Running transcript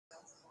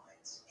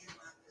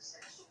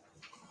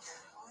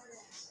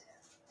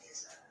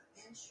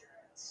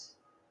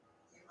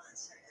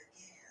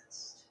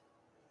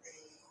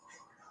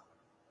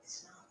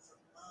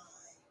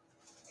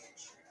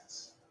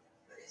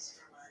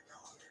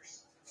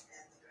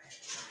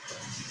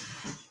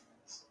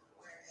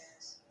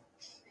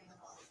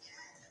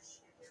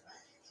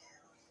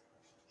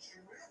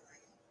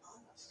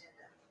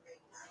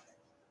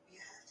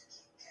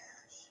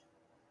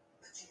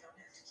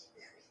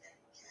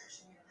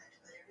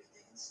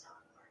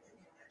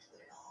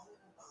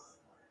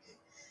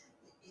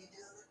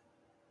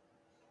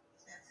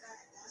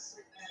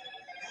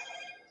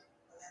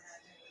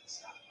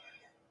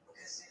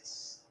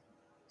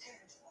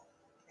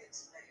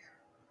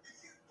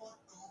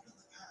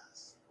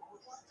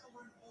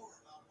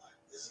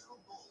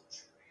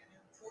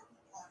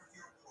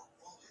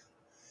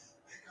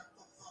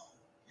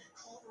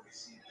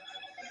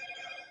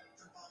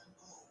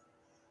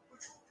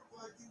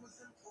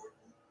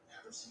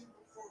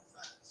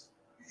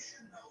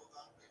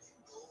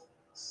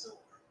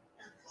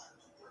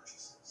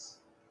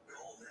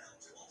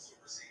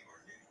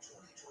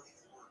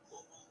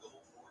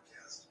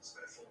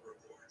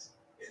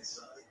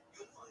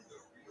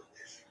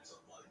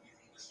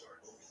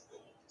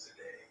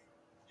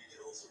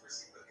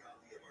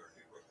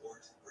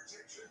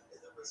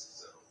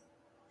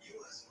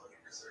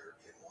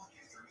Reserve can walk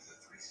you through the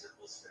 3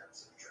 simple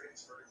steps of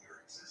transferring your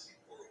existing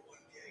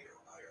 401k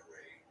or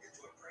IRA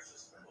into a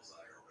precious metals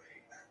IRA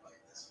backed by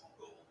physical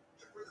gold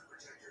to further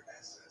protect your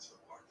assets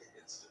from market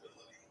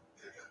instability.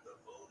 Pick up the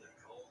phone and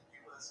call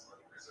U.S.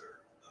 Money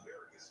Reserve,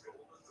 America's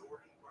gold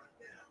authority, right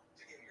now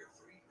to get your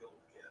free gold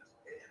kit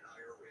and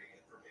IRA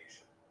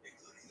information,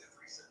 including the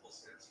 3 simple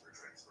steps for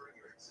transferring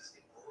your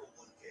existing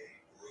 401k,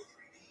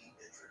 403b,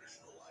 and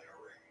traditional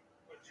IRA.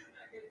 For 2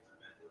 decades of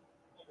method,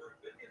 over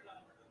 $1 billion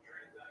of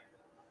transactions,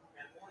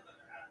 and more than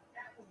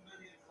half a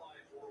million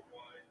clients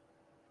worldwide,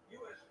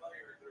 U.S.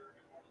 Money Reserve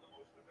is one of the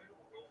most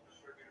dependable gold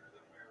distributors in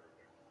America.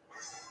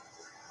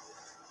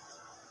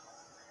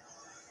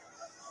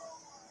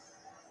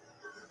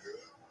 Looking good?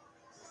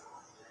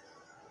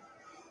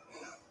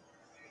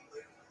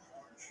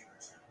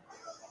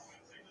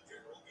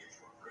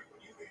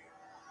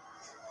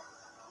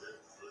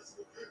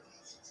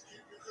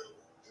 Keep your cool.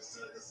 Just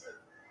like I said.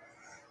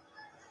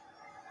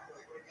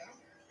 Like right now?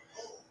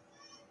 Oh,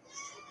 I was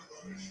talking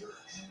about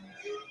insurance.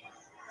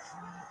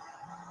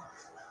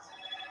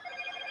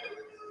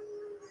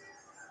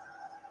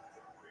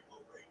 Great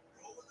low rate.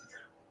 Roll with the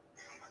devil.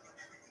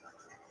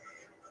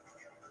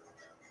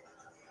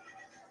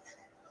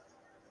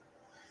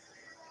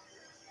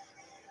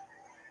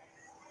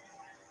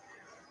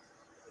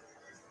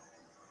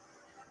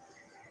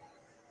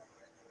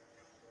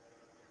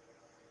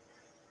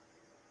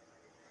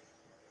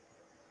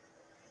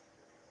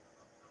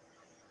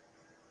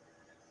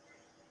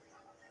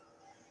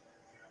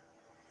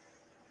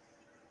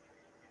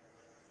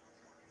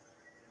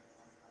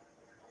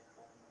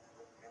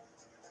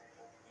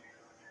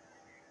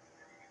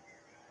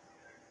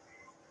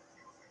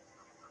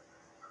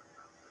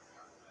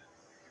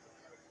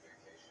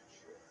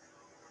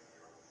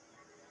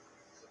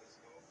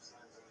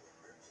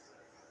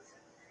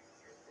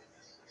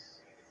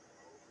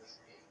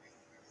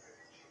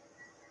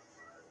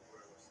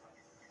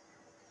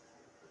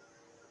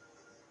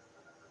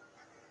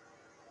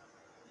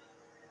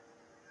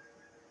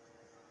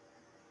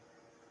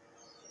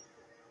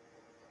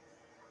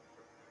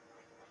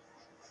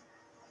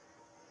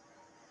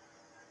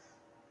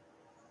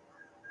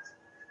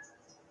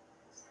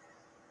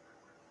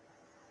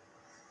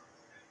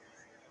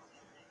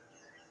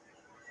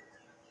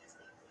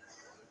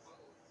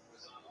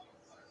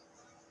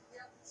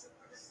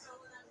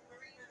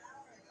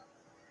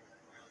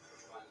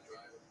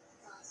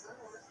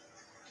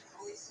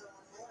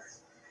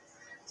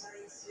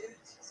 Suit,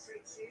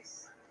 street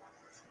shoes,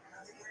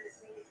 not the kind of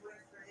thing you'd wear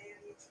for a day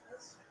of each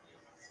post.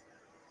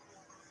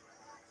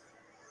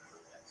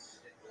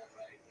 Stick that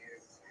right here.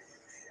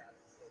 Shot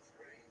at close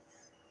range.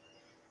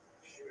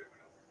 Shoot it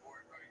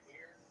overboard right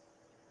here.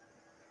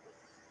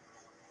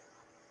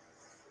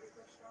 Pretty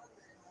much stronger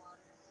than the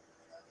water.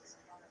 That was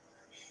a lot of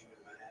fun. Shoot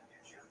might have to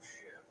jump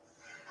ship.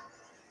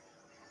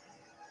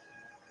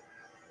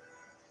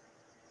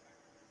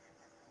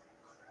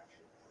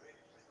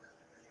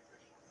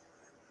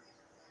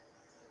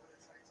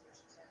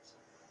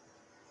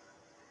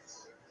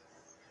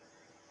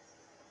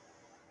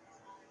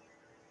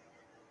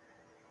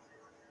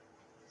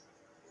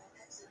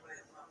 Exit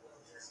right front wheel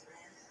just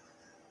ran.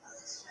 I'll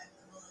extract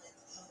the bullet at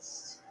the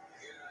post.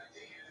 Good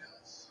idea,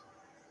 Ellis.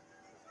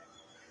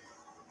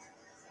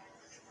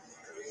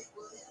 Rick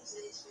Williams,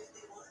 age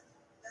 51,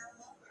 found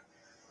longer.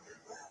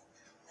 Well,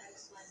 that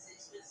explains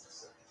his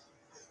business.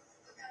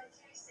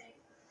 Casey,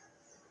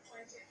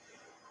 22.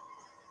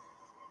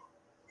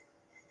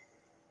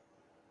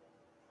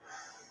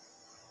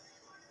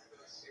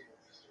 Let's see what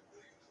Mr.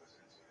 Williams was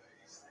into,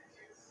 ladies. Thank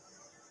you.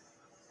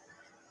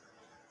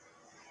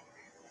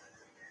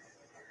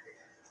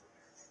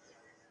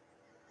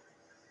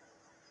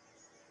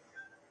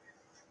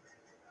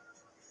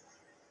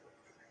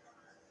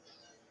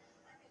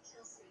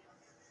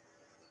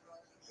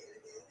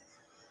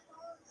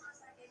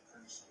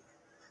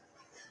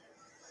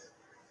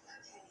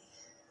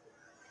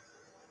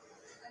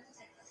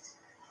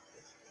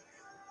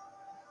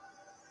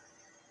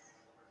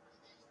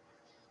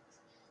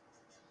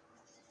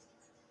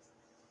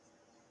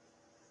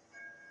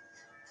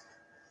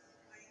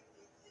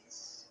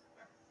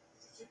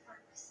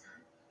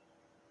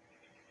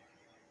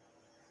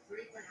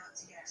 Reed went out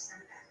to get our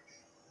son back.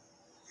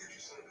 Get your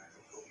son back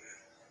from home, man.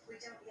 We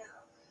don't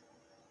know.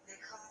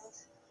 They called.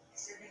 They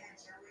said they had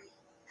Joey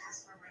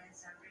ask for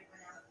ransom. Reed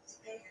went out to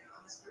pay him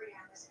almost 3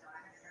 hours ago.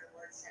 I haven't heard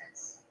a word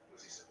since.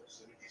 Was he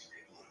supposed to meet these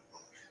people on a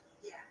boat?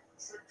 Yeah,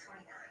 slip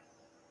 29.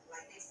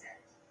 Like they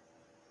said.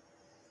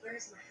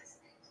 Where's my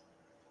husband?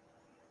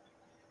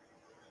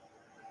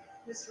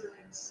 Miss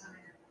Williams, I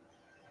am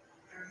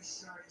very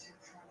sorry to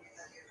inform you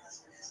that your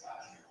husband has been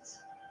killed.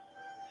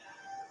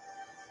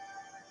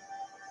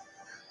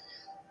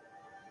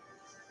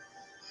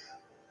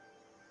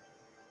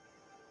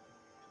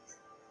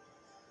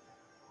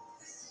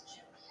 Listen,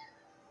 Joey.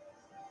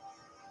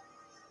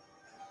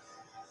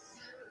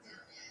 I wrote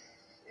down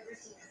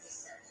everything that they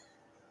said.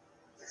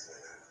 Let's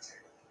lay that on the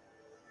table.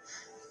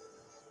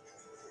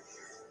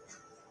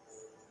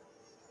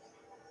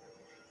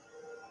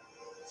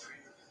 $3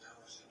 million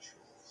in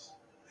jewels.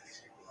 And these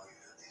people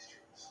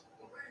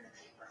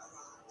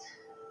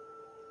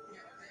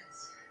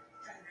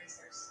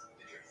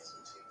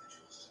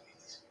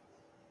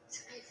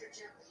for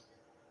Joey.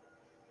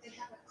 They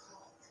haven't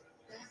called.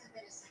 There hasn't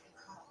been a second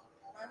call.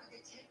 Why would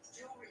they take the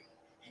jewelry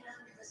and not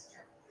give us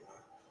Joey?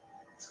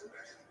 Let's go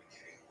back to the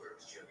beginning. Where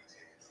was Joey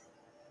taken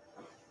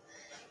from?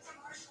 From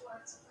martial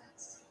arts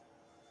events.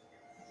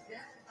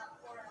 Yeah,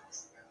 about 4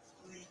 hours ago.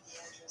 Leave the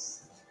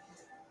address.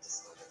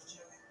 Just look up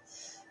Joey.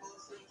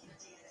 Both link your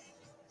DNA.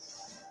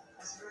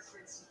 As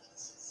reference, you can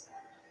see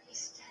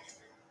He's dead.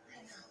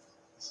 I know.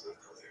 Let's not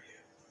go there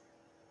yet.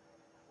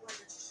 why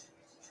did you shoot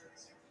me to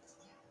Joey's room?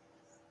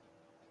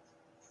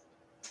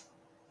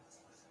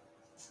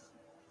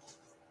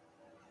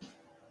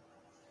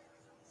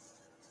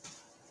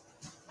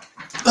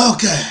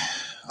 Okay.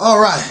 All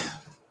right.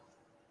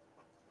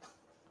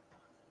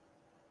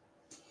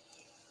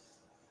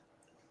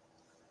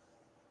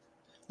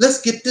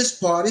 Let's get this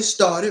party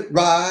started.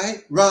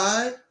 Right.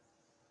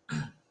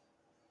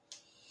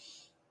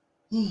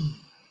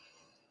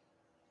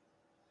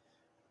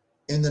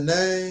 In the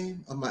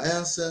name of my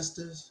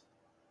ancestors,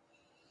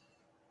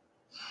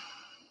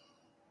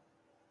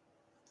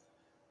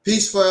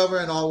 peace forever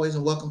and always,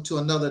 and welcome to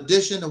another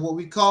edition of what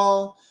we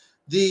call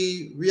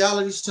the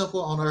Realities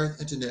Temple on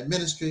Earth Internet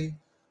Ministry.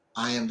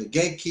 I am the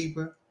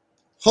gatekeeper,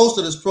 host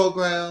of this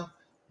program,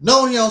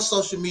 known here on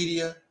social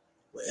media,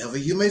 wherever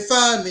you may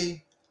find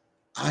me.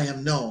 I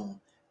am known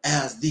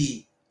as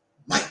the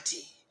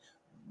mighty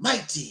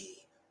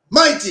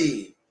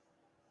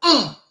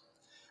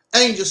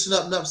Angel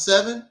Snup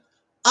 7.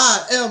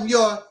 I am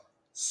your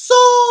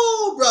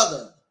soul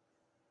brother,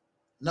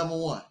 number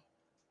one.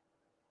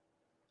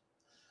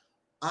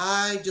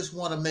 I just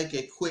want to make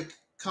a quick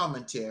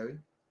commentary,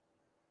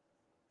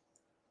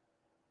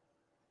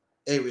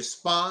 a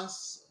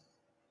response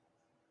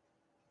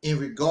in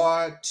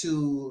regard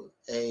to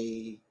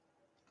a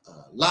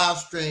live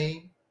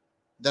stream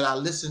that I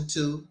listened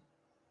to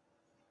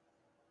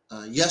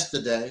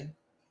yesterday.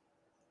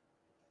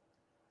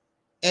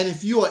 And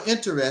if you are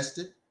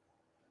interested,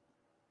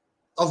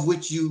 of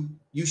which you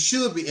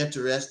should be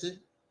interested,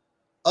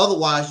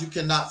 otherwise you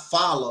cannot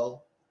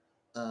follow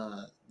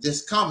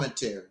this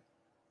commentary.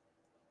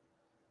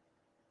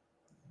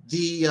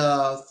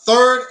 The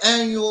third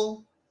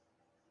annual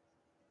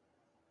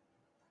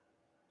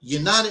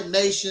United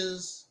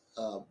Nations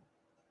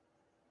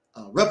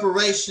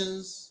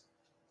Reparations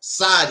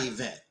side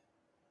event.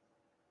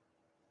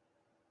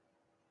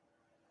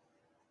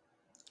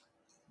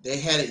 They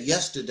had it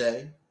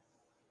yesterday.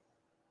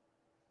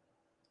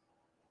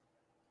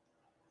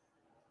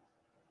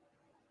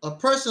 A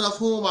person of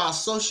whom I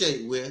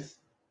associate with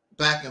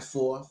back and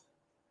forth,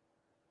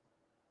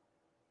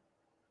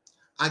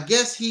 I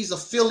guess he's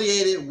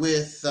affiliated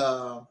with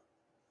a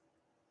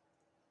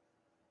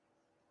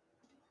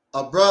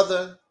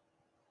brother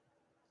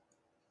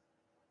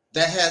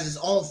that has his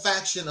own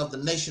faction of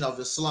the Nation of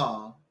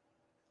Islam.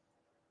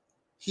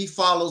 He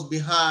follows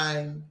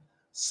behind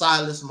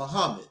Silas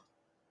Muhammad.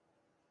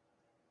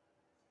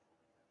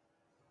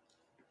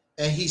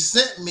 And he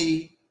sent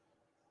me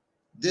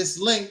this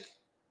link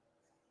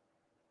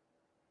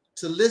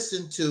to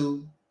listen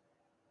to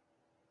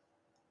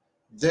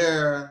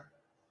their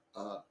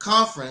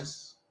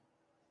conference,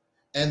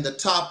 and the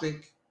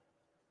topic,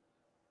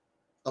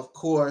 of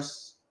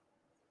course,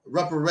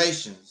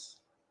 reparations.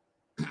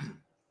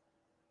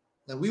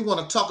 And we want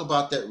to talk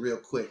about that real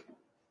quick.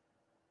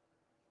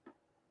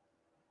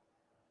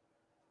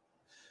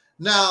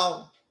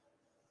 Now,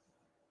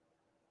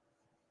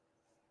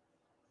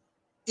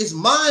 it's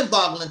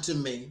mind-boggling to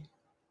me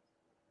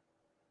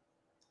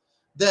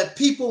that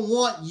people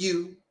want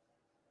you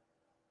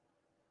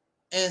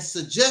and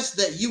suggest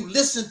that you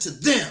listen to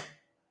them,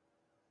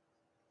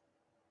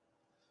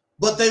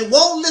 but they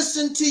won't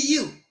listen to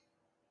you.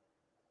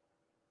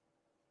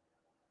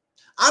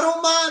 I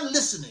don't mind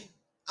listening.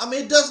 I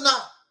mean, it does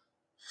not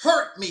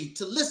hurt me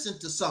to listen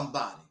to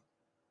somebody.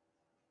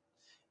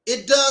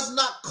 It does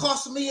not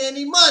cost me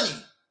any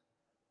money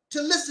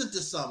to listen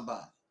to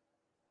somebody,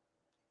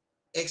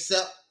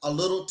 except a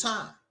little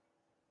time.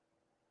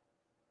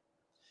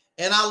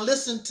 And I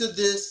listened to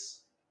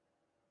this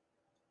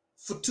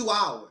for 2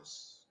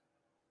 hours.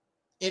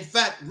 In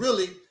fact,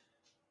 really,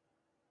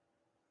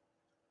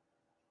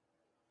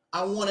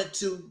 I wanted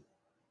to,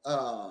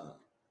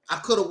 I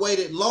could have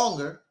waited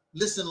longer,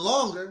 listened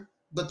longer,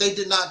 but they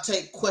did not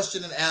take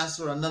question and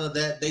answer or none of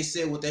that. They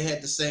said what they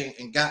had to say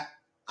and got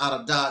out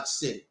of Dodge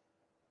City.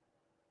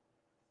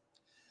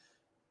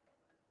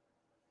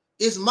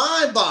 It's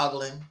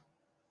mind-boggling,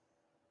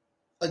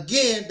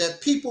 again,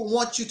 that people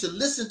want you to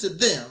listen to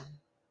them,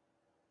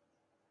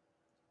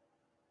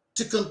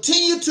 to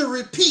continue to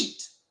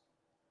repeat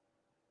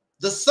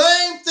the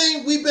same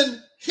thing we've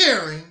been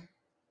hearing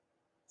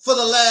for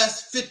the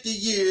last 50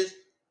 years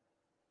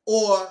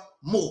or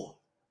more.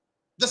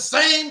 The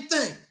same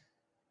thing.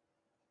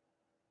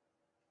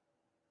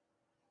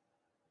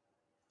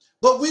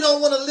 But we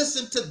don't want to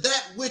listen to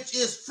that which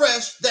is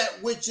fresh,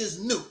 that which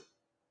is new.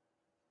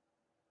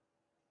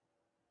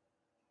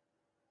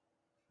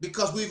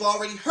 Because we've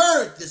already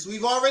heard this.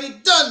 We've already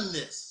done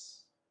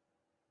this.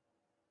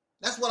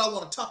 That's what I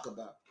want to talk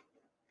about.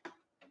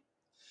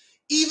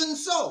 Even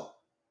so,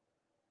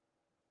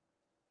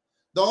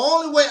 The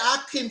only way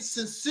I can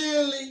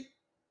sincerely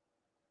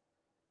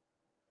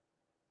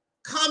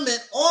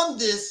comment on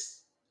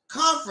this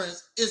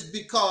conference is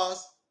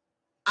because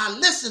I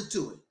listened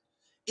to it.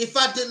 If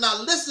I did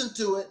not listen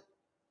to it,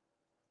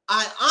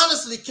 I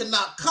honestly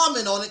cannot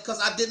comment on it because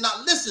I did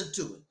not listen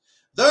to it.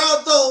 There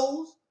are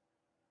those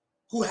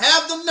who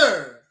have the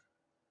nerve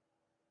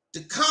to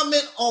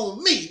comment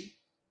on me,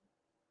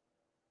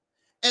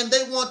 and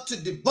they want to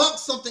debunk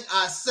something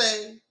I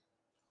say,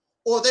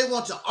 or they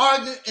want to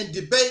argue and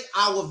debate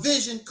our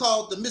vision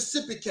called the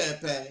Mississippi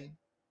Campaign,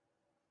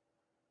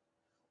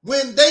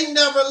 when they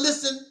never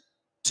listen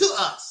to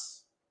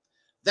us.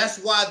 That's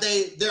why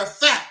their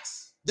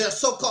facts, their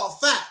so-called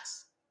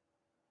facts,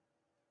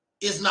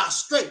 is not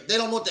straight. They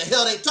don't know what the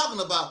hell they're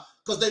talking about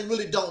because they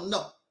really don't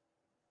know.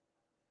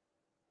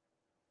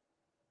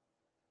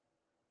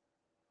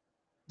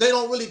 They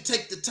don't really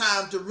take the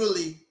time to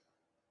really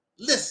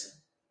listen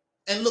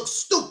and look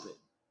stupid.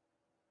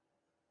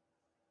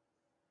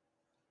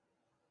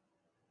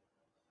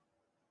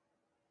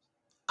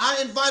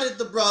 I invited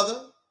the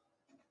brother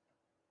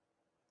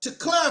to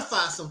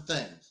clarify some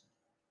things.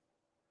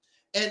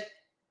 And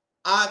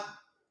I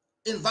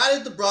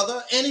invited the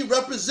brother, any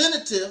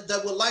representative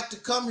that would like to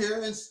come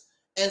here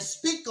and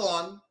speak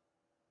on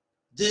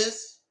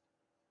this,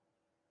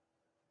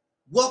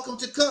 welcome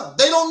to come.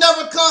 They don't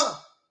never come.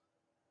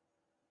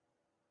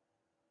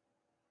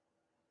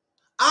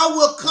 I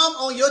will come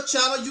on your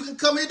channel. You can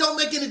come here. It don't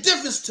make any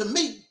difference to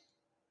me.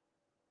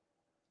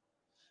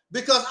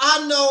 Because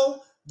I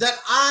know that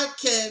I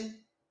can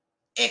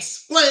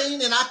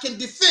explain and I can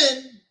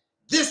defend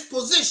this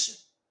position.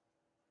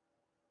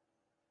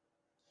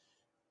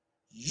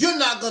 You're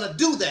not going to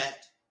do that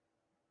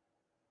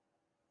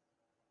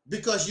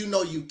because you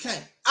know you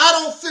can't. I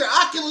don't fear.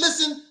 I can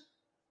listen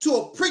to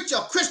a preacher,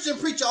 a Christian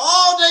preacher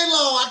all day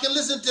long. I can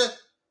listen to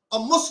a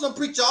Muslim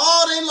preacher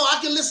all day long. I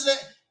can listen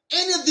to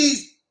any of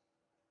these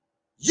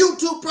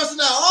YouTube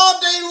personalities all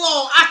day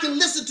long. I can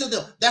listen to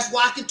them. That's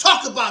why I can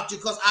talk about you,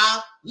 because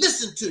I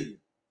listen to you.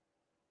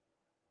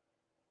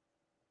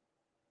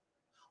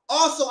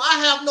 Also, I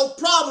have no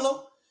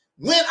problem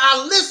when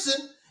I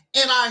listen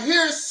and I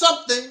hear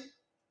something,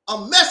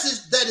 a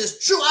message that is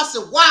true. I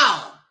said,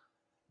 wow,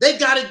 they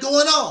got it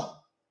going on.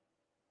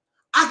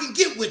 I can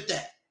get with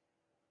that.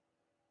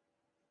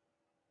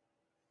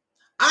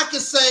 I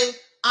can say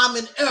I'm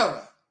in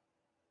error.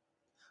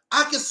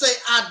 I can say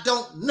I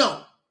don't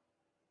know.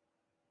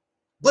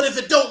 But if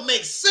it don't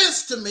make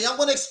sense to me, I'm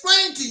going to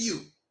explain to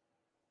you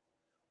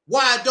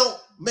why it don't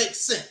make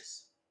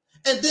sense.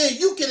 And then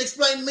you can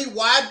explain to me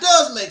why it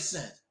does make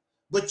sense.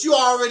 But you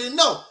already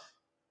know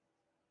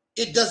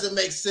it doesn't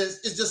make sense.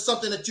 It's just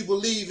something that you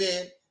believe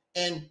in,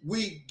 and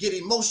we get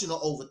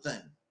emotional over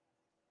things.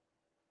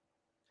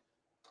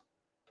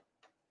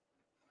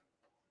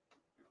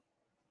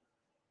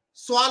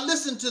 So I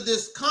listened to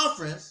this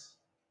conference,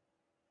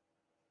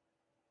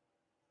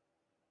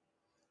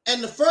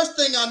 and the first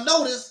thing I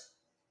noticed,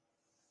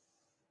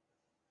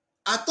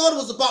 I thought it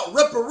was about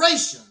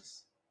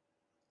reparations,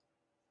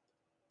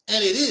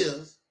 and it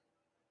is,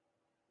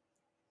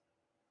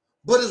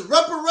 but it's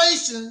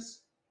reparations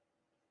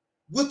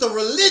with a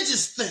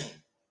religious thing.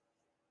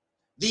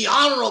 The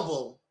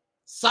Honorable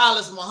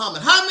Silas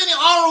Muhammad. How many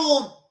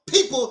honorable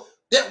people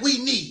that we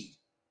need?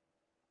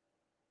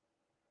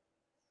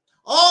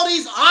 All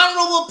these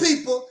honorable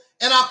people,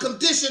 and our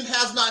condition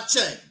has not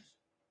changed.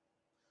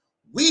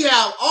 We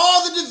have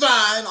all the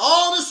divine,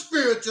 all the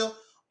spiritual,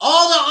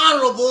 all the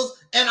honorables,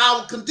 and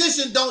our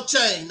condition don't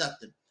change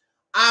nothing.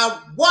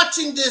 I'm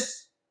watching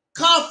this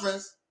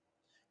conference,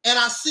 and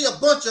I see a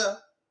bunch of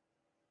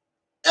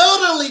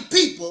elderly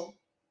people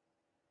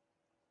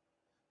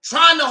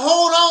trying to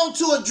hold on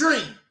to a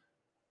dream.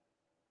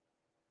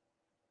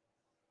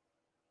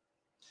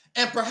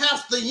 And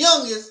perhaps the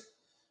youngest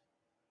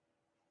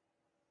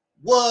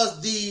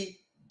was the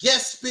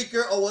guest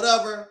speaker or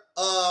whatever,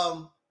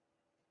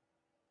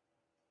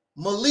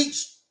 Malik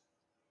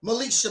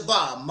Zulu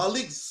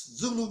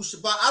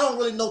Shabbat. I don't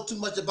really know too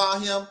much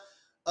about him.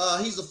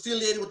 He's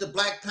affiliated with the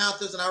Black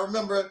Panthers, and I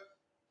remember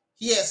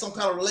he had some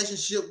kind of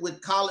relationship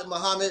with Khalid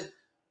Muhammad.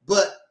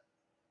 But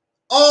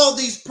all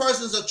these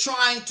persons are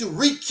trying to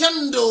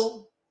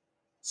rekindle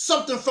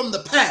something from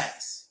the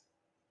past.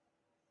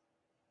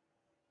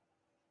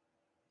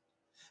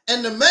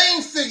 And the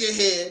main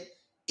figurehead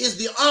is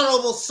the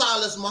Honorable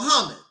Silas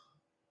Muhammad.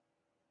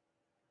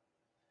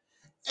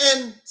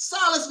 And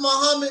Silas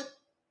Muhammad,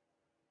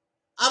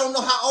 I don't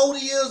know how old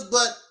he is,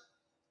 but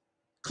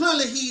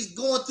clearly he's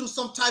going through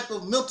some type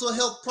of mental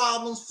health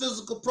problems,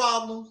 physical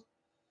problems.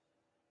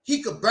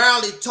 He could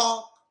barely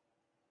talk.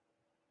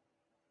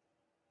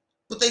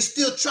 But they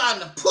still trying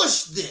to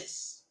push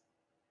this.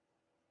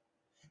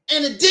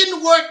 And it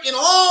didn't work in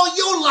all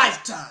your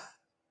lifetime.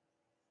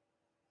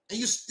 And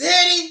you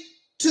steady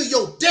to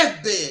your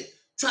deathbed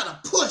trying to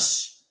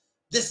push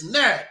this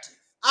narrative.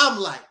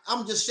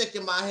 I'm just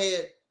shaking my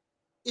head.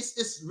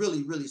 It's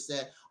really, really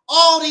sad.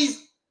 All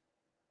these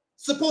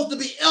supposed to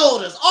be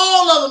elders,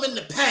 all of them in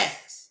the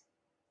past.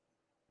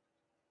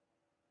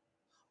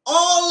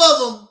 All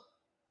of them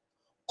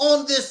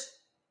on this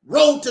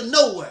road to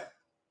nowhere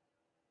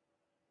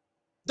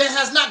that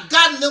has not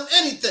gotten them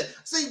anything.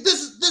 See,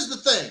 this is the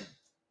thing.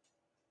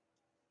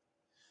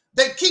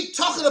 They keep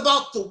talking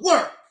about the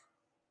work,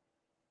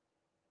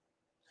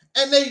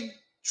 and they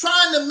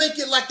trying to make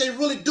it like they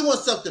really doing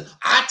something.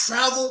 I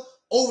travel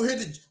over here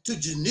to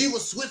Geneva,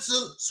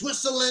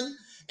 Switzerland,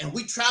 and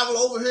we travel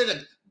over here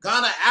to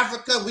Ghana,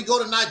 Africa, and we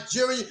go to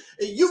Nigeria.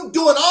 And you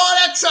doing all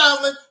that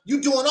traveling,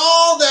 you doing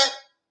all that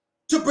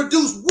to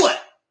produce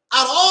what?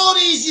 Out of all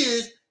these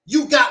years,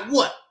 you got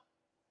what?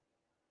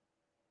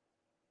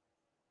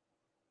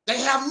 They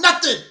have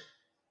nothing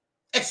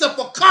except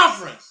a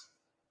conference,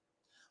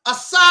 a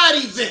side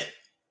event.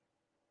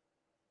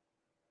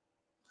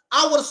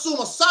 I would assume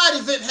a side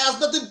event has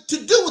nothing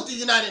to do with the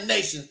United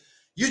Nations.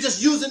 You're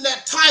just using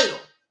that title.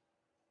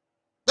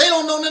 They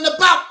don't know nothing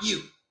about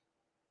you.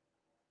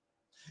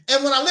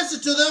 And when I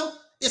listen to them,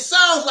 it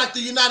sounds like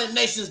the United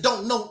Nations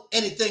don't know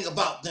anything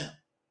about them.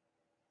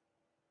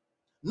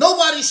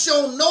 Nobody's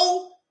shown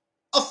no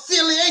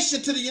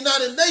affiliation to the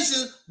United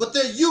Nations, but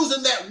they're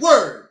using that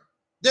word.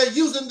 They're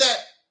using that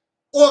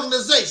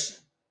organization,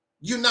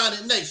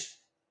 United Nations.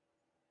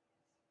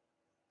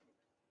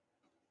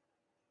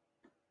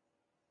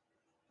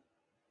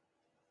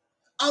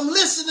 I'm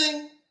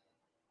listening,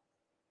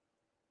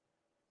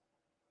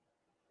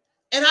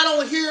 and I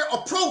don't hear a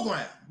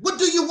program. What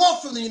do you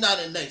want from the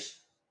United Nations?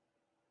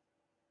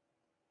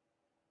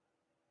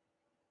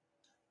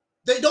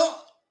 They don't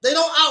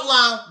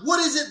outline what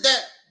is it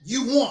that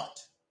you want.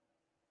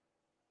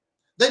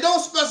 They don't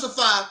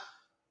specify,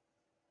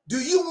 do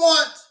you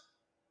want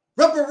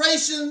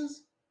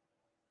reparations,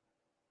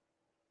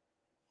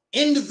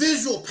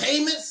 individual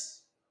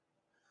payments,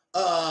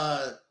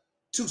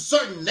 to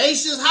certain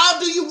nations? How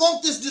do you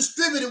want this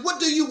distributed? What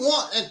do you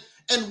want?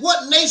 And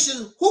what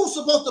nation, who's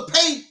supposed to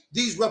pay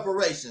these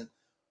reparations?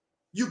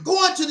 You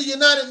go into the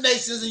United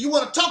Nations and you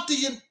want to talk to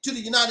the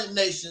United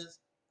Nations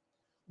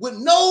with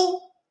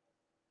no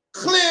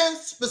clear,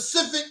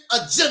 specific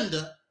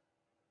agenda,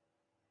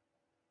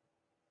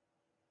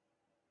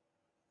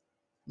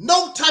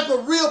 no type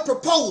of real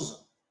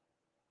proposal.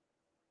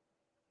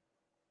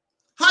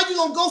 How you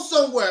gonna go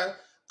somewhere?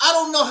 I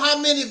don't know how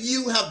many of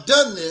you have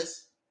done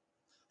this.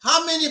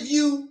 How many of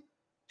you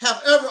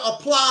have ever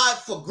applied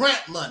for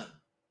grant money?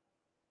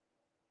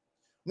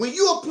 When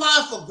you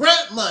apply for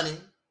grant money,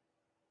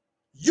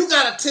 you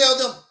got to tell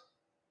them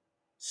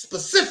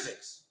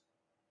specifics.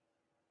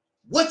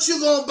 What you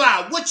going to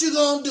buy, what you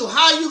going to do,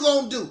 how you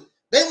going to do.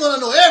 They want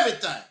to know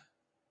everything.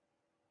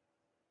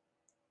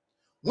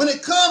 When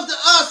it comes to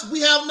us,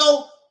 we have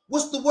no,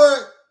 what's the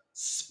word?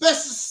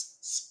 Specific,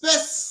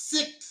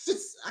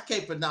 I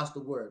can't pronounce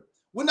the word.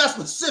 We're not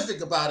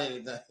specific about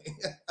anything.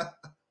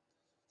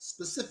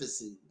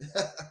 Specificity.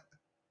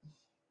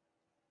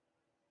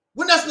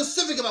 We're not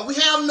specific about it. We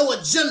have no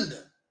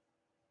agenda.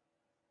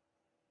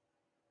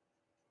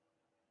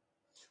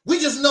 We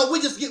just know,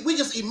 we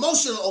just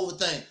emotional over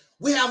things.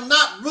 We have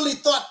not really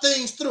thought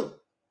things through.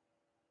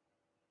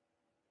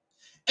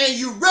 And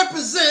you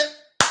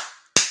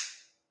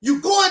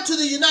go into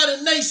the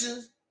United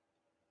Nations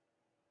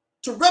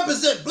to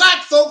represent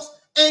black folks,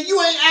 and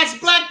you ain't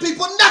asked black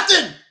people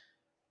nothing.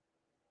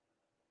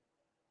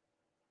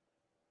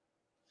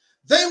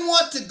 They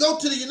want to go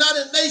to the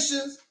United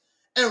Nations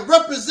and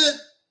represent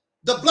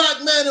the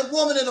black man and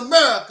woman in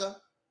America,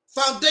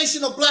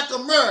 foundation of black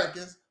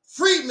Americans,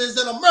 freedmen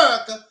in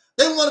America.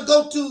 They want to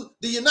go to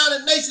the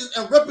United Nations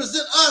and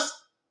represent us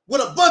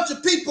with a bunch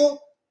of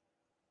people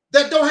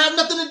that don't have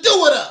nothing to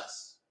do with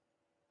us,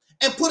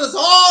 and put us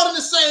all in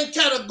the same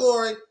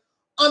category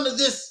under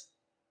this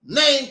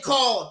name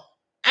called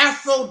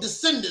Afro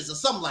descendants or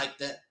something like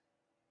that.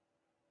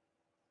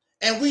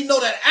 And we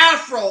know that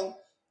Afro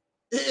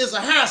is a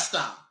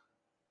hairstyle.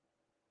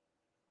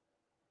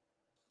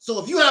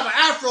 So if you have an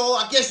Afro,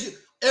 I guess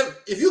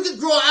if you can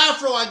grow an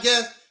Afro, I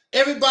guess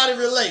everybody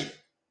related.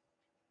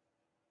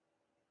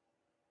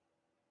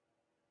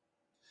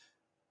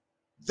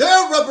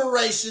 Their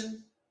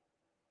reparation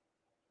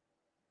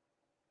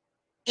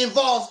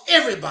involves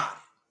everybody.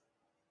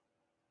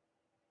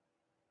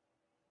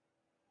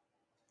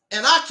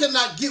 And I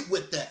cannot get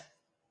with that.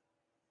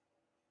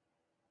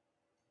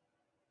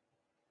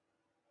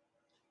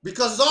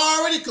 Because it's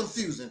already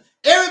confusing.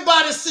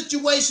 Everybody's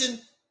situation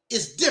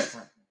is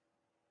different.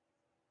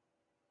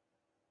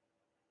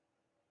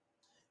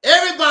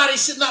 Everybody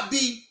should not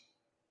be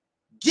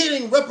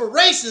getting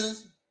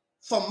reparations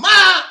for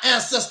my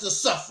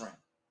ancestors' suffering.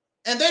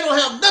 And they don't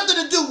have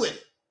nothing to do with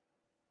it.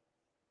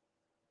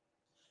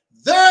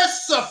 Their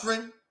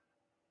suffering,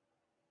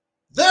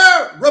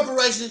 their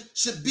reparations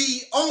should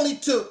be only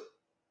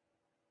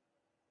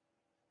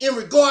in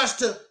regards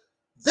to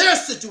their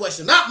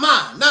situation, not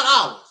mine, not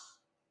ours.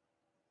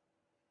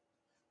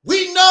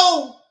 We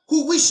know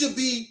who we should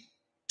be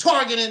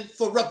targeting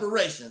for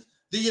reparations.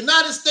 The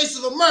United States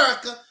of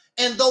America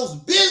and those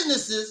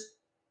businesses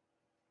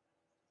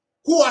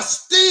who are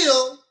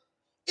still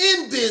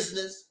in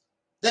business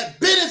that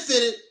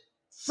benefited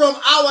from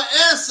our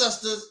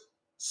ancestors'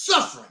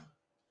 suffering.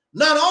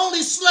 Not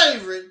only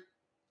slavery,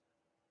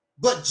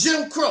 but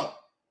Jim Crow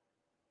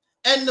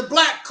and the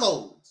Black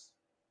Codes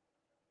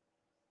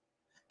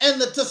and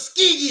the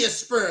Tuskegee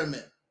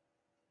experiment.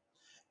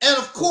 And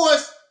of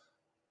course,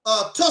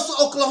 Tulsa,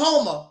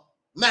 Oklahoma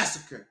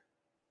massacre.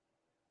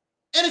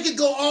 And it could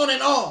go on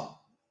and on.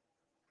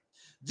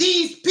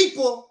 These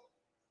people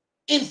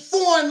in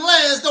foreign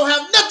lands don't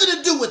have nothing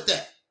to do with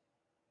that.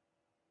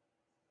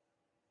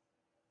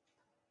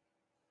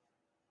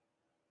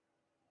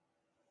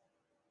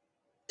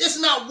 It's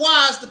not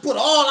wise to put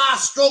all our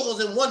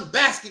struggles in one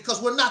basket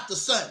because we're not the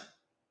same.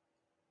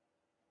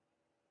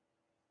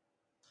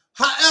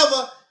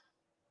 However,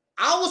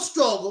 our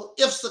struggle,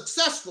 if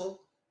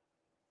successful,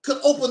 could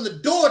open the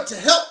door to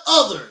help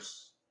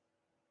others.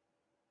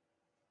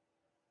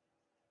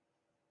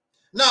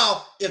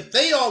 Now, if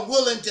they are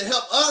willing to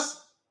help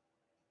us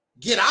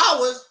get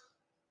ours,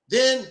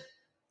 then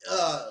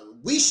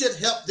we should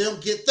help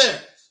them get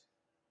theirs.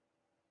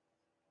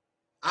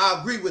 I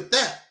agree with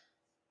that.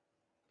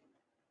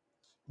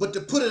 But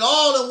to put it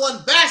all in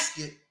one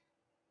basket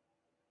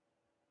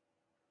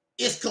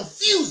is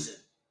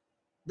confusing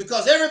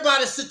because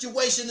everybody's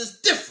situation is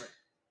different.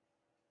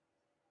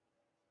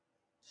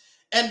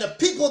 And the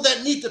people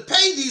that need to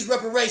pay these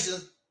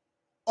reparations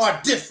are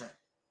different.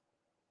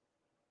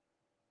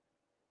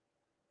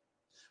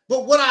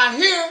 But what I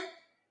hear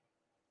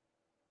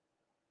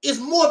is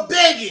more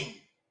begging.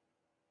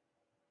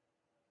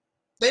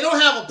 They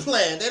don't have a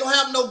plan. They don't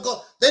have no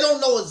goal. They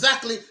don't know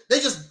exactly. They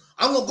just,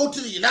 I'm going to go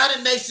to the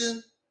United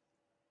Nations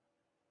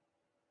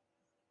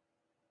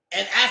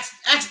and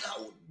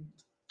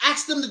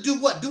ask them to do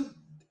what? Do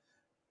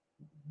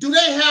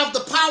they have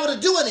the power to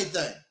do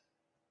anything?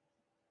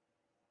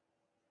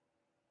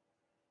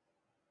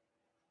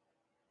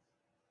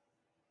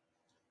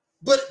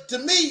 But to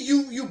me,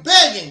 you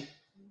begging.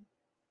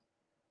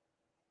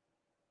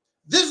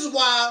 This is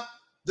why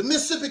the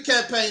Mississippi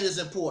campaign is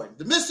important.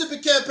 The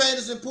Mississippi campaign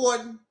is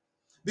important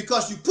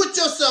because you put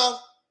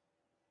yourself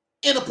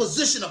in a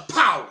position of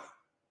power.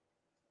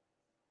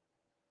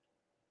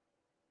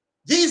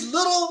 These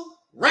little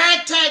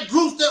ragtag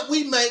groups that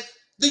we make,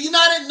 the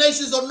United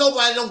Nations or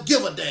nobody don't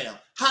give a damn.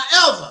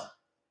 However,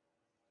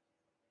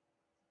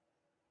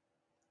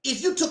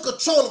 if you took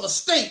control of a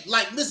state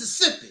like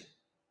Mississippi,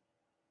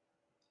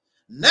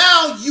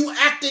 now you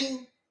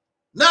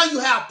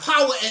have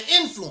power and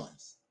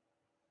influence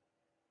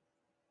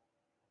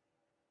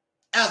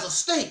as a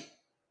state.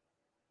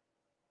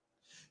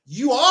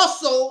 You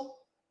also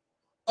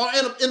are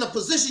in a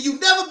position you've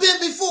never been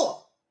before.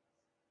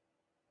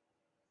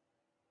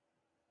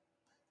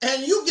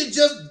 And you can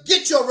just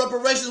get your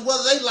reparations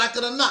whether they like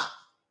it or not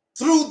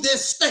through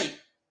this state.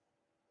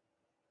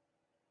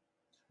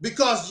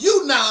 Because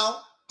you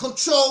now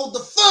control the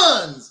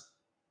funds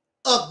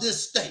of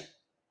this state.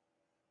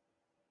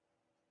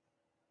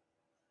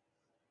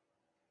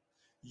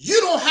 You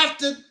don't have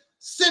to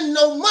send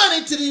no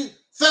money to the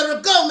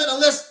federal government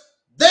unless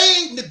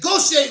they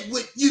negotiate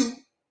with you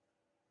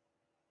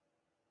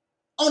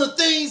on the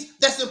things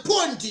that's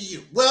important to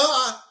you.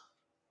 Well,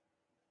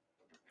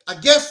 I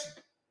guess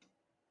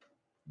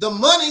the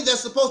money that's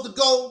supposed to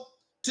go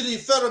to the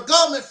federal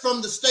government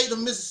from the state of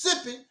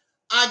Mississippi,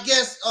 I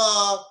guess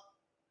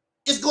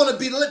it's going to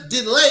be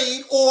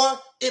delayed or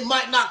it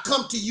might not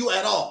come to you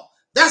at all.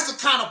 That's the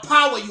kind of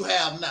power you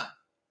have now.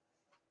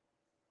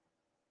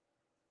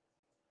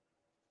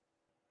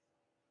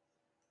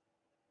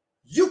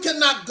 You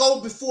cannot go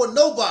before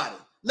nobody.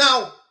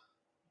 Now,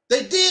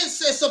 they did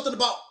say something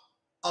about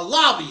a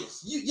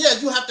lobbyist.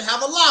 You have to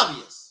have a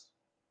lobbyist.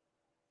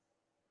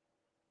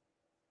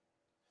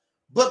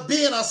 But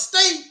being a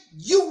state,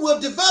 you will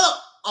develop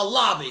a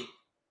lobby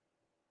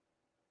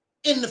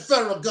in the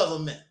federal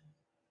government.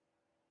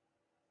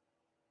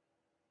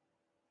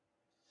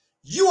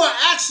 You are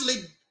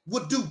actually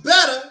would do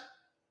better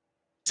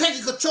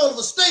taking control of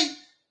a state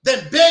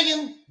than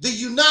begging the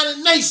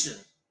United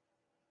Nations.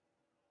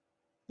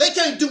 They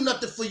can't do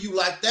nothing for you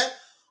like that.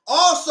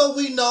 Also,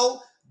 we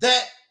know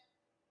that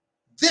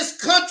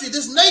this country,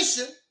 this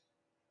nation,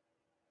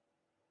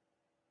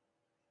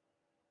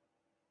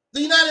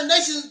 the United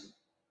Nations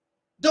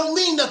don't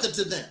mean nothing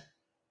to them.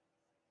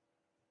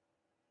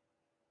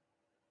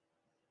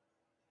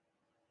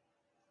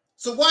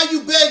 So why are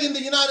you begging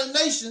the United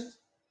Nations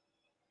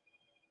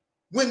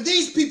when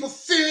these people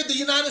fear the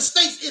United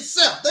States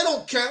itself? They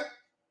don't care.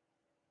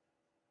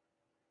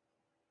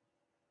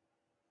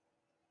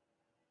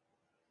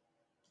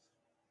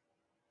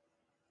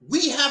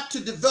 We have to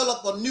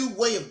develop a new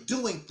way of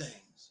doing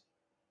things.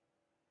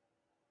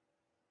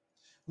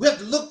 We have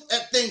to look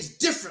at things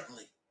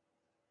differently.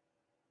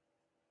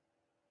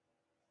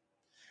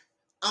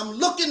 I'm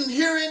looking and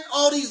hearing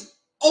all these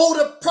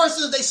older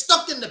persons, they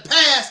stuck in the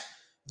past.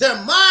 Their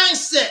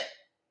mindset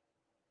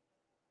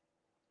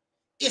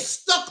is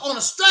stuck on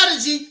a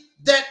strategy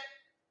that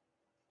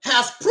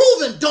has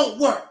proven don't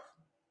work.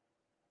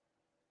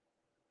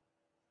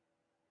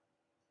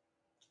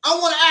 I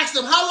want to ask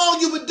them, how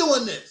long you been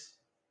doing this?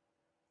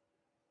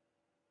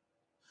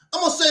 I'm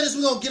going to say this,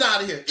 we're going to get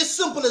out of here. It's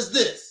simple as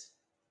this.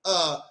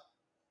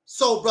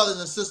 Soul brothers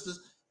and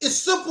sisters, it's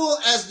simple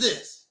as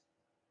this.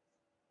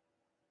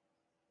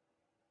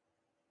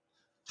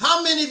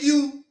 How many of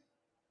you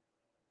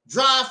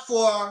drive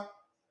for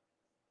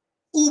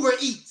Uber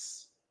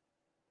Eats?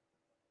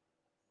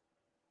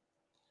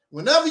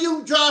 Whenever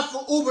you drive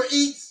for Uber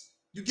Eats,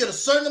 you get a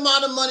certain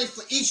amount of money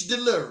for each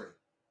delivery.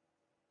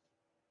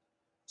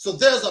 So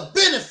there's a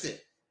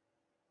benefit.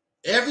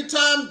 Every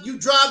time you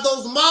drive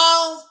those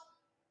miles,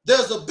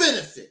 there's a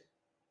benefit.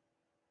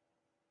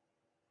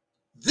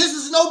 This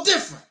is no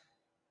different.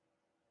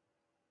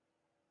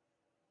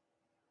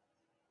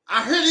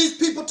 I hear these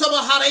people talk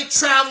about how they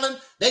traveling,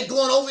 they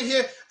going over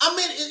here. I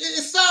mean,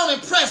 it sounds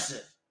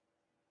impressive.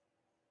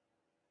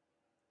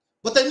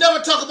 But they never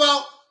talk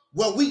about,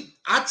 well,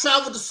 I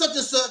traveled to such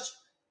and such,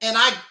 and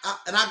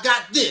I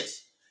got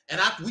this.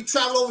 And we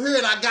traveled over here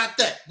and I got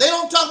that. They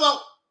don't talk about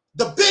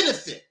the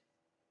benefit.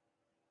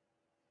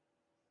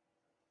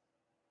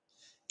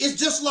 It's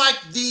just like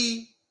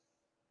the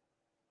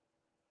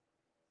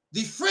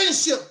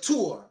friendship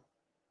tour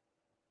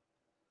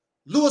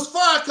Louis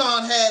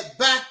Farrakhan had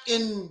back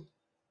in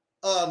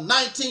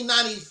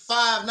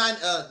 1995,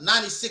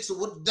 96,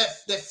 or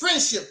that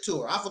friendship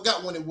tour. I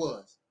forgot when it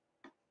was.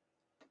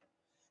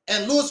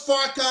 And Louis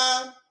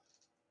Farrakhan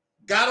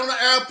got on an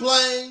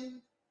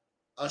airplane,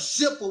 a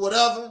ship or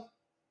whatever,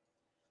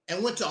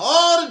 and went to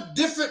all the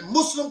different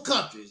Muslim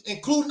countries,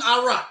 including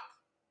Iraq.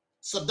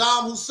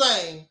 Saddam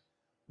Hussein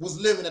was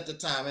living at the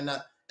time, and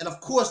of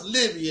course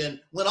Libya,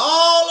 and went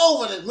all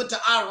over it, went to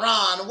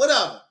Iran or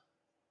whatever.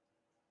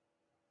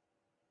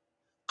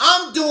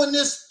 I'm doing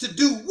this to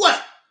do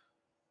what?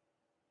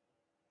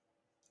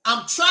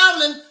 I'm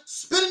traveling,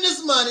 spending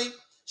this money,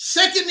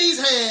 shaking these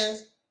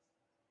hands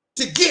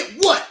to get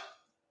what?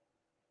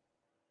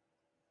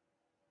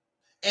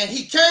 And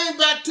he came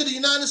back to the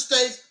United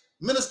States.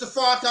 Minister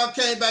Farrakhan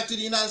came back to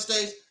the United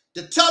States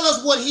to tell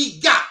us what he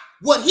got.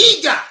 What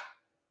he got.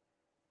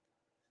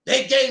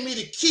 They gave me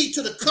the key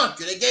to the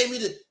country. They gave me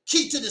the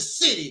key to the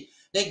city.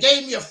 They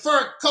gave me a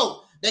fur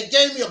coat. They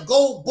gave me a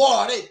gold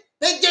bar.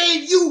 They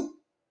gave you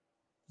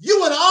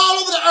and all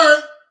over the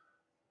earth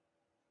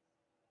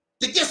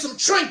to get some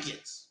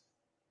trinkets.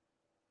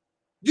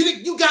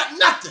 You got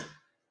nothing.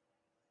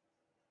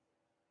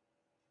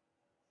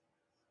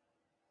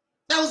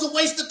 That was a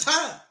waste of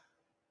time.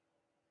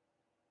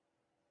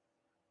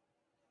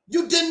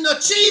 You didn't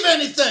achieve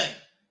anything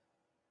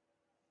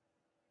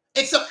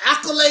except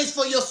accolades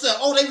for yourself.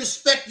 Oh, they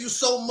respect you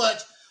so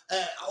much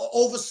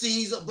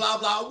overseas, blah,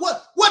 blah.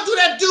 What do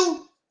that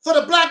do for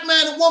the black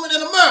man and woman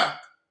in America?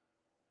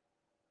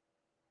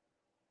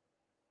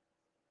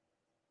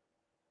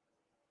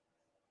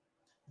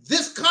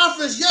 This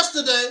conference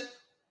yesterday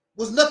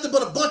was nothing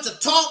but a bunch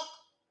of talk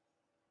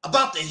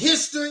about the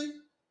history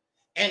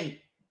and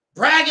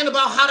bragging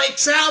about how they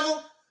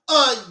travel.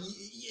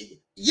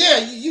 Yeah,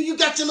 you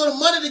got your little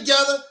money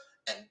together.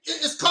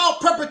 It's called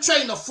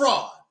perpetrating a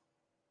fraud.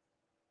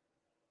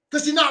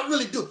 Because you're not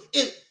really doing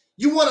it.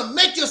 You want to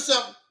make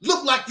yourself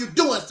look like you're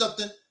doing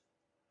something,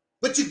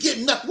 but you get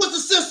nothing. What's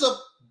the sense of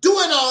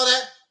doing all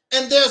that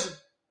and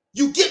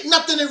you get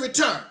nothing in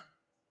return?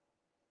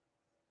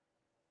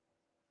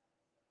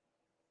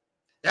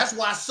 That's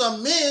why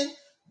some men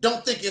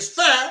don't think it's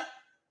fair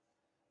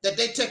that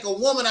they take a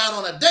woman out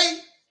on a date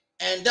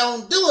and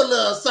don't do a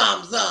little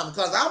something,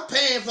 because I'm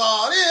paying for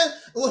all this.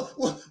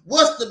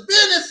 What's the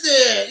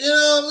benefit? You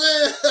know what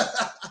I'm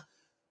saying?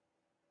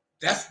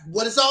 That's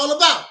what it's all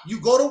about. You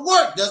go to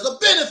work. There's a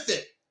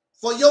benefit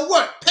for your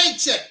work.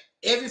 Paycheck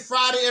every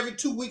Friday, every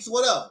 2 weeks,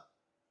 whatever.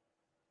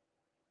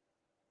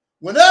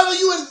 Whenever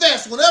you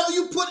invest, whenever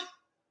you put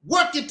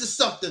work into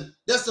something,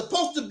 there's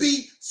supposed to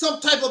be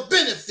some type of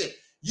benefit.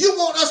 You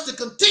want us to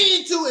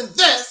continue to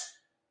invest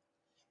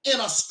in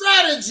a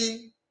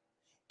strategy,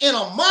 in a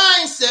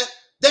mindset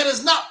that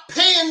is not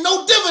paying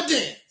no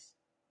dividends.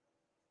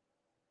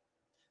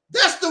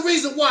 That's the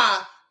reason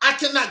why I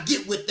cannot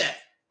get with that.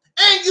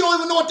 And you don't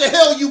even know what the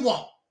hell you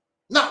want.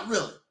 Not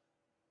really.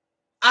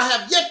 I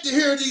have yet to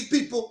hear these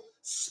people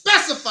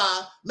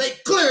specify,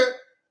 make clear,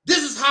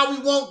 this is how we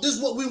want, this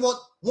is what we want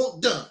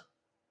done.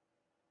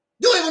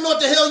 You don't even know what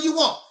the hell you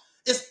want.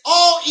 It's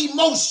all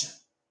emotion.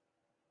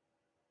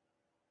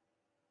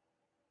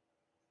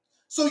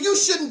 So you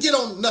shouldn't get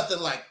on nothing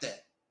like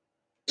that.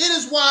 It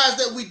is wise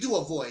that we do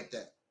avoid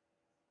that.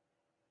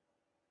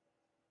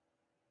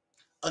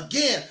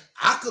 Again,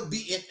 I could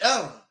be in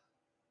error.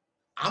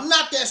 I'm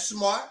not that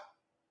smart.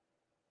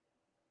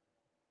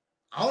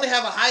 I only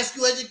have a high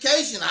school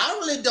education. I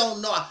really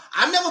don't know.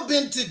 I've never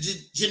been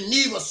to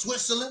Geneva,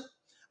 Switzerland.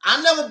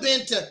 I've never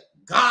been to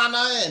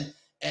Ghana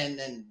and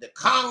the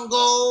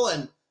Congo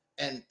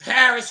and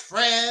Paris,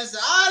 France.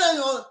 I don't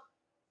know.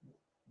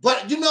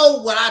 But you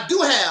know what I do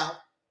have?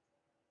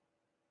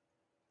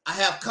 I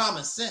have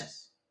common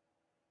sense.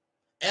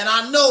 And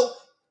I know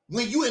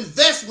when you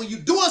invest, when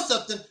you're doing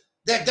something,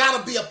 there got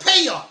to be a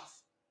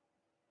payoff.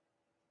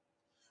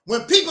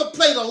 When people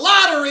play the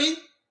lottery,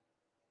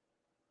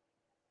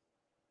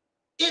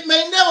 it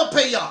may never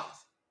pay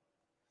off.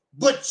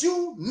 But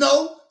you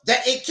know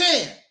that it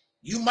can.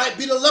 You might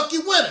be the lucky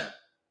winner.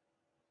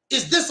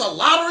 Is this a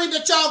lottery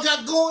that y'all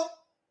got going?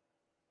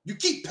 You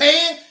keep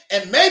paying,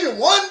 and maybe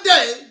one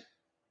day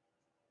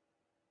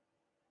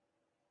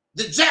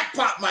the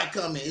jackpot might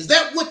come in. Is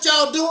that what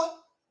y'all doing?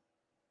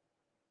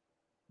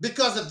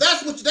 Because if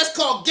that's what that's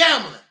called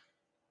gambling.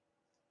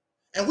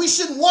 And we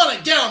shouldn't want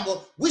to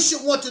gamble. We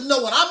should want to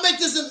know when I make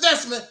this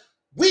investment,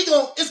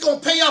 it's gonna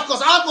pay off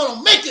because I'm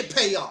gonna make it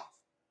pay off.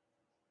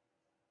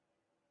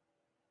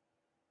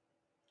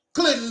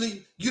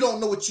 Clearly, you don't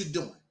know what you're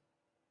doing.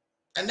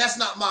 And that's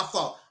not my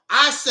fault.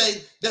 I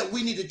say that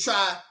we need to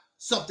try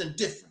something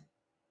different.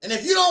 And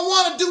if you don't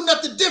want to do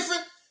nothing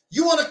different,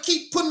 you want to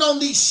keep putting on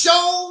these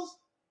shows,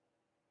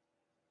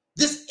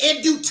 this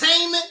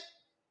edutainment,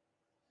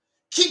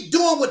 keep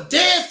doing what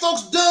dead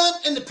folks done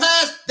in the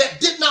past that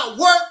did not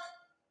work,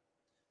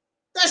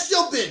 that's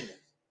your business.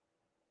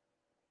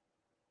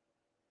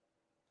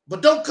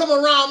 But don't come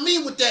around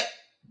me with that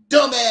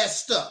dumbass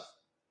stuff.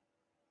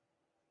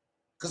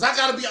 Because I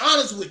got to be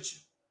honest with you.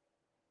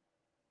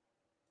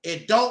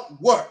 It don't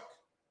work.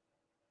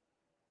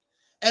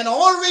 And the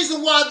only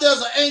reason why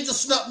there's an angel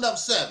snuffing up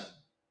 7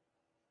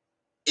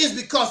 is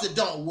because it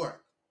don't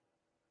work.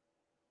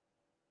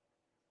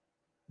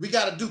 We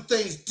got to do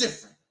things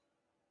different.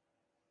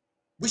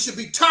 We should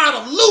be tired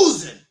of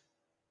losing.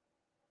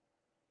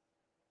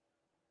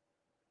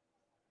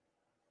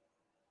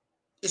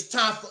 It's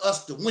time for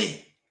us to win.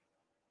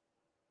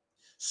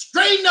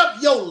 Straighten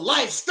up your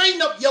life.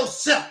 Straighten up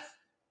yourself.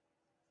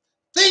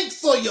 Think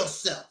for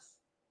yourself.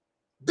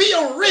 Be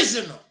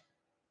original.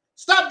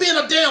 Stop being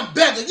a damn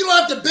beggar. You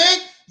don't have to beg.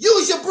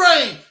 Use your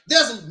brain.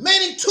 There's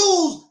many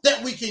tools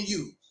that we can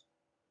use.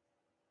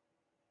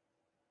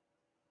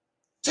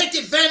 Take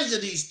advantage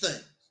of these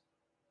things.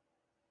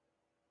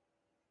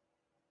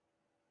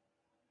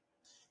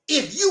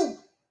 If you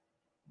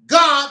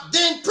God,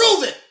 then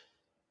prove it.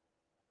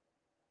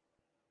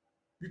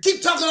 You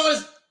keep talking all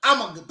this,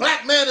 I'm a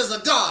black man as a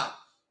God.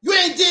 You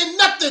ain't did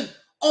nothing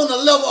on the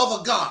level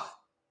of a God.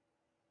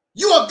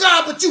 You a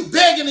God, but you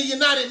begging the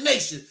United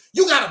Nations.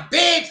 You got to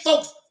beg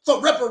folks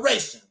for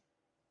reparation.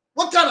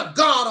 What kind of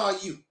God are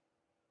you?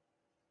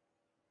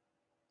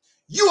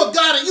 You a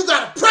God and you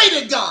got to pray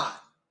to God.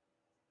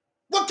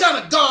 What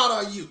kind of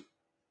God are you?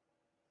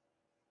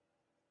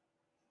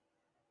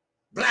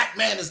 Black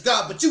man is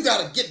God, but you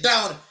got to get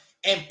down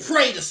and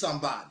pray to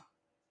somebody.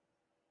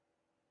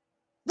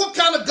 What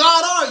kind of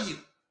God are you?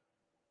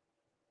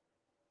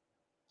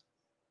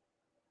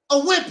 A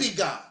wimpy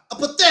God, a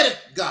pathetic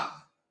God.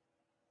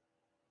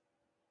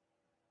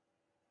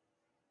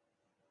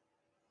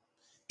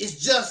 It's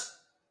just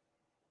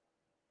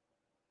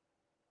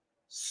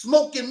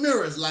smoke and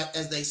mirrors, like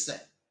as they say.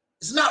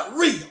 It's not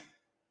real.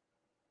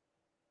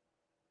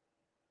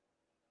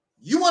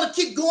 You want to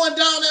keep going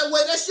down that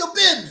way, that's your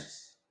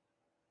business.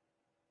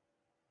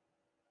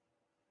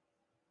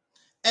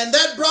 And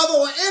that brother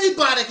or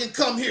anybody can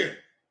come here.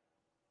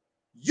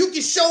 You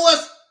can show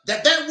us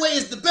that that way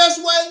is the best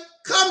way.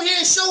 Come here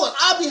and show us.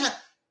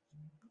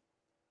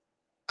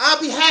 I'll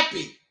be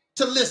happy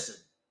to listen.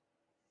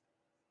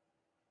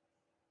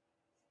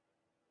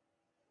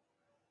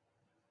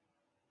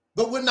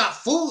 But we're not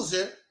fools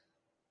here.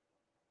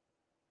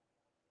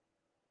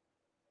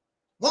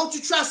 Why don't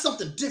you try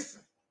something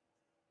different?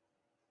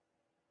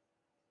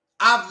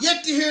 I've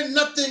yet to hear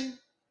nothing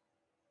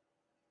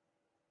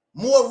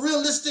more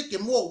realistic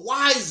and more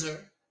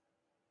wiser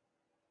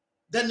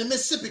than the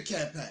Mississippi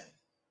campaign.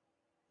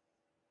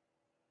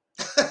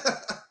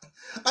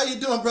 How you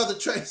doing, Brother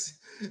Tracy?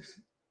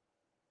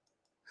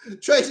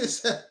 Tracy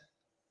said,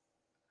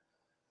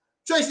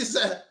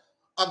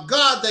 a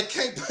God that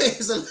can't pay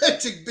his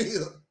electric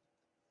bill.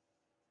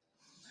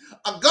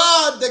 A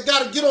God that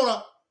got to get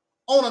on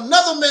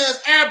another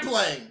man's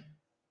airplane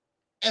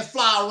and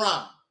fly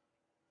around.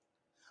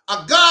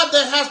 A God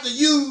that has to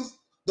use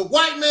the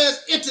white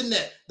man's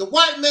internet, the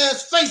white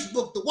man's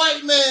Facebook, the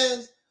white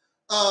man's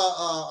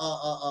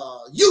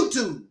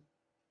YouTube.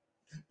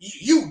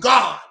 You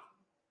God.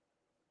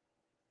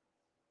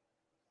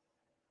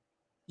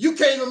 You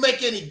can't even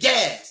make any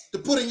gas to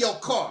put in your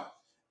car,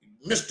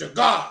 Mr.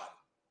 God.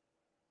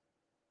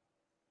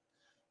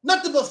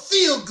 Nothing but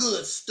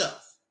feel-good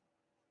stuff.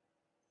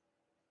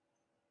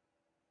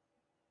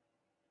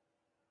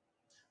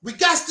 We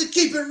got to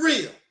keep it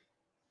real.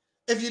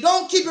 If you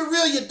don't keep it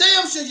real, you're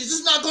damn sure you're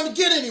just not going to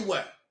get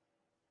anywhere.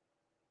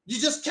 You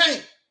just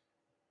can't.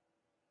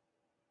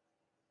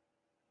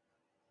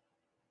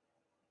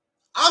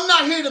 I'm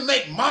not here to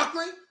make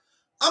mockery.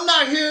 I'm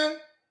not here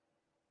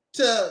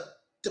to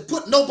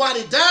put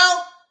nobody down.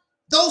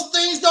 Those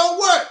things don't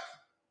work.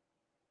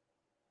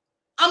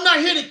 I'm not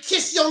here to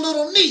kiss your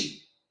little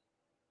knee.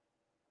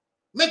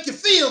 Make you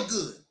feel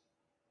good.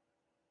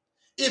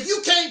 If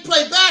you can't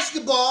play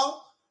basketball,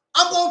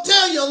 I'm going to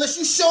tell you unless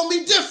you show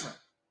me different.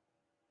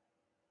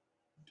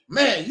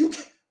 Man, you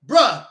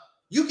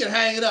can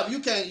hang it up. You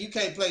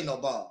can't play no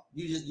ball.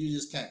 You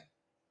just can't.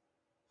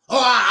 Oh,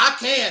 I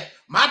can.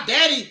 My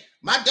daddy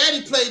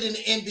played in the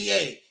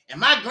NBA. And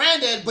my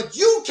granddad, but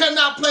you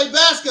cannot play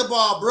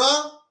basketball,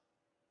 bruh.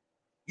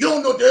 You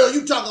don't know the hell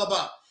you talking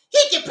about. He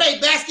can play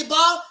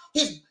basketball.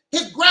 His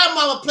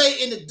grandmama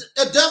played in the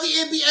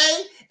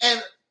WNBA,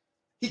 and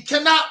he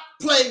cannot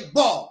play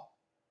ball.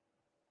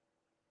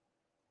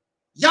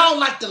 Y'all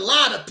like to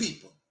lie to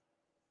people.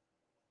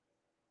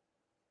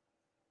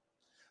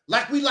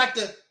 Like we like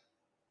to,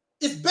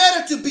 it's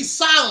better to be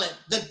silent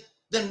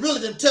than really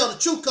than tell the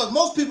truth, because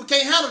most people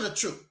can't handle the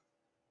truth.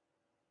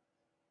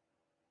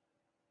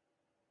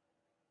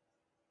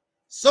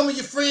 Some of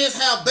your friends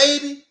have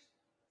baby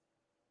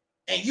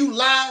and you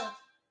lie,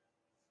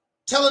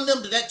 telling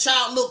them that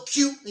child look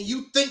cute and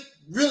you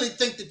really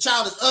think the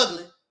child is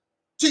ugly.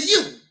 To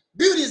you,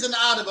 beauty is in the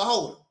eye of the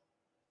beholder.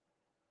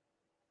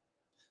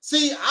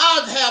 See,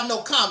 I have no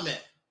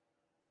comment.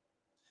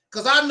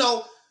 Because I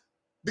know,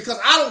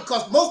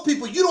 because most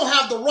people, you don't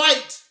have the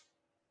right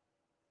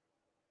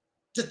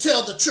to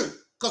tell the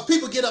truth. Because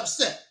people get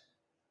upset.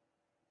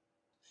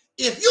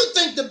 If you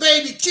think the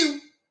baby cute,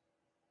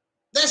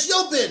 that's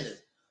your business.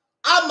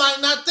 I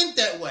might not think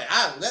that way.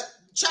 That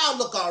child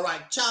look all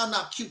right. Child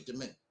not cute to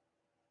me.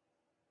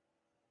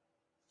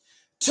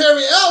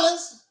 Terry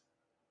Ellis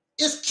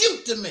is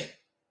cute to me.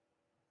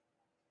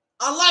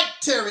 I like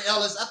Terry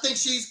Ellis. I think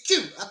she's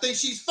cute. I think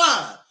she's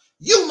fine.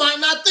 You might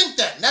not think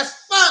that. And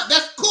that's fine.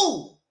 That's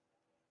cool.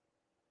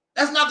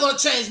 That's not going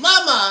to change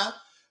my mind,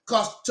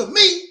 because to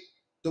me,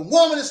 the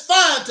woman is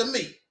fine to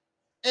me.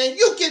 And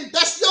you can,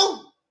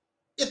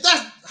 if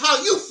that's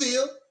how you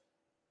feel,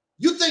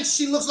 you think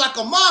she looks like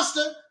a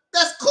monster,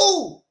 that's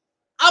cool.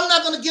 I'm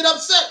not going to get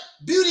upset.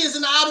 Beauty is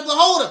in the eye of the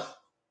beholder.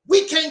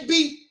 We can't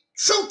be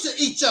true to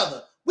each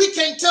other. We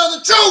can't tell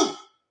the truth,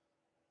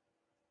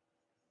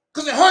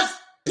 because it hurts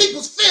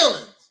people's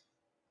feelings.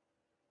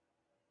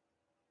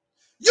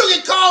 You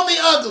can call me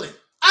ugly.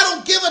 I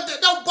don't give a,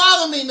 don't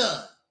bother me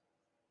none.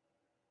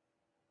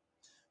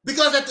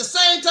 Because at the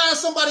same time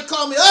somebody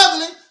called me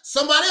ugly,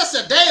 somebody else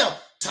said, damn,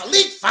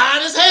 Taalik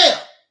fine as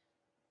hell.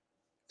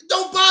 It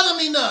don't bother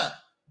me none.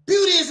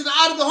 Beauty is in the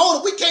eye of the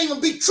beholder. We can't even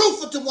be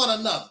truthful to one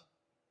another,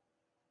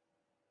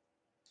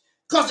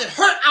 because it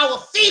hurt our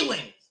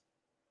feelings.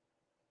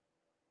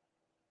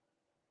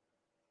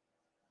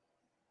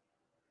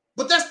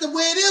 But that's the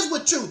way it is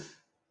with you.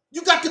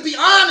 You got to be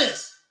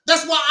honest.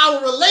 That's why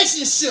our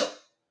relationships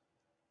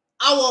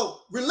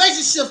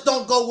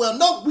don't go well.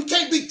 No, we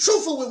can't be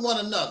truthful with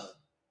one another.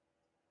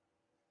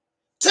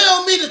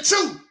 Tell me the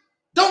truth.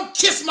 Don't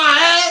kiss my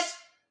ass,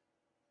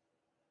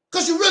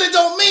 because you really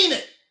don't mean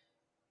it.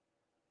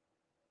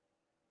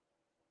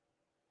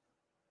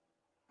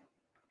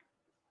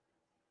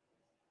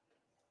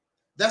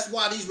 That's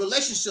why these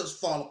relationships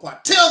fall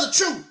apart. Tell the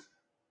truth.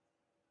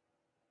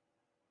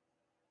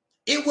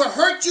 It will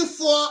hurt you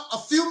for a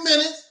few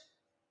minutes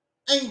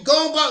and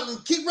go about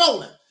and keep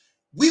rolling.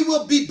 We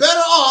will be better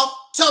off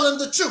telling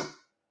the truth.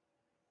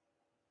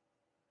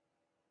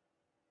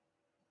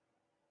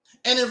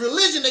 And in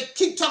religion, they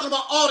keep talking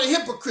about all the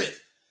hypocrites.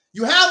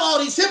 You have all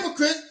these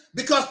hypocrites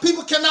because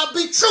people cannot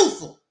be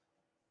truthful.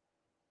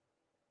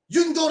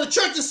 You can go to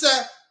church and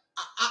say,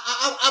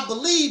 I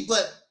believe,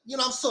 but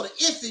I'm sort of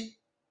iffy.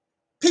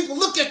 People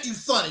look at you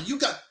funny.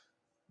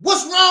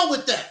 What's wrong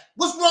with that?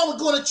 What's wrong with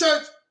going to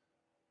church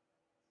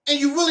and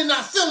you really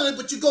not feeling it,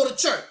 but you go to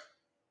church?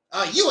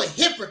 You a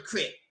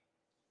hypocrite.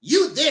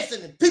 You this,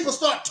 and people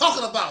start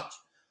talking about you.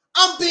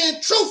 I'm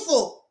being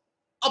truthful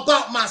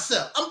about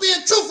myself. I'm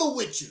being truthful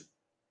with you.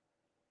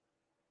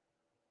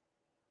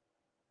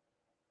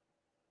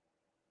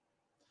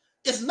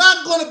 It's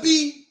not going to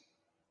be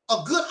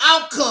a good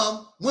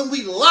outcome when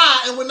we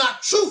lie and we're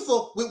not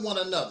truthful with one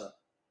another.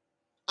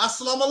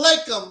 Assalamu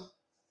alaikum,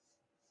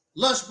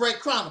 Lunch Break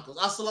Chronicles.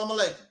 Assalamu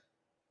alaikum.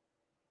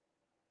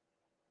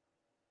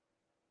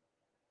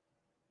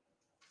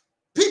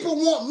 People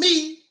want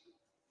me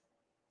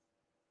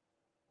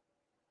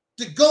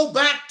to go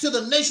back to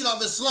the Nation of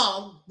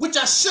Islam, which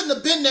I shouldn't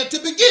have been there to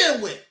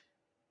begin with.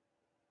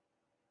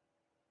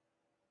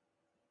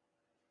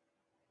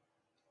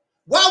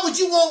 Why would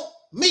you want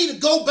me to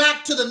go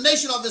back to the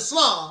Nation of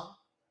Islam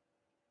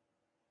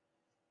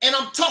and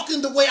I'm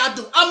talking the way I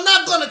do? I'm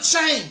not going to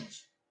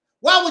change.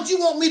 Why would you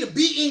want me to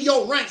be in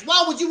your ranks?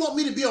 Why would you want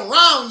me to be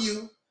around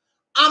you?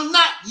 I'm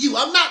not you.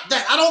 I'm not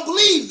that. I don't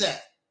believe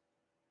that.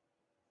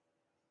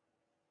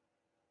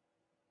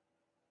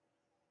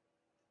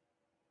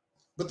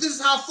 But this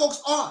is how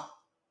folks are.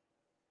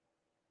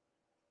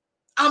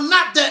 I'm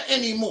not that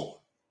anymore.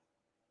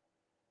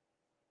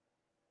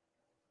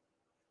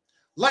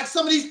 Like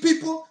some of these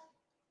people,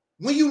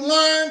 when you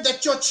learn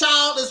that your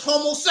child is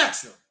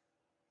homosexual,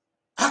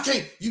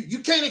 you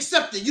can't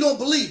accept it. You don't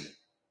believe it.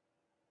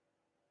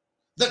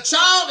 The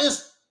child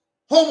is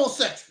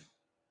homosexual.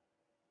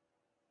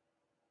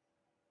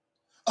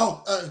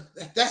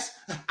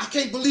 I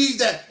can't believe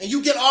that. And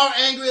you get all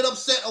angry and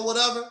upset or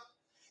whatever,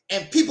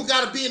 and people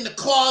got to be in the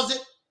closet.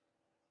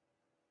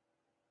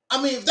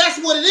 I mean, if that's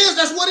what it is,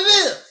 that's what it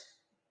is.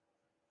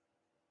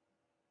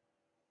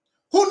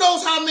 Who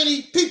knows how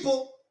many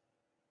people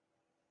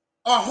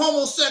are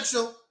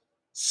homosexual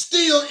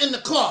still in the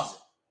closet?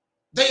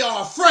 They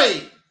are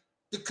afraid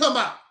to come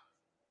out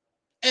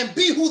and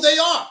be who they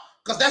are,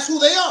 because that's who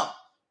they are.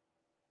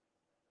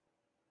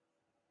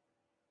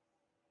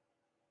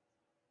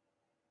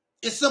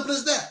 It's simple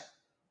as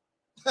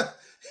that.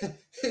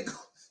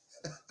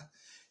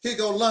 Here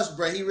go Lunch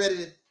Break. He ready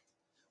to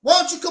Why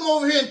don't you come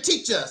over here and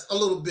teach us a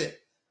little bit?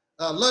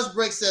 Lunch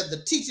break said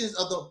the teachings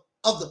of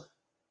the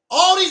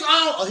all these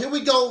here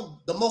we go,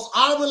 the most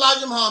honorable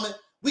Elijah Muhammad.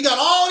 We got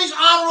all these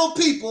honorable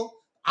people,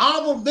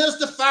 Honorable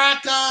Minister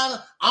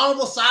Farrakhan,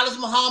 Honorable Silas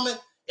Muhammad,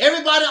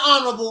 everybody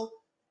honorable,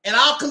 and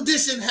our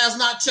condition has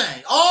not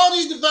changed. All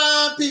these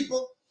divine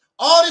people,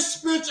 all this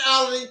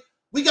spirituality,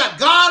 we got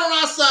God on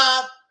our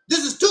side.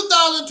 This is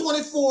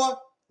 2024.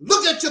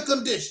 Look at your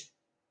condition.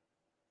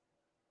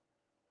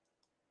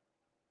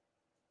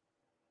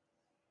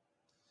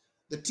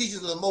 The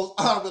teachings of the most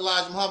honorable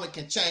Elijah Muhammad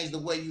can change the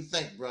way you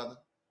think, brother.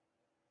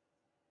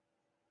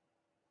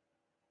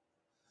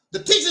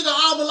 The teachings of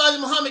honorable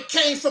Elijah Muhammad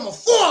came from a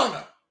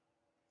foreigner.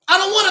 I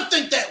don't want to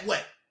think that way.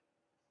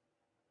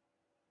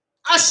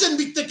 I shouldn't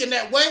be thinking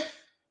that way.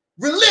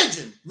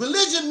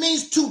 Religion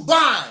means to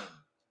bind.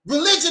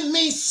 Religion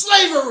means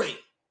slavery.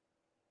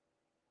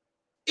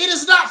 It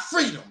is not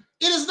freedom.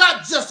 It is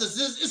not justice.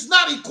 It's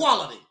not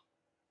equality.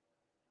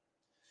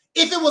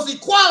 If it was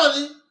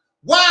equality,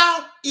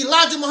 while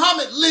Elijah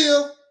Muhammad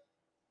lived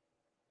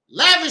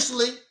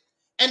lavishly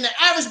and the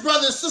average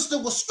brother and sister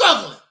was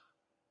struggling,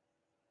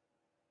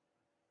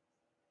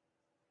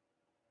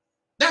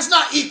 that's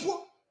not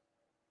equal.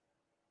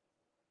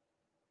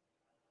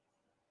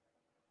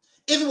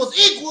 If it was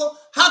equal,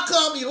 how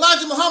come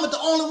Elijah Muhammad the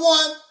only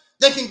one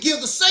that can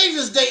give the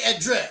Savior's Day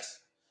address?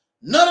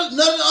 None of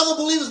the other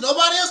believers,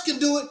 nobody else can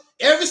do it.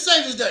 Every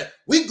Savior's Day,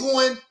 we're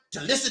going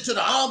to listen to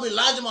the honorable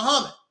Elijah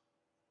Muhammad.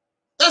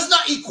 That's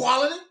not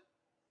equality.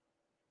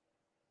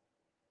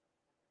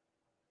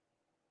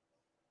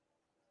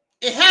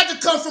 It had to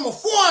come from a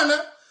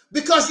foreigner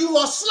because you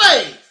are a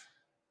slave.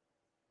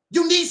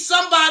 You need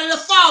somebody to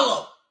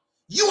follow.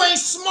 You ain't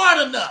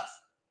smart enough.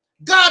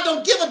 God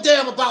don't give a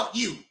damn about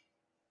you.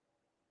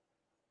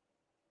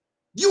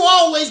 You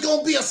always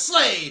gonna be a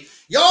slave.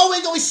 You're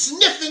always gonna be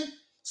sniffing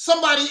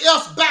somebody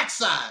else's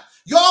backside.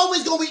 You're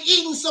always gonna be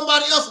eating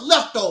somebody else's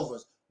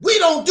leftovers. We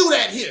don't do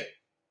that here.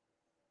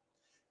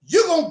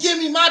 You're gonna give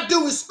me my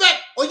due respect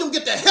or you're gonna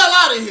get the hell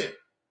out of here.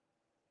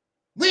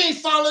 We ain't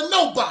following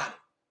nobody.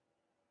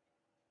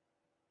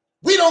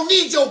 We don't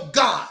need your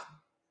God.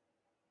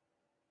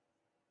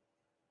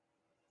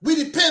 We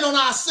depend on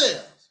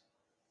ourselves.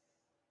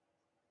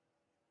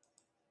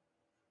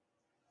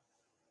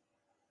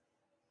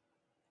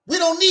 We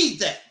don't need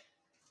that.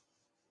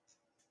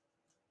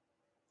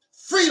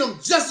 Freedom,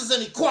 justice,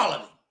 and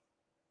equality.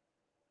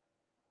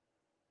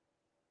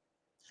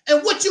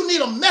 And what you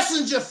need a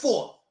messenger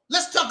for?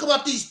 Let's talk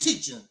about these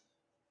teachings.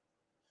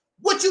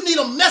 What you need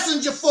a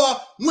messenger for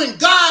when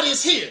God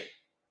is here?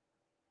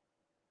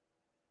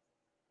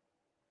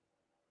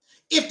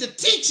 If the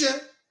teacher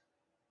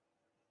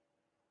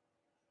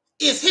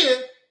is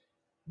here,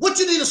 what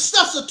you need a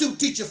substitute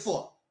teacher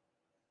for?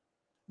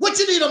 What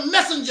you need a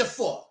messenger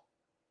for?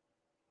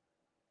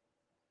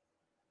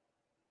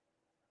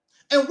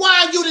 And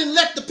why you didn't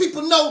let the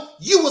people know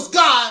you was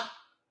God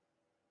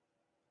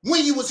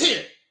when you was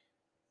here?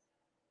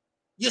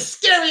 Your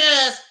scary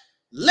ass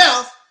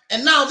left,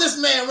 and now this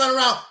man running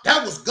around,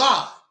 that was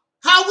God.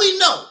 How we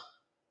know?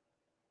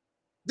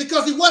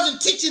 Because he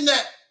wasn't teaching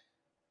that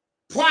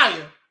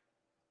prior.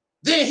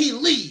 Then he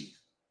leave.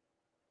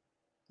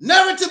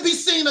 Never to be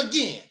seen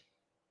again.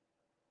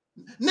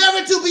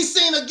 Never to be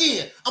seen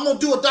again. I'm going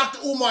to do a Dr.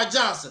 Umar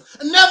Johnson.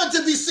 Never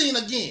to be seen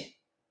again.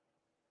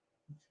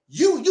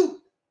 You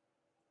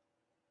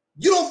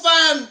don't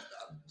find,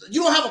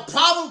 you don't have a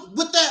problem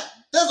with that?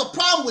 There's a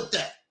problem with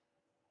that.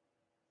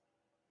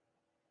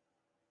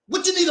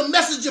 What you need a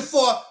messenger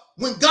for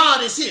when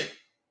God is here?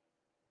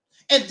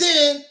 And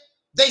then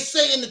they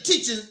say in the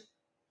teaching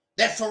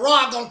that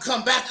Farah gonna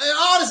come back and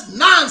all this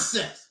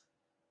nonsense.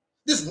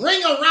 This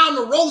ring around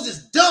the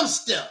roses dumb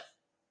stuff.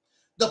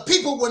 The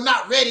people were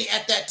not ready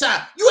at that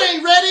time. You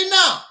ain't ready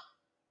now.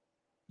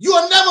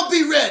 You'll never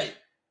be ready.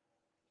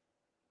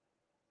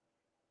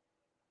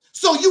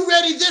 So you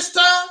ready this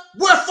time?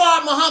 Where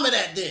Farah Muhammad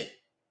at then?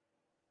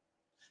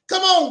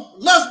 Come on,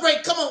 lunch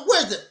break, come on,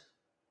 where's it?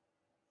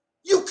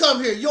 You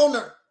come here,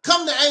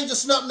 come to Angel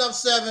Snuffing Up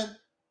 7.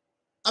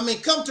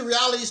 Come to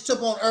Reality's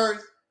Tip on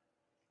Earth,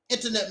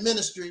 Internet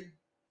Ministry,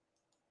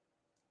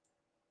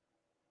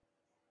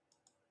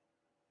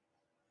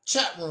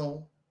 chat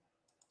room,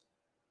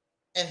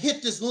 and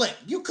hit this link.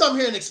 You come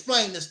here and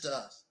explain this to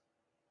us.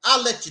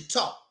 I'll let you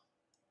talk.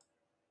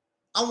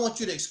 I want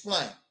you to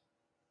explain.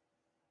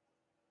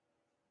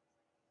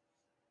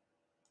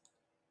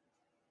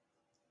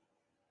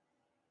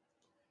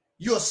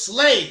 You're a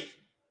slave.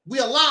 We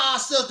allow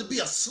ourselves to be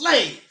a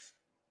slave.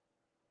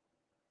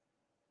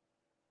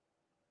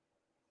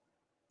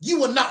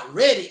 You were not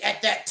ready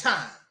at that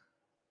time.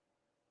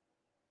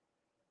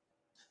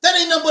 That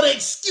ain't nothing but an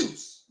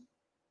excuse.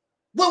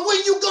 Well, when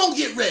you gonna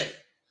get ready?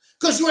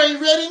 Because you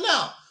ain't ready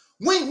now.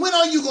 When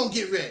are you gonna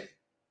get ready?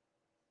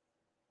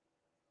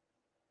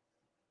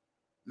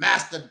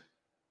 Master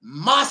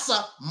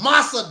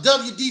Massa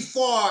W.D.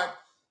 Ford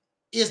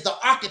is the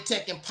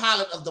architect and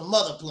pilot of the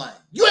mother plane.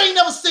 You ain't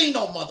never seen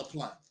no mother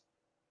plane.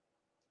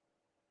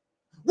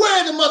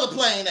 Where is the mother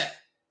plane at?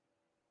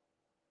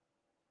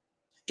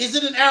 Is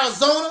it in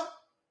Arizona?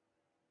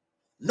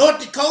 North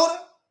Dakota?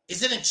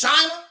 Is it in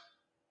China?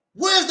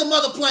 Where's the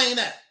mother plane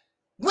at?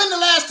 When the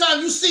last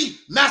time you see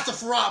Master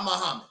Farad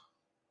Muhammad?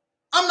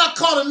 I'm not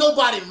calling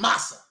nobody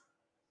Massa.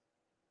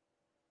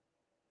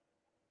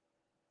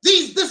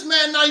 This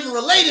man not even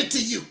related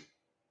to you.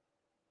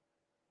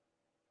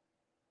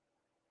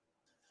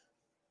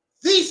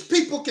 These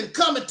people can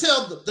come and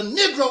tell the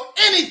Negro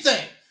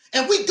anything,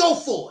 and we go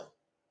for it.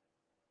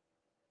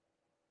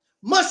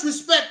 Much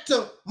respect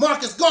to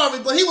Marcus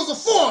Garvey, but he was a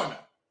foreigner.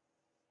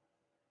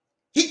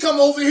 He come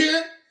over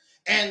here,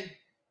 and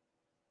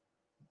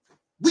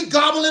we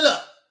gobble it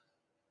up.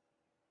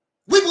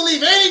 We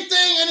believe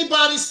anything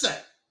anybody say.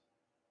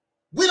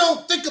 We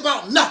don't think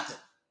about nothing.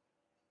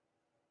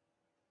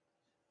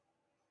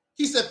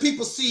 He said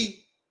people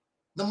see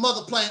the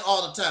mother plane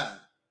all the time.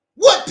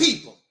 What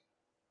people?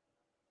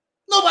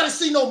 Nobody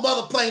see no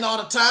mother plane all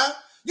the time.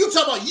 You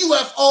talk about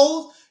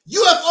UFOs.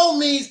 UFO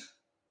means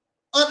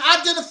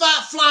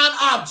unidentified flying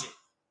object.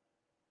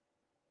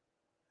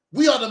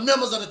 We are the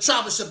members of the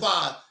tribe of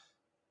Shabazz.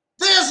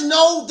 There's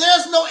no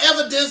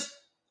evidence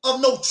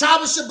of no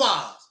tribe of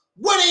Shabazz.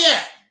 Where they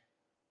at?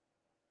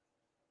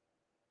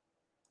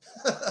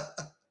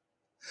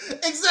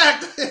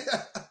 Exactly.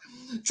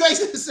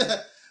 Tracy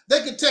said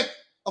they could take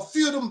a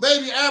few of them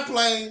baby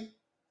airplanes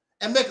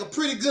and make a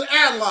pretty good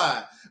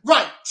airline.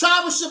 Right,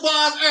 Tribe of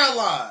Shabazz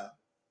airline.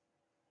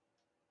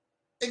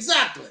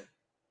 Exactly.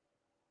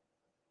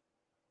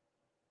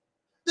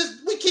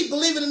 We keep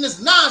believing in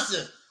this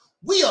nonsense.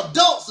 We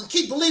adults and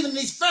keep believing in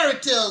these fairy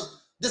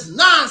tales, this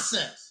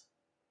nonsense.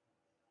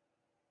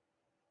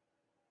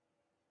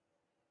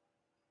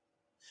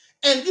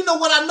 And you know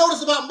what I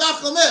noticed about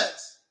Malcolm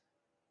X?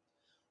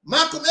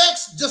 Malcolm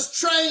X just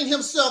trained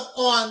himself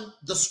on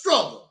the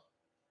struggle.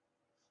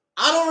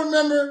 I don't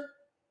remember,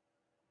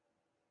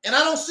 and I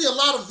don't see a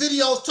lot of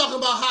videos talking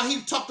about how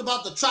he talked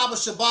about the tribe of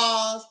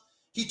Shabazz.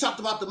 He talked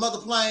about the mother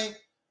plane.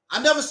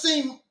 I never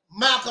seen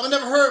Malcolm, I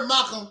never heard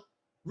Malcolm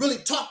really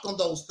talk on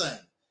those things.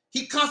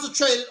 He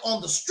concentrated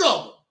on the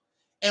struggle.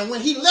 And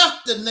when he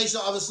left the Nation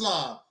of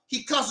Islam,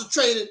 he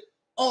concentrated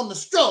on the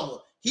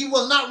struggle. He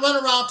was not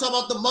running around talking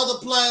about the mother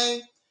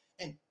plane.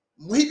 And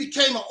when he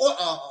became an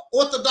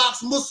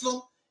Orthodox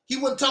Muslim, he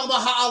wasn't talking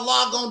about how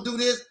Allah gonna do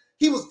this.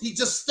 He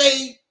just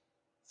stayed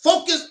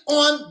focused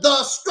on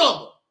the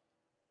struggle.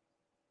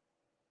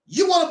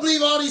 You want to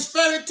believe all these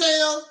fairy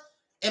tales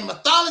and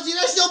mythology?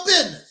 That's your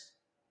business.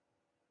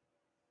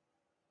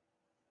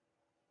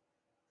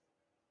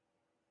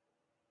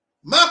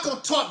 Malcolm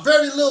talked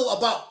very little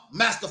about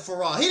Master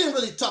Farad. He didn't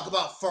really talk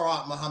about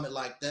Farad Muhammad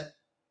like that.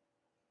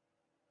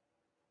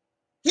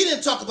 He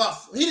didn't talk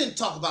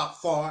about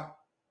Farad.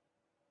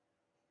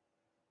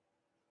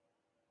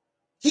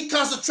 He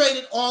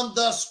concentrated on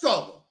the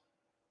struggle,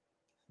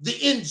 the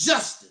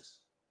injustice.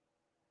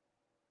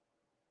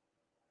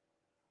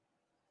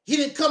 He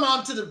didn't come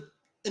out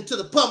into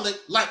the public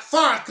like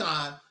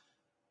Farrakhan.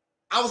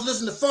 I was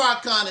listening to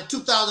Farrakhan in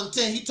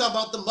 2010. He talked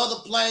about the mother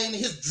plane,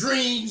 his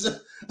dreams,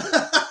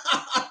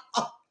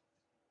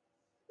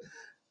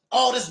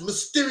 all this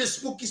mysterious,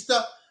 spooky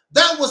stuff.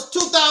 That was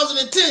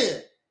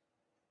 2010.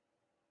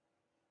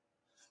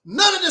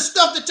 None of the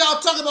stuff that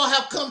y'all talking about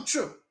have come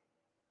true.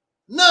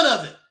 None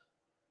of it.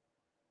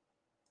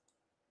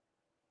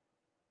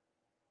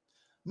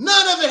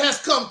 None of it has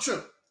come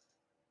true.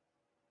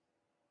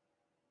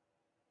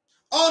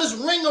 All this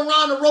ring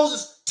around the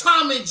roses,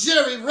 Tom and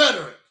Jerry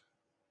rhetoric.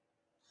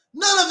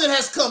 None of it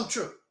has come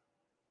true.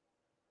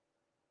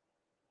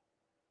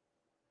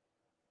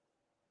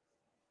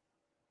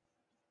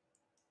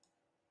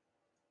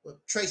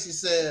 But Tracy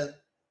said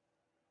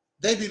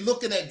they be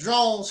looking at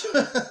drones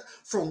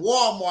from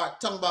Walmart,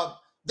 talking about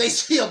they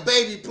see a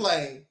baby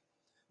plane.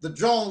 The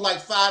drone like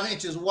 5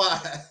 inches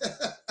wide.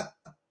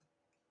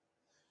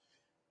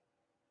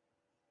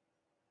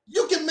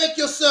 You can make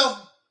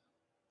yourself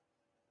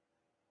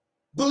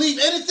believe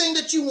anything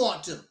that you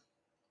want to.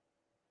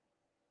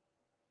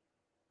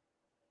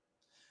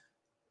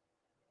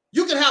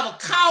 You can have a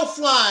cow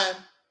flying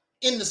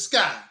in the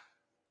sky.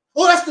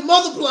 Oh, that's the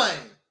mother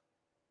plane.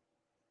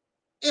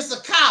 It's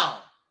a cow.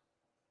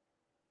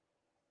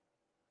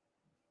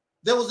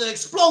 There was an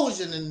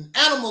explosion and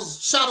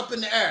animals shot up in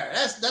the air.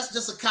 That's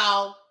just a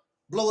cow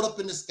blowing up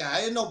in the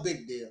sky. Ain't no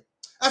big deal.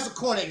 That's a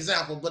corny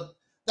example, but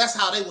that's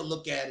how they would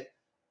look at it.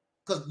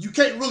 Because you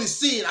can't really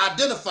see it,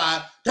 identify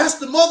it. That's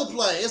the mother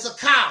plane. It's a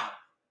cow.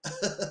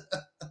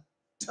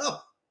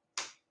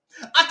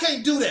 I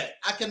can't do that.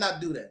 I cannot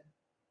do that.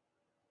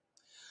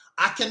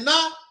 I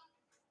cannot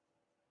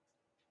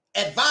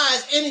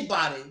advise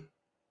anybody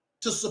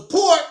to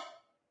support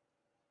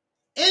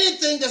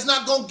anything that's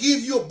not going to give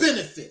you a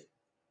benefit.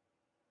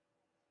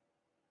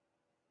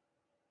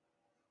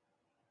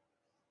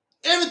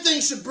 Everything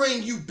should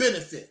bring you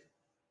benefit.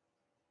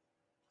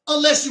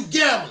 Unless you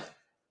gambling.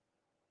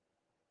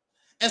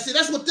 And see,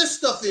 that's what this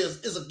stuff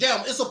is a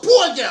gamble. It's a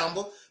poor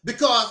gamble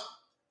because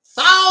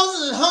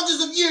thousands and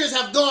hundreds of years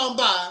have gone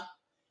by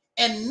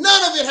and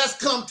none of it has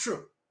come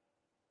true.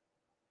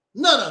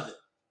 None of it.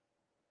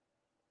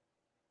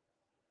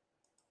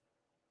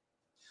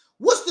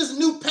 What's this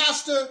new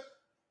pastor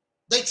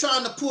they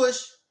trying to push?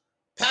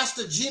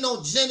 Pastor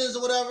Geno Jennings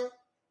or whatever.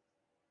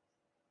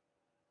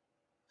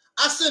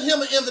 I sent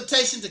him an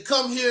invitation to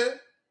come here,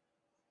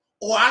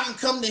 or I can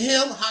come to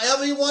him,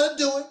 however you want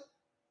to do it.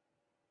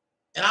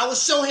 And I will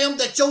show him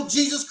that your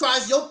Jesus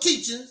Christ, your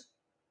teachings,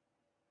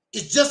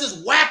 is just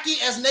as wacky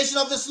as Nation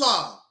of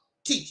Islam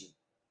teaching.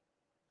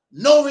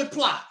 No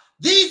reply.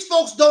 These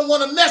folks don't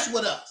want to mess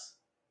with us.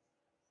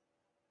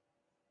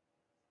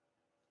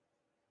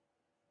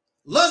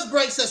 Lunch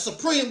Break says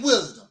supreme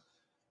wisdom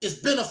is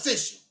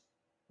beneficial.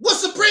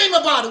 What's supreme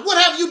about it?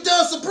 What have you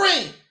done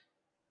supreme?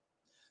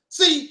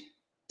 See,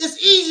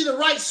 it's easy to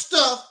write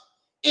stuff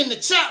in the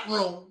chat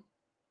room,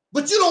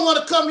 but you don't want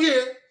to come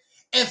here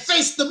and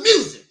face the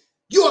music.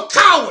 You're a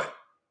coward.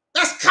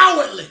 That's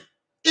cowardly.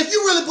 If you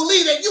really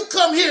believe that, you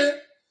come here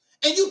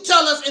and you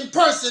tell us in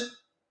person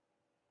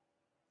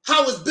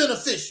how it's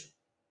beneficial.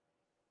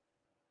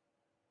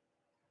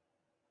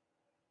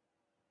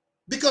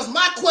 Because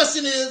my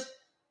question is,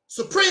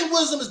 supreme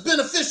wisdom is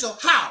beneficial.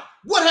 How?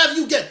 What have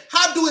you get?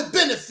 How do it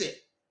benefit?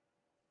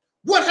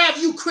 What have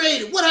you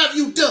created? What have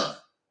you done?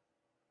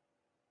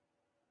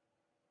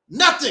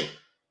 Nothing.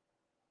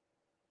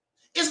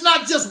 It's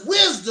not just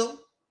wisdom.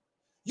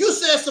 You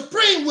said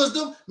supreme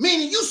wisdom,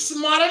 meaning you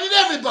smarter than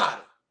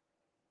everybody.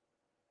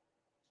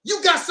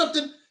 You got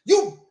something,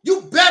 you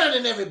better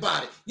than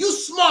everybody. You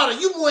smarter,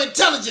 you more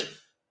intelligent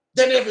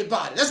than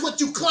everybody. That's what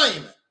you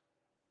claiming.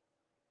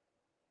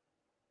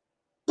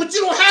 But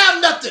you don't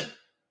have nothing.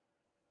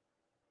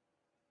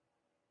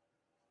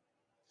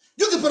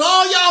 You can put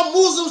all y'all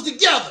Muslims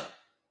together,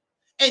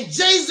 and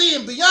Jay-Z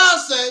and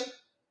Beyonce,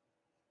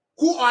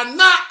 who are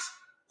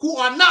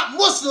not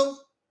Muslims,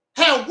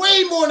 have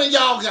way more than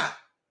y'all got.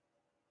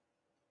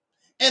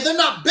 And they're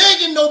not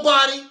begging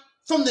nobody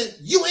from the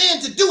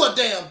UN to do a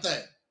damn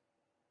thing.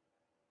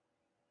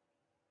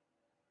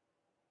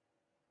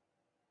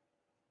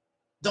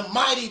 The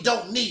mighty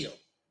don't kneel.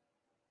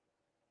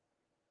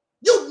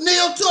 You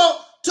kneel to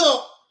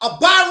a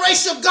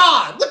biracial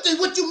God.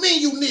 What you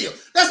mean you kneel?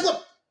 That's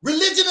what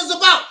religion is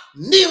about.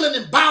 Kneeling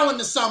and bowing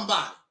to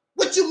somebody.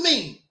 What you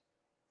mean?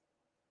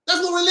 That's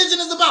what religion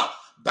is about.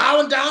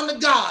 Bowing down to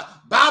God.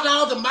 Bow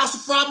down to Master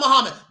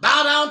Muhammad.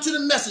 Bow down to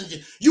the messenger.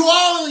 You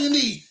all on your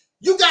knees.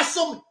 You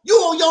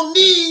on your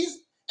knees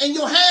and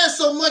your hands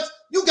so much,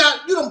 you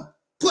don't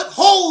put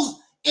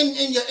holes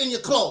in your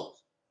clothes.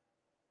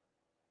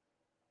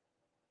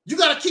 You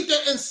got to keep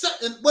that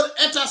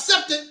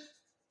antiseptic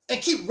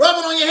and keep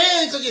rubbing on your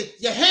hands,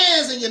 because your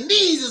hands and your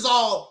knees is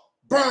all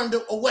burned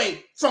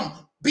away from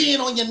being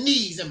on your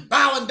knees and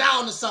bowing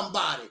down to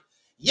somebody.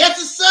 Yes,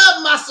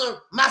 sir,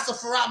 Master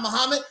Farad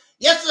Muhammad.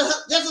 Yes,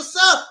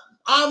 sir,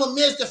 Honorable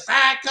Minister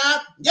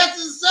Farrakhan.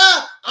 Yes,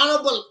 sir,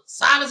 Honorable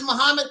Silas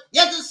Muhammad.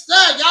 Yes,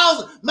 sir,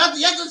 y'all.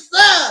 Yes,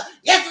 sir.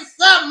 Yes,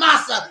 sir,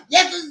 Master.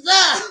 Yes,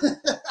 sir.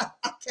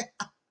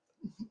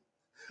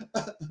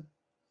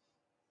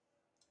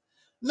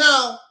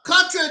 Now,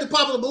 contrary to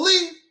popular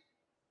belief,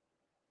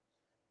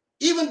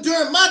 even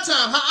during my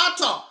time, how I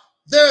talk,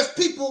 there's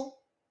people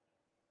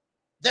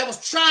that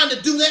was trying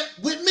to do that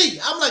with me.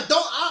 I'm like,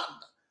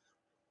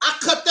 I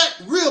cut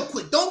that real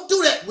quick. Don't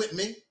do that with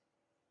me.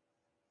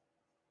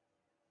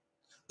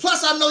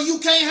 Plus, I know you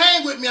can't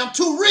hang with me. I'm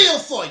too real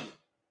for you.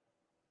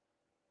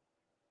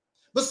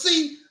 But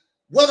see,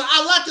 whether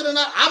I like it or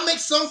not, I make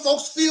some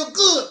folks feel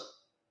good.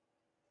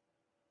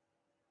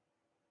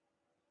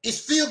 It's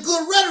feel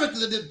good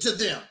rhetoric to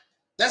them.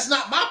 That's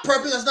not my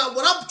purpose. That's not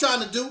what I'm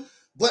trying to do.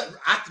 But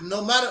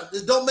no matter,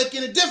 it don't make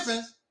any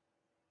difference.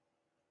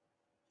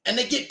 And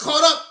they get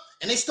caught up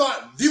and they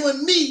start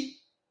viewing me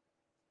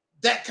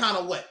that kind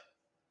of way.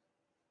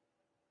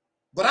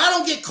 But I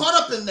don't get caught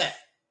up in that.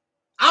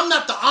 I'm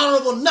not the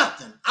honorable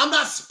nothing. I'm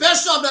not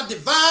special. I'm not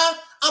divine.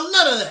 I'm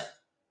none of that.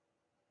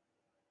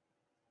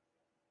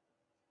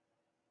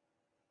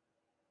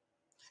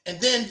 And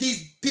then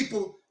these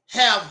people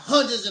have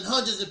hundreds and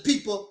hundreds of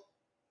people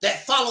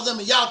that follow them,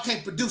 and y'all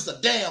can't produce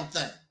a damn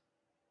thing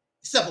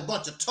except a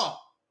bunch of talk.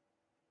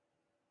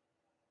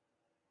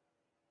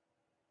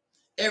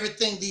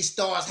 Everything these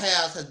stars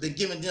have has been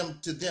given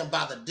to them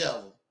by the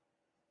devil.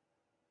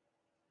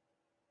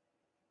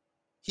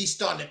 He's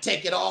starting to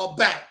take it all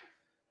back.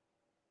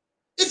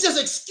 It's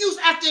just excuse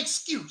after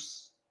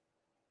excuse.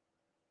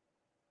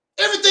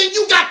 Everything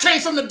you got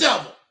came from the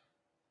devil.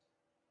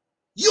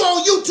 You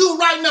on YouTube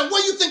right now,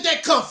 where you think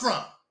that come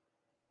from?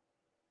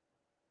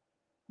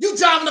 You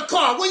driving a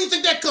car, where you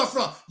think that come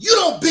from? You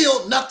don't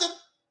build nothing.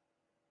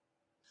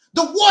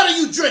 The water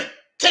you drink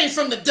came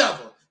from the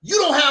devil. You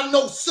don't have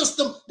no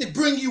system to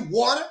bring you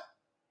water.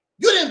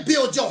 You didn't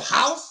build your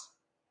house.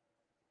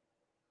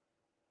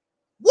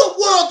 What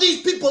world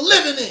these people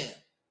living in?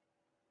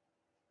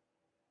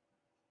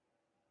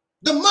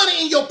 The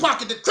money in your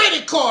pocket, the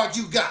credit card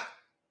you got.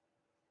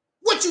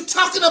 What you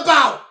talking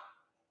about?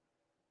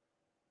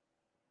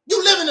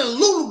 You living in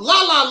Lulu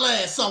La La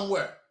Land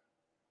somewhere.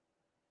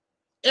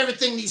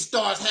 Everything these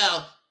stars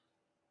have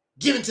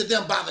given to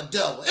them by the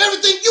devil.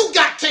 Everything you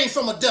got came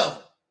from a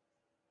devil.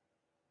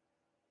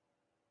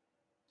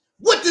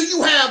 What do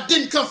you have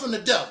didn't come from the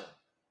devil?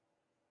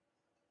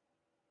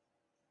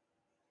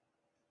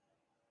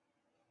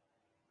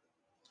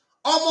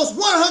 Almost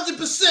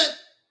 100%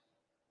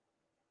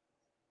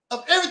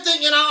 of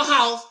everything in our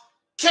house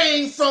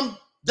came from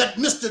that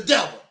Mr.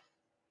 Devil.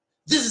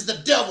 This is the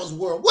devil's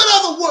world. What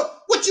other world?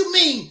 What you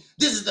mean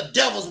this is the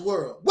devil's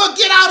world? Well,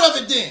 get out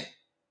of it then.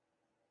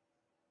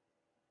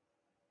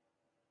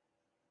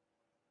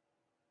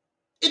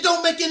 It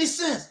don't make any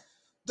sense.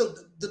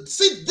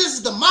 See, this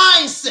is the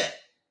mindset.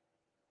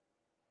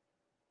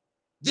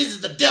 This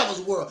is the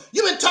devil's world.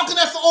 You've been talking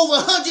that for over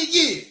 100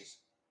 years.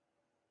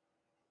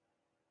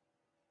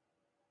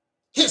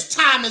 His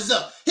time is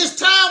up. His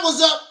time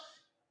was up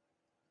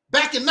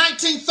back in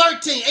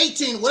 1913,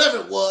 18, whatever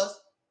it was.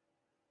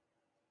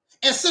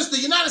 And since the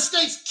United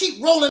States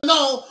keep rolling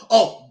on,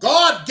 oh,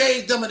 God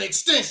gave them an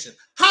extension.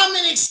 How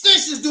many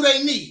extensions do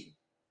they need?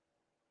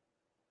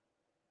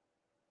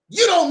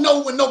 You don't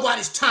know when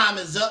nobody's time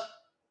is up.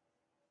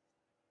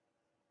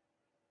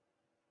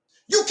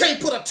 You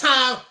can't put a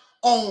time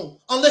on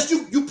unless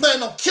you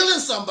plan on killing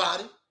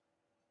somebody.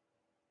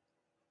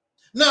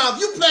 Now, if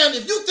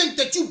you think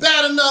that you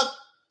bad enough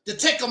to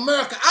take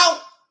America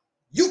out,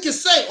 you can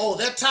say, oh,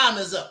 their time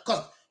is up.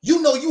 Because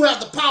you know you have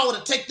the power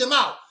to take them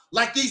out.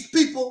 Like these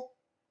people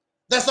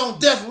that's on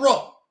death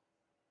row.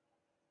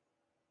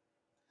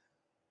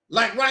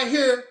 Like right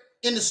here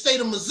in the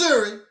state of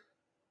Missouri,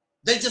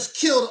 they just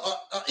killed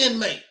an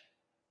inmate.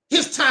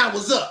 His time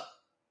was up.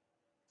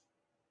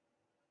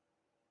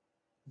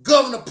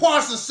 Governor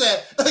Parsons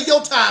said,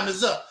 your time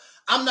is up.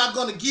 I'm not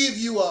going to give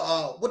you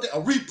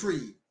a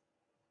reprieve.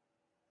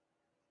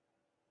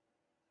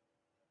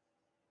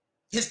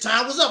 His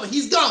time was up and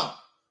he's gone.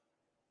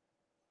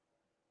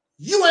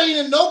 You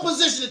ain't in no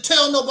position to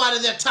tell nobody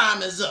their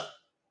time is up.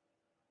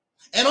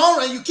 And all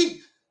right, you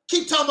keep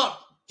talking about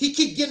he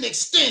keep getting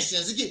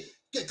extensions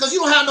because you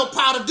don't have no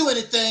power to do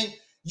anything.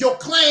 Your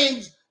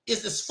claim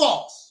is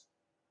false.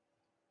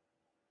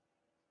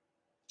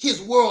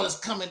 His world is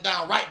coming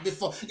down right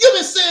before. You've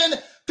been saying,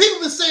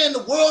 people been saying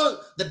the world,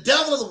 the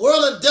devil of the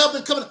world of the devil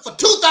been coming for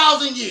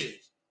 2,000 years.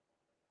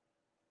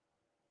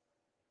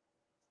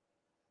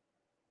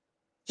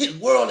 His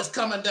world is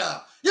coming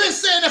down. You've been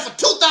saying that for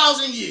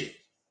 2,000 years.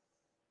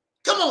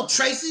 Come on,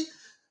 Tracy.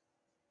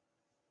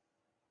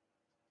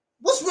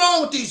 What's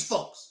wrong with these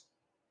folks?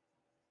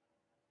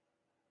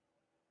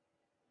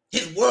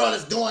 His world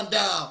is going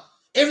down.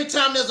 Every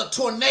time there's a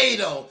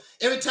tornado,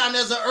 every time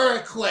there's an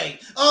earthquake,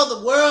 oh,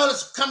 the world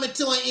is coming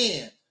to an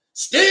end.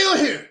 Still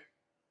here.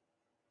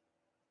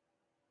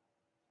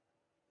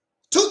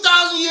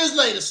 2,000 years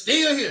later,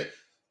 still here.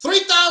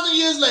 3,000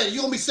 years later,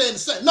 you're going to be saying the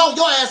same. No,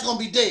 your ass is going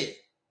to be dead.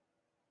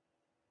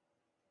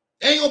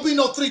 There ain't going to be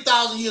no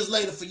 3,000 years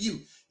later for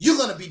you. You're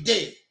going to be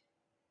dead.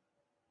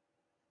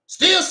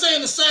 Still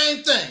saying the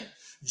same thing.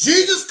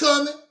 Jesus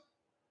coming.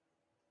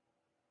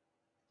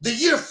 The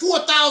year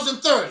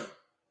 4030.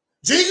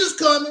 Jesus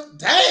coming.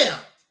 Damn.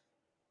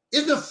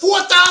 It's been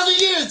 4,000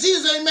 years.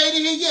 Jesus ain't made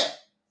it here yet.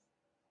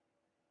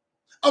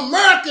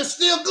 America's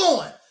still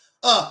going.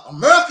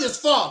 America is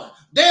falling.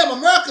 Damn,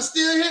 America's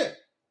still here.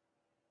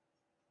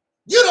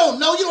 You don't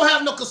know. You don't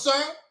have no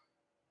concern.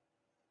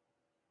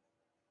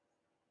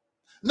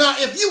 Now,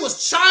 if you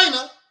was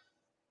China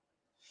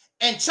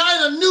and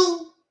China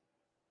knew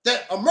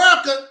that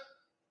America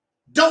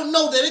don't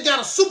know that it got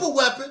a super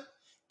weapon,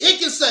 it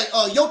can say,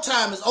 oh, your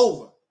time is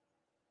over.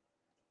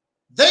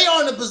 They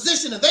are in a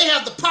position and they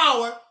have the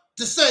power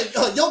to say,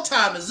 oh, your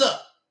time is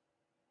up.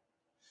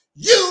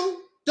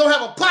 You don't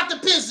have a pot to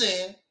piss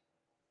in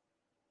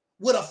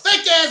with a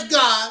fake-ass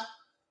God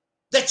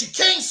that you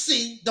can't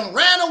see, done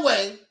ran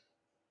away,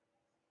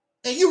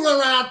 and you run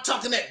around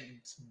talking that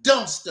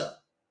dumb stuff.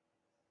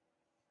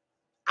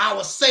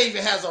 Our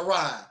Savior has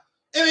arrived.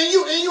 I mean,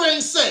 you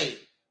ain't saved.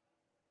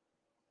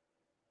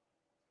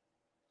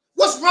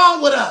 What's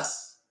wrong with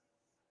us?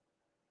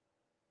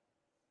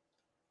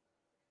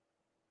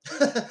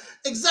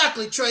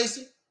 Exactly,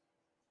 Tracy.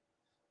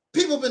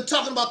 People have been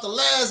talking about the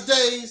last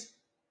days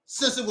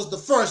since it was the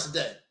first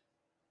day.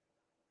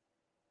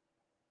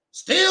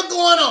 Still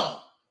going on.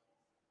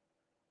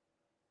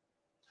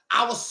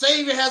 Our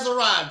Savior has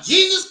arrived.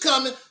 Jesus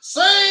coming.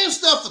 Same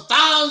stuff for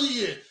 1,000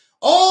 years.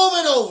 Over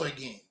and over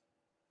again.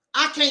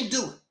 I can't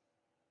do it.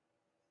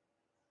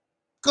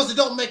 Because it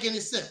don't make any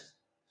sense.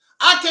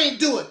 I can't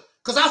do it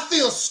because I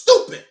feel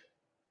stupid.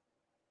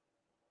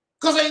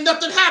 Because ain't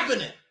nothing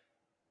happening.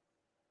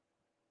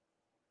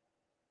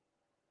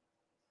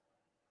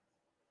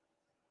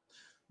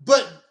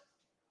 But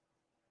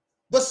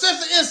say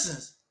for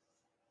instance,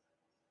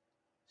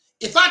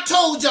 if I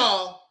told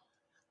y'all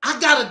I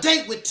got a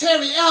date with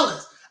Terry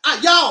Ellis, I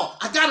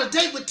got a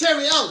date with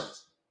Terry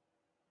Ellis.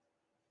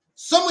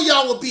 Some of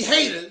y'all would be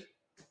haters.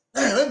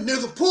 Man, that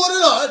nigga pulled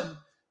it up.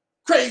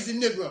 Crazy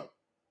nigga.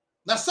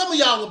 Now some of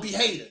y'all would be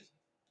haters.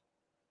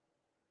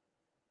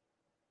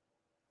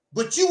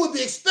 But you would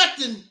be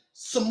expecting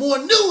some more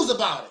news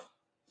about it.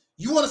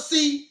 You want to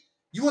see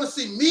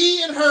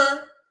me and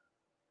her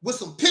with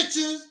some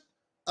pictures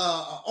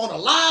on a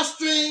live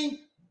stream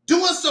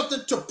doing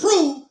something to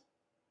prove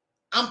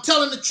I'm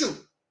telling the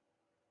truth.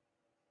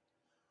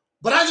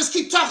 But I just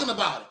keep talking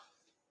about it.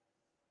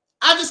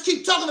 I just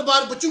keep talking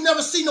about it, but you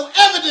never see no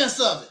evidence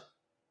of it.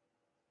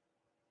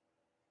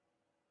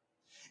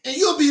 And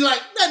you'll be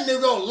like, that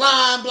Negro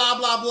lying, blah,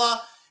 blah,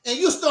 blah. And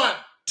you start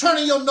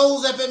turning your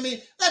nose up at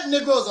me. That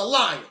Negro is a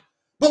liar.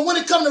 But when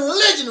it comes to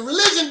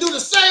religion do the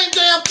same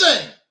damn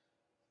thing.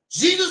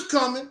 Jesus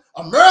coming,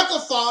 America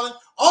falling,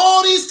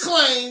 all these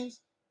claims,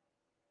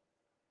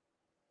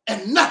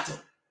 and nothing.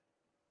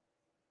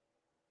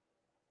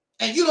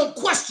 And you don't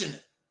question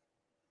it.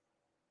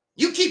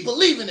 You keep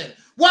believing in it.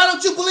 Why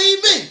don't you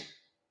believe me?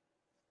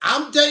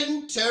 I'm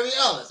dating Terry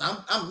Ellis.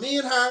 I'm me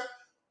and her.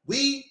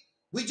 We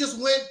just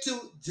went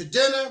to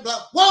dinner.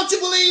 Blah. Why don't you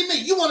believe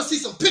me? You want to see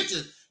some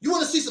pictures. You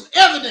want to see some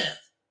evidence.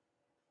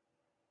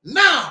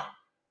 Now.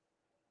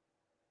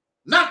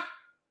 Not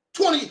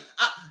 20.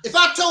 If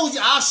I told you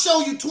I'll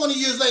show you 20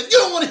 years later, you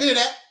don't want to hear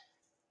that.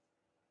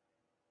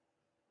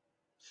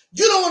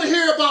 You don't want to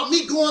hear about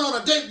me going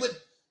on a date with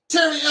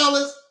Terry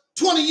Ellis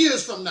 20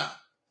 years from now.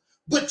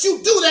 But you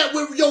do that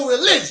with your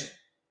religion.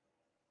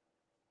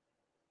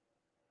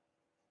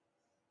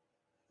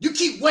 You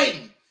keep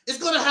waiting. It's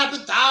going to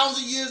happen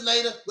thousands of years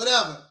later,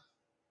 whatever.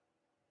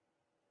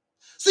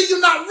 See,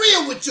 you're not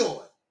real with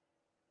yours.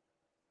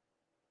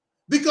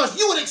 Because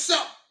you would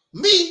accept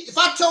me, if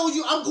I told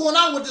you I'm going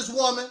out with this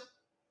woman,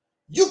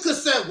 you could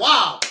say,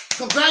 wow,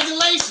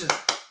 congratulations.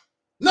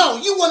 No,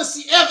 you want to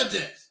see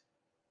evidence.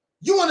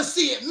 You want to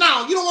see it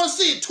now. You don't want to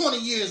see it 20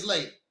 years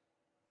later.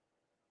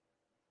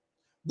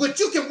 But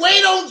you can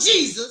wait on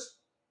Jesus.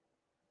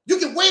 You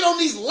can wait on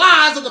these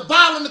lies of the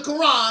Bible and the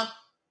Quran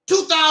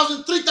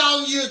 2,000,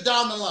 3,000 years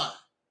down the line.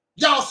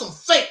 Y'all some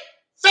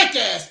fake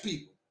ass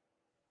people.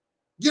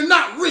 You're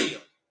not real.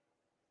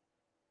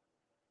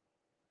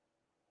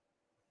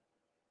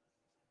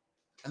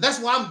 And that's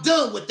why I'm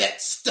done with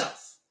that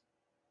stuff.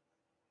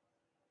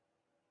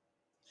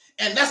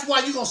 And that's why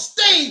you're going to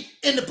stay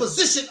in the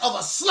position of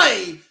a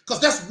slave,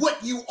 because that's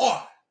what you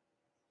are.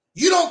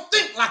 You don't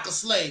think like a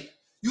slave.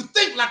 You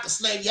think like a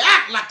slave. You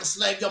act like a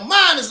slave. Your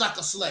mind is like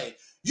a slave.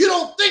 You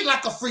don't think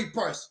like a free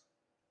person.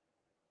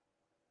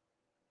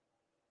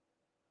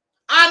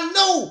 I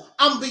know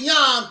I'm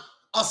beyond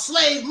a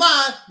slave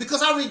mind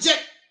because I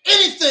reject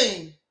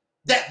anything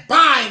that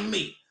bind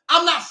me.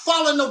 I'm not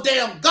following no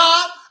damn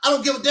God. I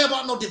don't give a damn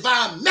about no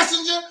divine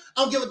messenger.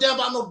 I don't give a damn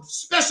about no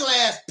special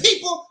ass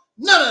people.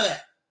 None of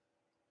that.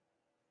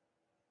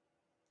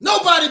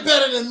 Nobody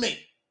better than me.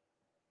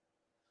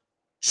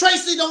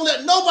 Tracy, don't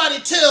let nobody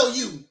tell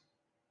you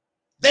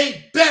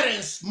they better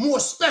and more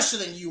special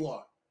than you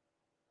are.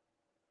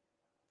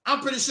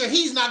 I'm pretty sure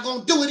he's not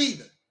going to do it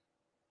either.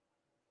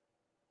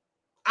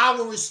 I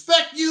will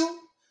respect you.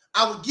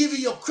 I will give you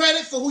your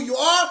credit for who you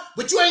are,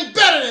 but you ain't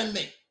better than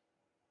me.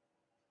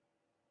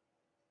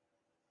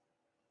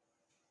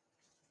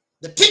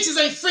 The teachers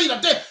ain't free. How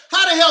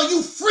the hell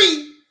you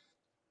free?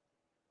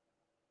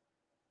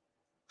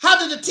 How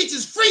did the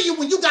teachers free you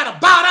when you got to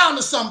bow down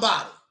to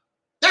somebody?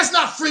 That's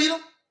not freedom.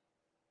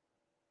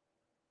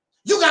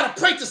 You got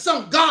to pray to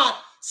some God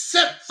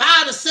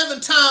 5 to 7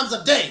 times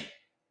a day.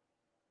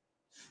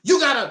 You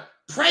got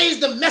to praise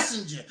the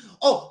messenger.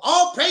 Oh,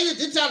 all praise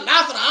to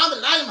Allah for the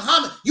Elijah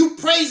Muhammad. You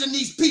praising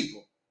these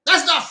people.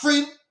 That's not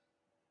freedom.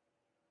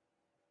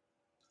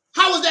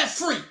 How is that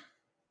free?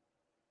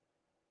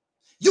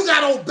 You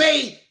got to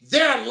obey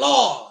their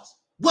laws,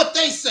 what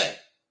they say.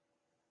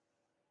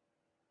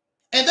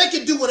 And they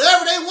can do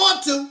whatever they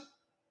want to,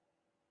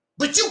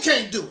 but you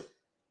can't do it.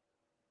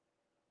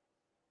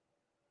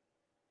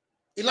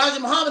 Elijah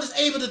Muhammad is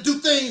able to do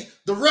things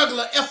the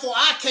regular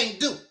FOI can't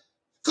do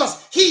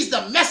because he's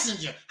the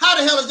messenger. How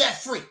the hell is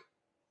that free?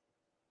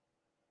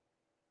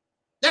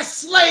 That's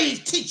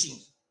slave teaching.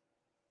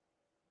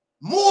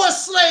 More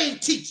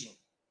slave teaching.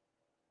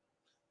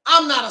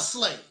 I'm not a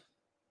slave.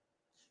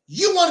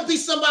 You want to be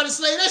somebody's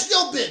slave, that's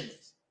your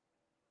business.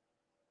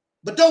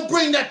 But don't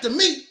bring that to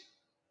me.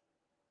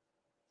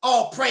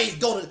 All praise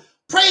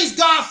praise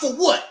God for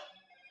what?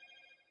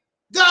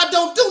 God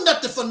don't do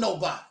nothing for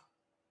nobody.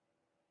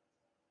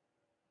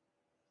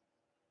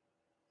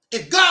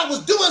 If God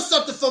was doing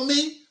something for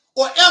me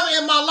or ever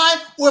in my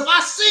life, or if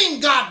I seen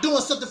God doing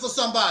something for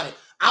somebody,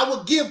 I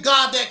would give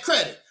God that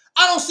credit.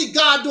 I don't see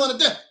God doing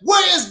it.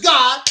 Where is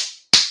God?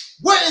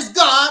 Where is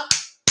God?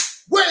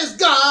 Where is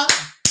God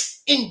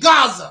in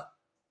Gaza?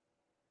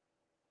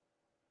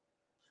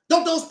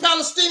 Don't those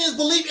Palestinians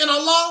believe in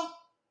Allah?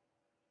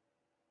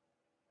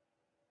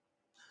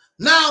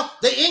 Now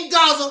they in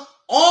Gaza,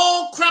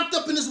 all cramped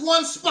up in this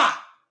one spot.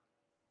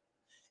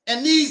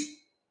 And these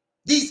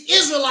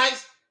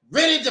Israelites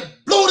ready to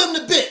blow them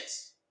to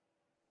bits.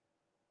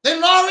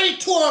 They've already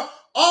tore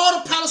all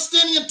the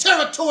Palestinian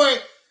territory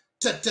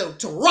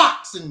to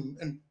rocks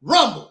and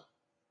rumble.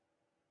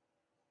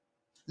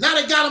 Now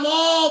they got them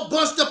all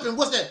bunched up in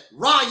what's that?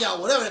 Raya,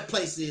 whatever that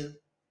place is.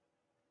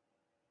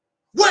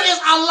 Where is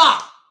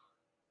Allah?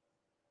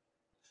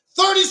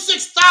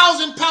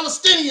 36,000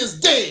 Palestinians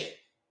dead.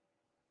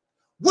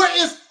 Where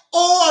is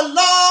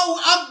Allahu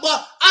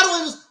Akbar? I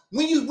don't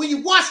even, when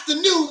you watch the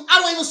news,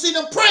 I don't even see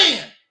them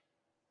praying.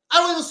 I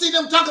don't even see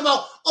them talking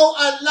about, oh,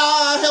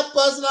 Allah, help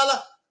us,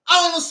 Allah. I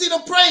don't even see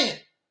them praying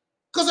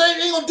because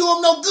it ain't going to do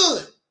them no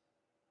good.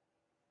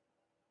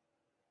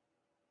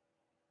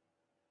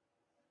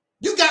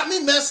 You got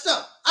me messed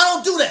up. I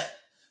don't do that.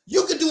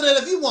 You can do that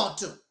if you want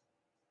to.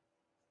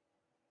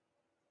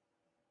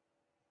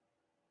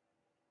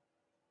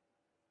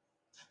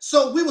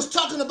 So we was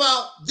talking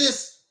about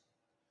this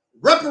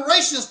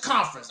reparations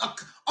conference.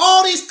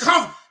 All these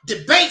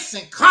debates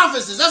and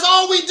conferences, that's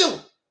all we do.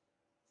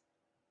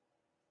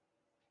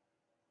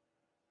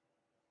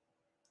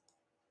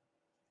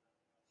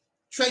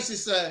 Tracy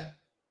said,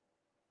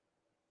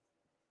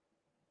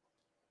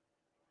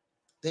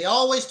 they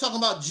always talk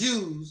about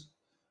Jews,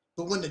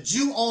 but when the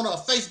Jew owner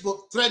of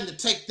Facebook threatened to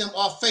take them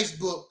off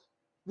Facebook,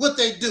 what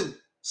they do?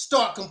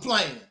 Start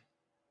complaining.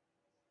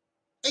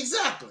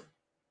 Exactly.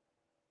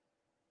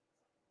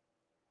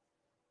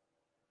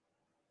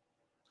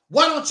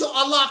 Why don't your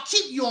Allah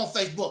keep you on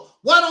Facebook?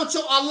 Why don't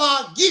your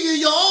Allah give you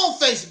your own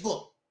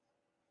Facebook?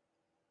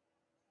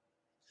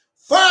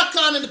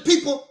 Farrakhan and the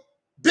people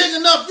big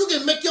enough, you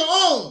can make your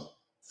own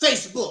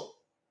Facebook.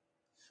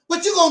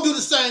 But you're going to do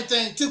the same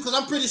thing too, because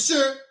I'm pretty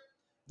sure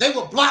they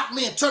will block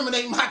me and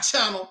terminate my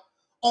channel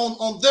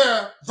on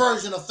their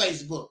version of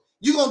Facebook.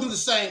 You're going to do the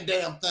same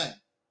damn thing.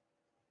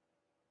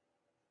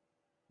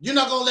 You're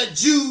not going to let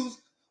Jews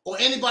or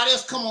anybody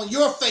else come on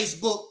your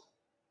Facebook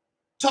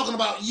talking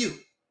about you.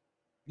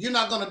 You're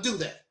not going to do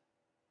that.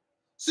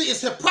 See,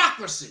 it's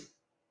hypocrisy.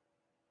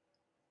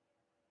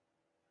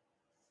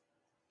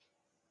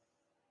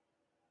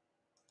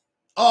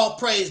 All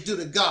praise due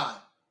to God.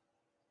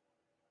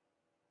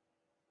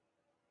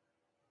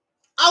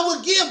 I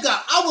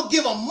would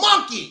give a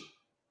monkey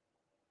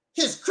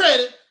his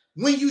credit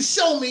when you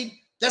show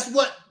me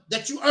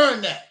that you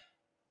earned that.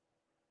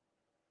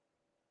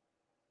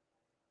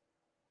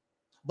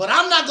 But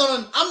I'm not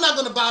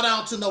gonna bow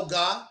down to no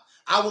God.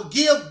 I will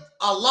give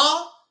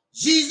Allah,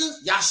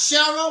 Jesus,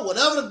 Yashara,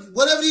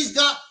 whatever these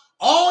God,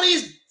 all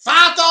these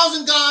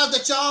 5,000 gods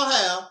that y'all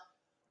have,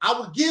 I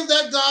will give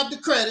that God the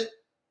credit.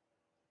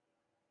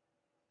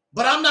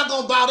 But I'm not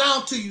gonna bow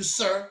down to you,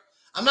 sir.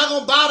 I'm not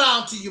gonna bow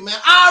down to you, man.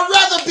 I'd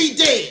rather be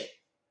dead.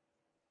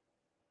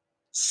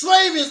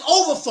 Slavery is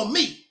over for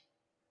me.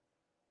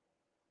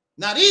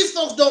 Now, these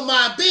folks don't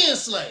mind being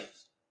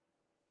slaves,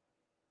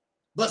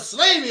 but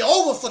slavery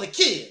over for the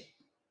kid.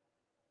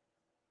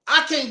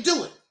 I can't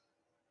do it.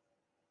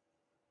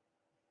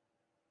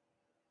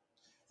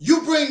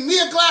 You bring me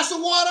a glass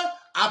of water,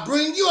 I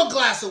bring you a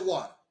glass of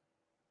water.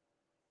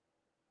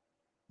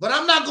 But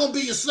I'm not gonna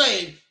be your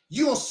slave.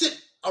 You gonna sit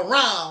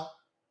around,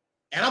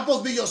 and I'm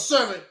supposed to be your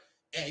servant,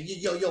 and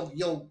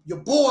your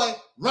boy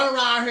run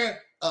around here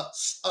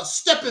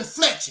stepping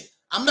Fletcher.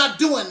 I'm not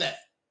doing that.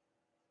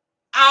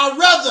 I'd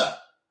rather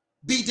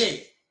be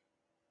dead.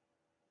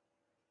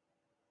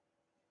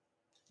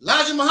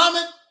 Elijah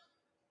Muhammad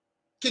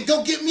can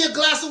go get me a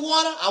glass of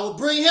water. I will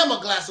bring him a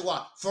glass of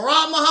water.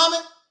 Farad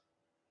Muhammad,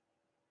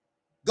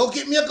 go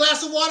get me a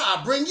glass of water.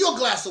 I'll bring you a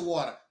glass of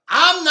water.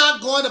 I'm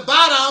not going to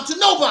bow down to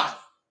nobody.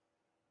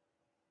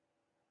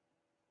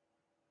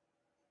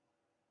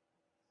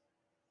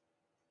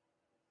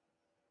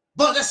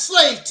 But that's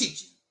slave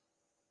teaching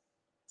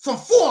from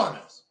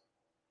foreigners.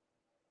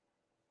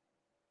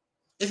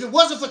 If it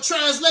wasn't for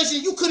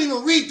translation, you couldn't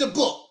even read the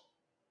book.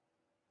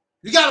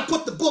 You got to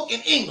put the book in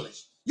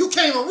English. You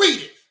can't even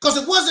read it because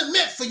it wasn't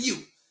meant for you.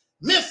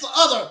 Meant for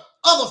other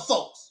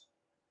folks.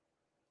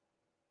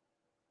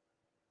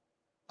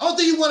 All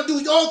thing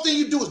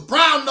you do is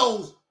brown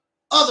nose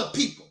other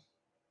people.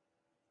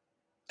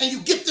 And you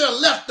get their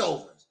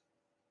leftovers.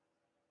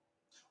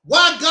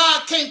 Why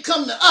God can't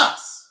come to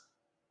us?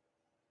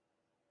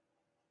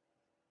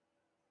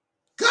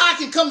 God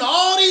can come to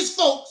all these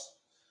folks,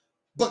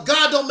 but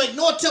God don't make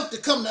no attempt to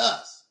come to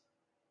us.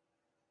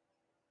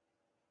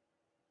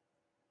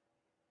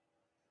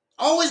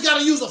 Always got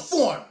to use a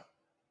foreigner.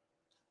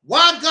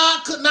 Why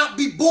God could not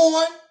be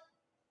born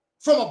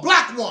from a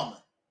black woman?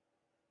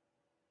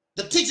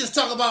 The teachers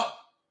talk about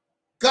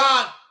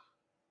God,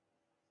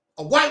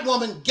 a white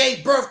woman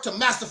gave birth to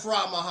Master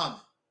Farad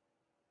Muhammad.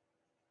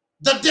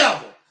 The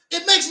devil.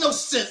 It makes no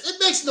sense.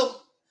 The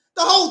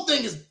whole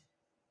thing is,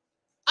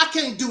 I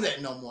can't do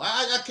that no more.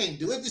 I can't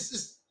do it.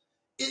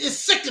 It's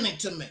sickening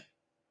to me.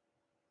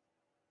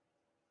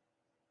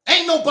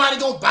 Ain't nobody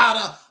gonna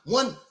bow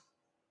down.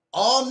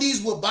 All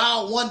knees will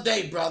bow one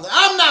day, brother.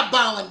 I'm not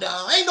bowing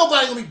down. Ain't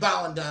nobody gonna be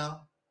bowing down.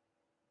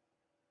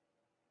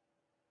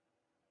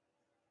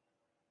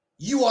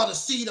 You are the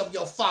seed of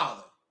your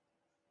father.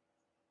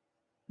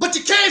 But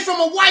you came from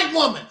a white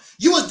woman.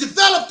 You was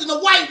developed in a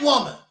white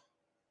woman.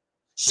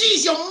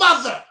 She's your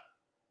mother,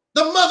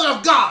 the mother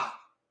of God.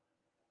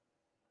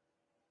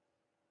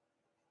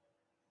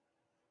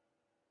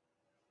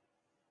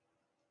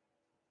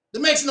 That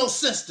makes no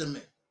sense to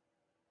me.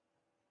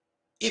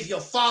 If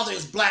your father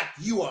is black,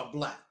 you are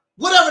black.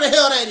 Whatever the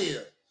hell that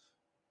is.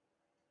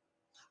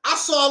 I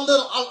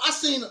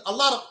seen a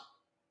lot of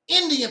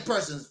Indian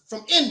persons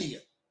from India.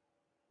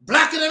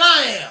 Blacker than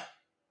I am.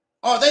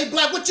 Are they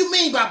black? What you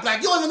mean by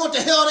black? You don't even know what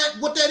the hell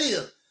what that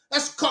is.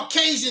 That's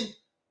Caucasian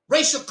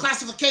racial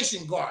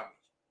classification garbage.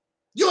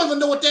 You don't even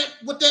know what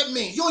that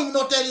means. You don't even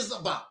know what that is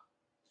about.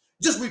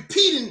 Just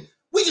repeating,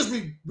 we just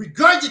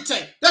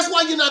regurgitate. That's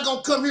why you're not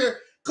going to come here,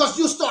 because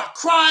you start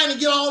crying and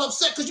get all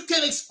upset because you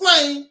can't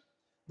explain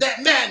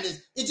that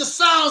madness. It just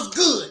sounds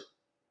good,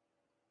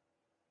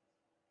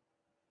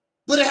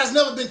 but it has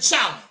never been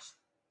challenged.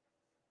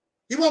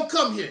 He won't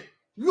come here.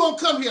 You won't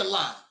come here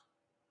live.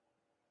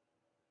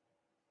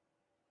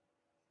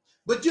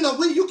 But you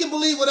know, you can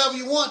believe whatever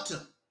you want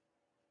to.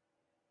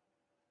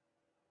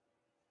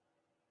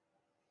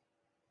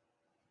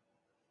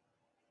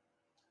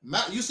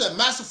 You said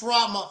Master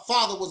Farad, my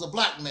father, was a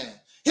black man.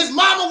 His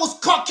mama was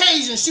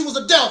Caucasian. She was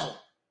a devil,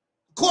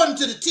 according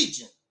to the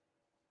teaching.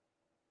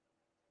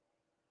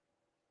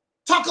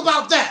 Talk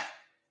about that.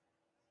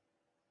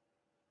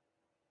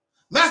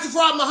 Master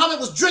Farad Muhammad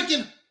was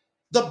drinking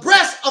the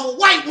breast of a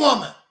white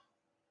woman.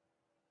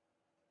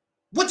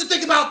 What you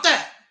think about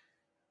that?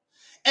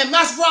 And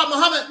Master Farad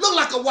Muhammad looked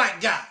like a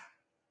white guy.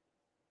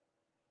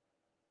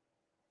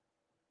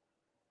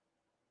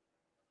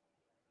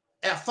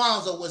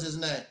 Alfonso was his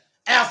name.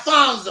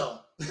 Alfonso.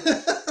 We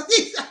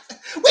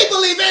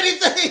believe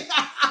anything.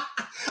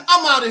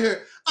 I'm out of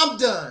here. I'm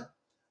done.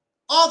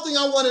 All thing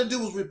I wanted to do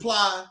was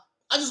reply.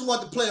 I just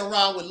wanted to play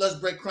around with Let's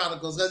Break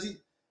Chronicles, because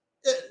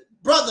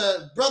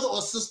brother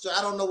or sister,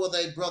 I don't know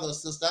whether they brother or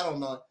sister, I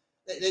don't know.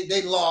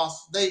 They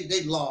lost.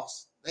 They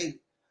lost. They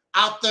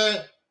out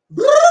there,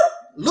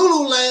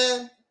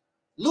 Lululand.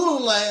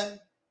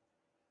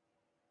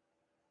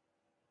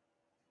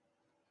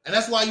 And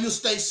that's why you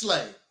stay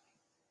slave.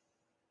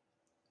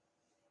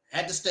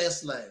 Had to stay a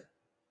slave.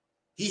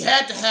 He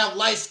had to have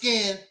light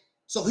skin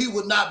so he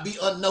would not be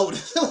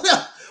unnoticed.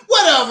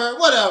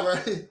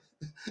 whatever.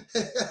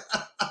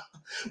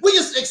 We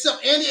just accept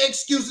any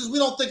excuses. We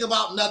don't think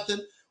about nothing.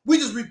 We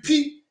just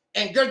repeat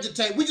and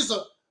regurgitate. We just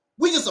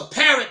a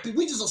parrot.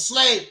 We just a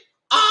slave.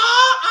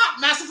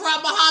 Master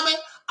Farad Muhammad.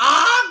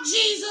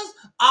 Jesus.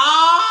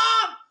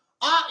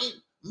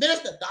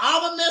 Minister, the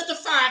Honorable Minister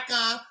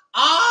Farrakhan.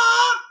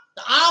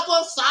 The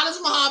Honorable Silas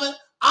Muhammad.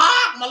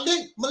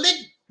 Malik.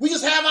 We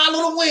just have our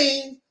little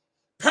wings,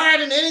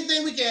 parroting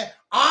anything we can.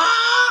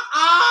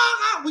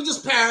 We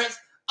just parrots.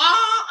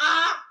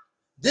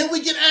 Then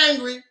we get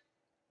angry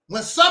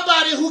when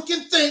somebody who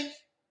can think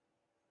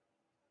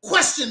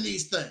question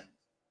these things.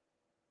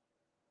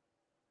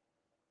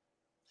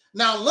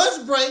 Now, Let's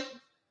Break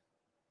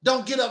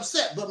don't get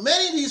upset, but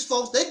many of these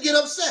folks, they get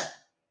upset.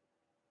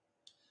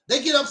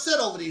 They get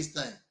upset over these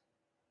things.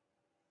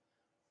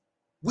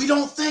 We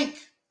don't think.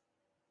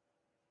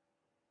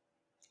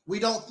 We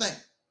don't think.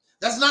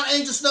 That's not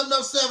Angel Snub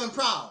 7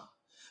 problem.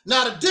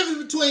 Now, the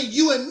difference between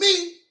you and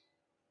me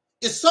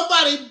is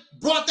somebody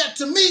brought that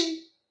to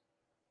me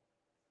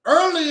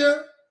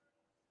earlier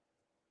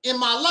in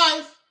my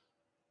life.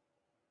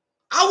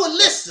 I would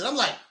listen. I'm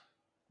like,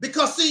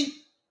 because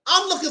see,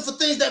 I'm looking for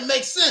things that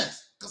make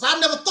sense, because I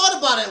never thought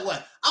about it that way.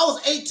 I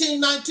was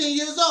 18, 19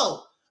 years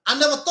old. I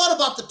never thought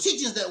about the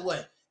teachings that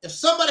way. If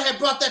somebody had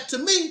brought that to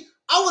me,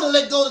 I would have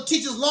let go of the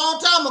teachings a long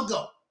time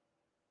ago,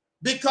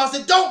 because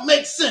it don't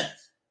make sense.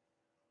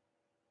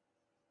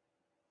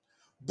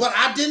 But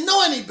I didn't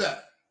know any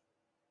better.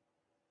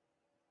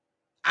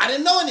 I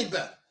didn't know any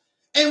better.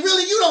 And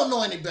really, you don't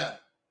know any better.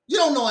 You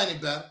don't know any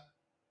better.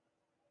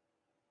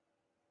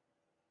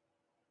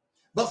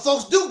 But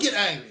folks do get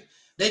angry.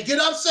 They get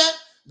upset.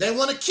 They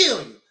want to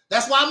kill you.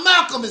 That's why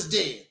Malcolm is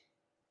dead.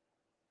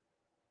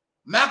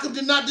 Malcolm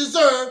did not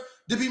deserve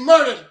to be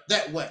murdered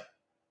that way.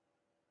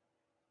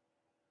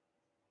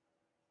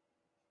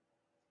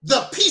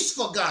 The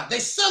peaceful God, they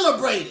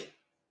celebrated.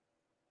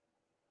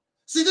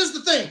 See, this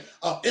is the thing.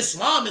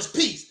 Islam is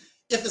peace.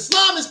 If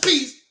Islam is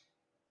peace,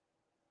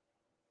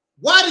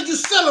 why did you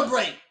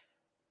celebrate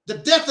the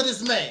death of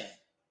this man?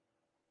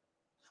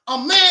 A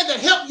man that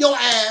helped your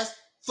ass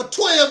for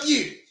 12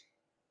 years.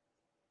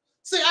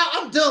 See,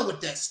 I'm done with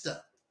that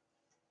stuff.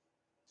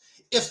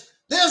 If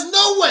there's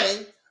no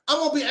way I'm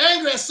going to be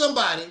angry at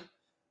somebody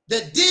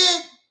that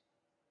did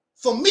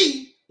for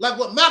me like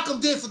what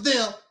Malcolm did for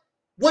them,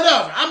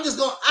 whatever.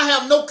 I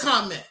have no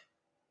comment.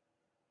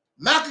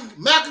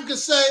 Malcolm can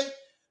say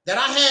that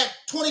I had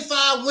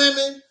 25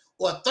 women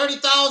or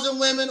 30,000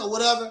 women or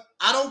whatever.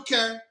 I don't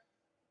care.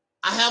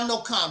 I have no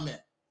comment.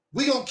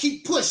 We're going to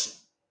keep pushing.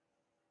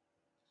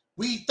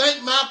 We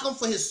thank Malcolm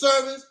for his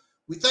service.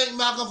 We thank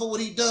Malcolm for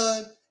what he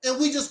done. And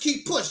we just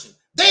keep pushing.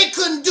 They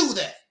couldn't do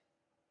that.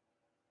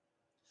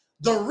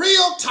 The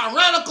real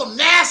tyrannical,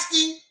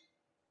 nasty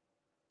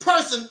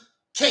person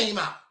came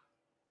out.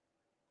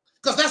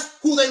 Because that's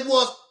who they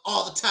was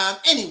all the time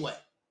anyway.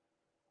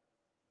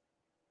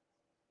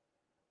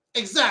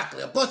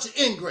 Exactly, a bunch of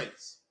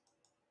ingrates.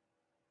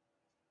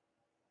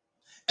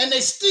 And they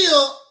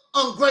still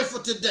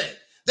ungrateful today.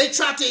 They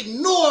try to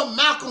ignore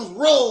Malcolm's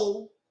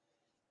role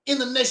in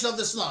the Nation of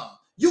Islam.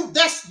 You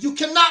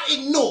cannot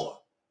ignore.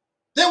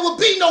 There would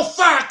be no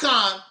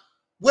Farrakhan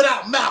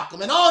without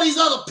Malcolm and all these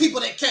other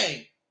people that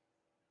came.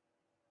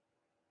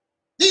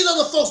 These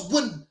other folks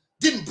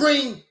didn't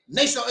bring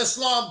Nation of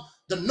Islam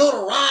the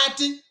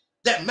notoriety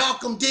that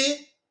Malcolm did,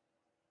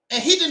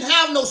 and he didn't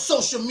have no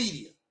social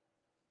media.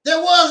 There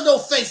was no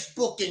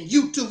Facebook and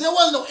YouTube. There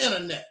was no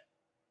internet.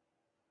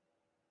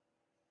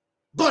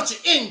 Bunch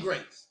of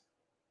ingrates.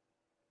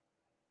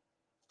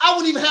 I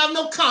wouldn't even have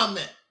no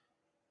comment.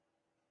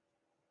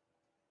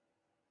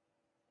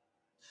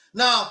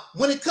 Now,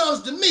 when it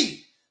comes to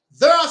me,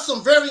 there are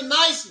some very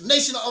nice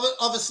Nation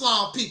of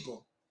Islam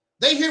people.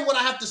 They hear what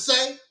I have to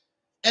say,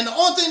 and the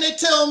only thing they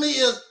tell me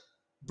is,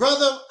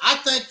 brother, I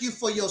thank you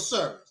for your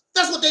service.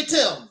 That's what they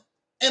tell me.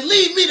 And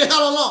leave me the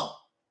hell alone.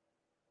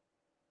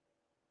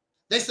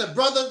 They said,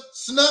 brother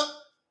Snup,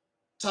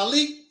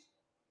 Taalik,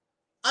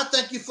 I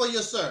thank you for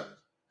your service.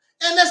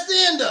 And that's the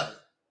end of it.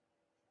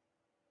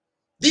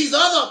 These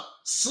other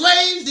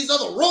slaves, these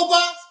other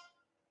robots,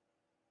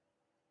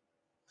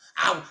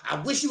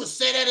 I wish you would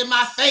say that in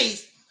my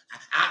face.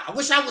 I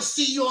wish I would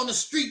see you on the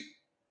street.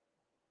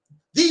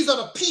 These are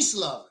the peace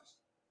lovers.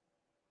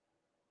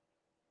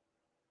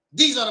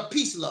 These are the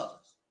peace lovers.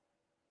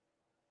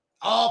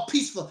 All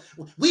peaceful.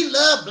 We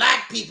love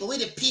black people. We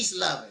the peace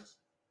lovers.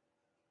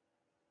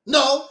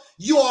 No,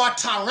 you are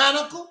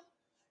tyrannical.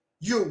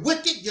 You're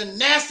wicked. You're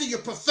nasty. You're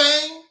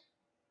profane.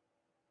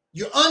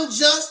 You're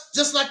unjust,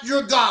 just like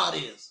your God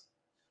is.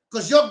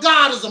 Because your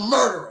God is a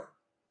murderer.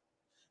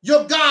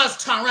 Your God is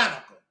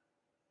tyrannical.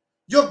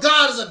 Your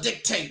God is a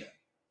dictator.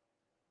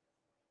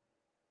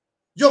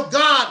 Your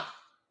God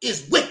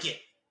is wicked.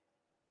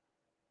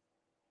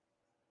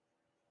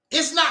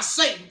 It's not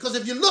Satan, because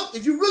if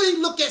you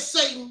really look at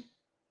Satan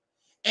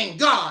and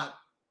God,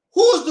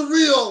 who is the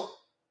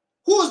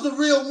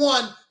real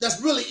one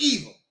that's really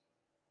evil?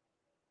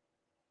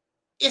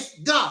 It's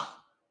God.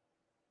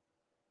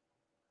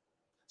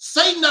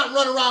 Satan not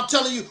running around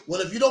telling you,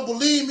 well, if you don't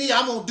believe me,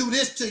 I'm going to do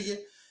this to you,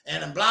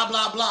 and blah,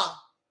 blah, blah.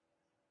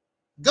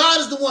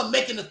 God is the one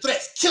making the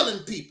threats,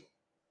 killing people.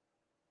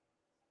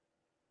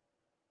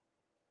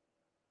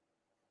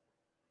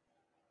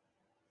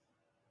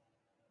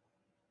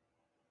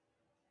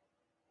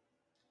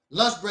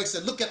 Lunch break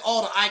said, look at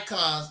all the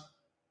icons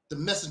the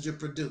messenger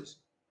produced.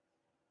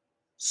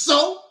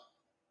 So,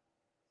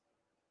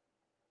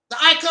 the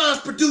icons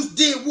produced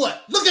did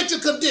what? Look at your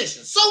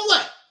condition. So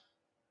what?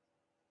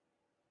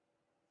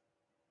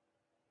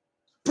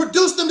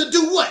 Produced them to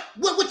do what?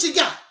 What you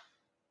got?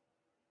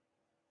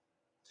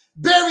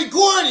 Barry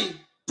Gordy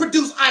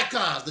produced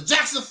icons, the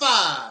Jackson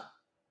 5,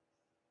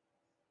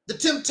 the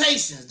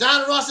Temptations,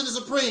 Diana Ross and the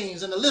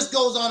Supremes, and the list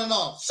goes on and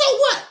on. So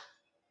what?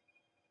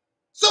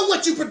 So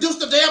what? You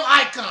produced a damn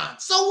icon.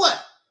 So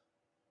what?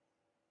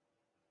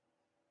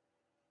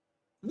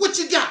 What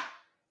you got?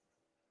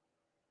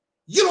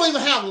 You don't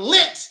even have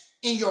lint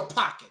in your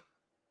pocket.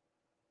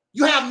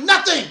 You have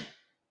nothing.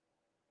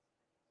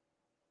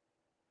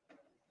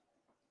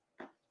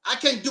 I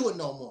can't do it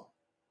no more.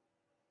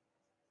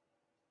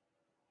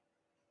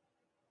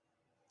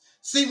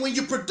 See, when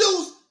you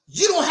produce,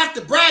 you don't have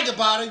to brag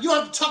about it. You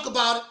don't have to talk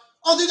about it.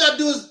 All you got to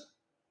do is,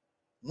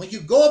 when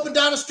you go up and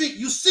down the street,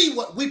 you see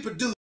what we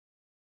produce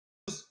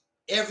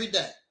every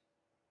day.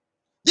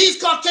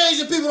 These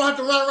Caucasian people don't have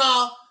to run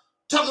around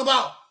talking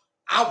about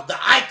the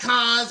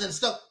icons and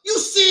stuff. You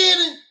see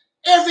it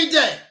every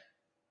day.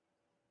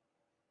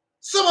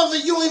 Some of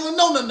it you don't even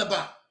know nothing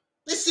about.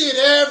 They see it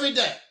every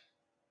day.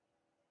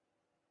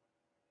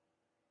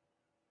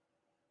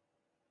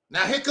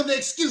 Now here come the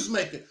excuse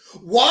maker.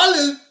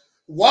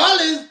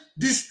 Wallace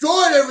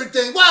destroyed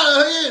everything.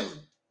 Wallace,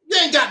 you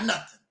ain't got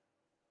nothing.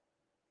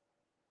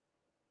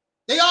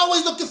 They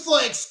always looking for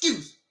an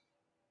excuse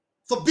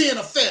for being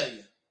a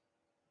failure.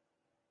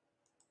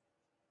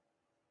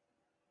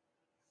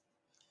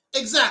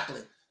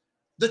 Exactly.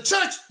 The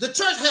church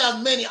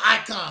has many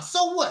icons.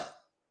 So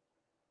what?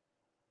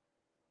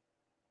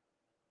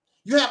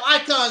 You have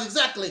icons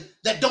exactly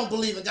that don't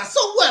believe in God. So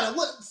what?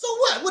 So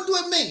what? What do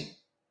it mean?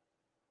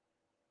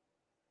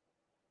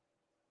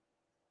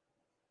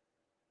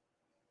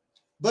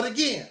 But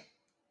again,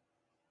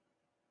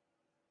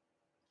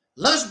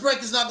 lunch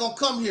break is not going to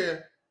come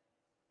here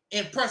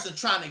in person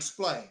trying to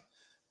explain.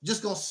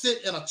 Just going to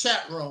sit in a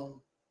chat room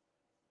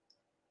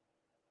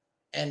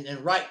and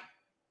write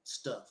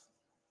stuff.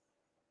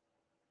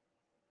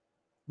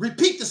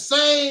 Repeat the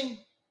same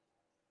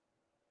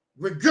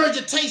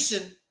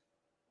regurgitation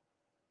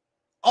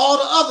all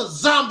the other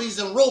zombies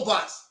and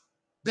robots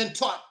been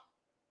taught.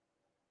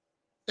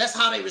 That's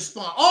how they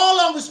respond. All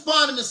of them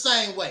respond in the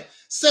same way.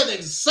 Say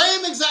the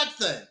same exact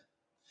thing.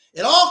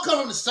 It all comes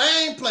from the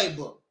same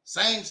playbook.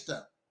 Same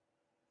stuff.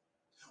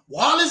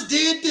 Wallace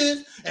did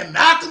this, and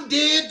Malcolm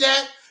did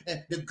that,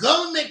 and the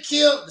government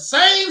killed the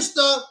same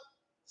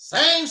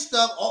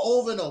stuff all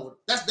over and over.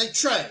 That's they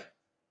trade.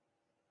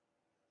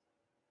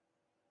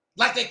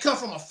 Like they come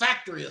from a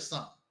factory or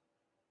something.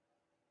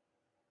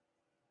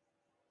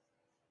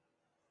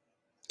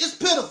 It's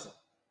pitiful.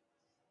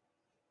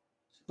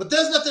 But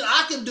there's nothing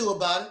I can do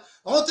about it.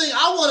 The only thing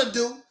I want to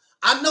do,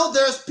 I know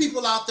there's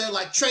people out there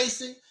like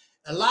Tracy,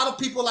 a lot of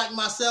people like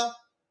myself.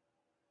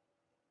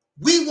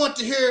 We want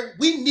to hear,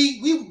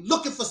 we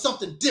looking for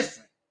something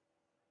different.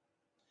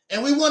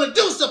 And we want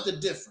to do something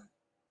different.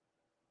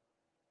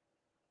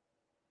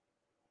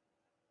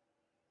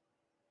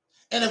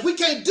 And if we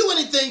can't do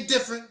anything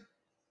different,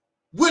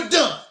 we're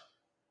done.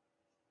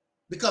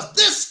 Because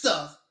this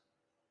stuff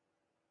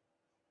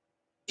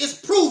is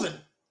proven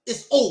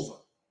it's over.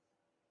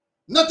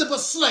 Nothing but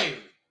slavery.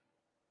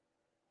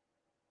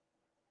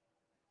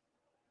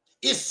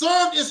 It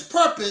served its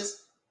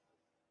purpose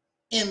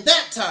in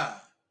that time.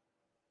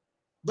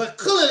 But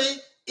clearly,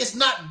 it's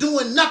not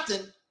doing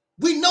nothing.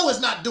 We know it's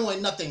not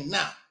doing nothing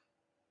now.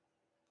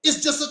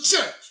 It's just a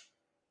church.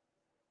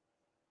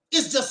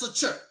 It's just a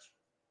church.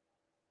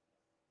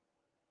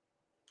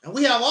 And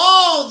we have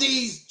all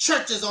these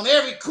churches on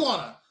every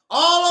corner,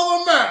 all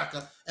over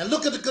America, and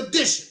look at the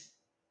condition.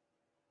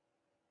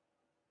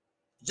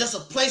 Just a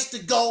place to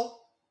go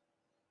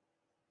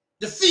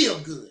to feel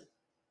good.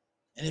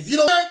 And if you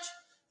don't church,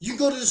 you can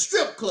go to the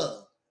strip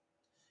club.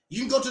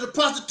 You can go to the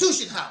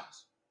prostitution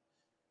house.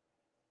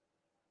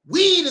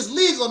 Weed is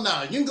legal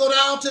now. You can go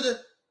down to the,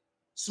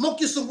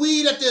 smoke you some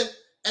weed at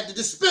the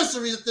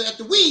dispensary, at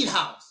the weed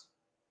house.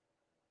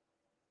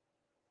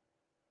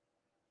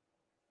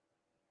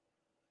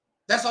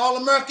 That's all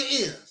America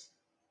is.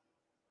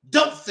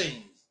 Dope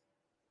fiends,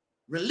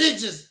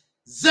 religious,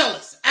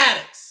 zealots,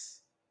 addicts,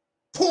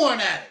 porn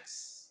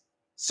addicts,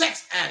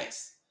 sex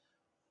addicts.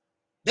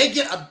 They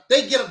get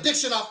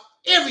addiction off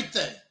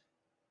everything.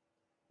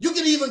 You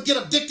can even get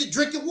addicted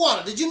drinking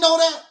water. Did you know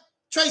that?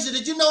 Tracy,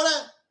 did you know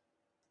that?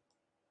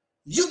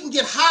 You can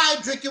get high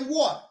drinking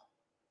water.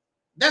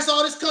 That's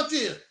all this country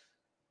is.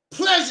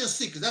 Pleasure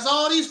seekers. That's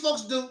all these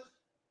folks do.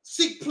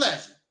 Seek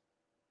pleasure.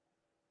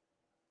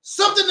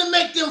 Something to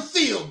make them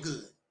feel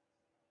good.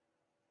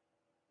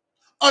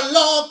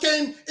 Allah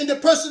came in the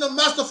person of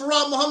Master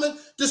Farad Muhammad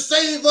to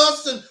save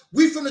us, and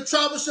we from the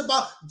tribe of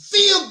Shabbat.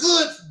 Feel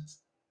good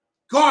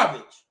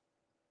garbage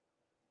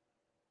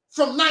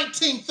from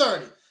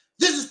 1930.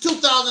 This is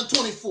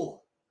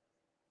 2024.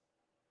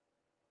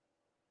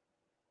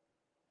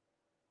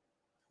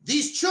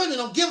 These children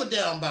don't give a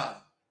damn about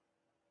it.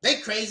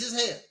 They crazy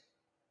as hell.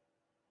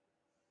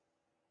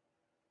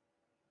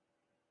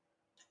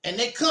 And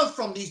they come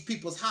from these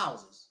people's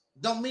houses.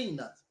 Don't mean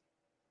nothing.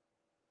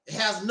 It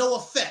has no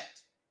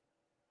effect,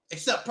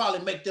 except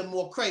probably make them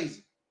more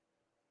crazy.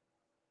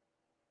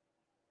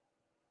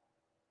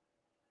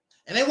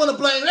 And they want to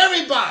blame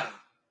everybody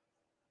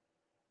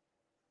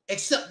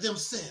except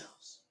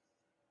themselves.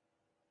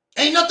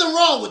 Ain't nothing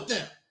wrong with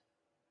them.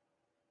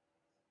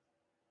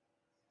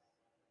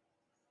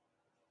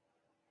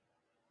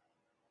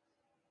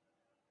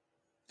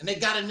 And they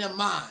got in their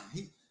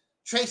mind.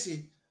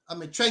 Tracy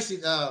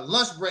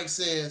lunch break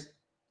says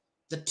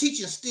the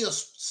teaching still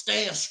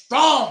stands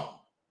strong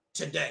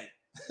today.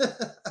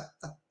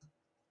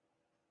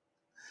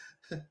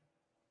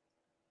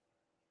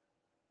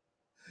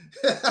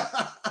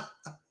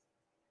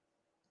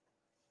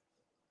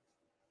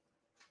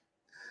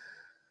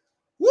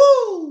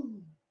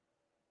 Woo!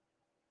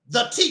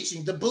 The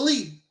teaching, the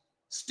belief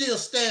still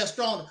stands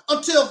strong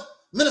until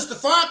Minister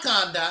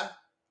Farrakhan died.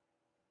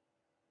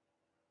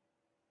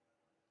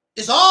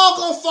 It's all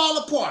going to fall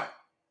apart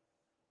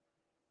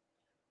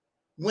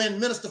when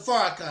Minister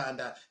Farrakhan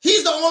died.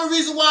 He's the only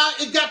reason why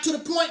it got to the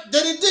point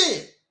that it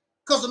did,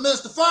 because of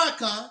Minister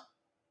Farrakhan.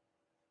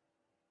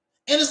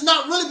 And it's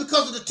not really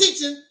because of the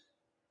teaching.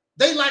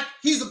 They like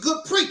he's a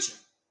good preacher.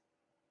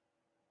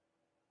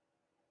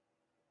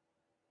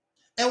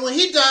 And when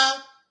he died,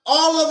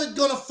 all of it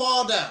going to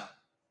fall down.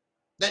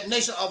 That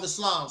Nation of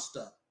Islam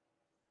stuff.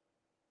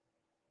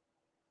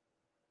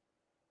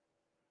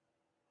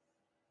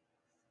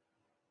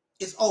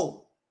 It's over.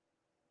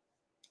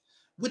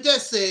 With that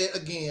said,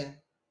 again,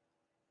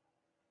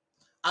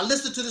 I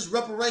listened to this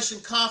reparation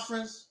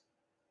conference,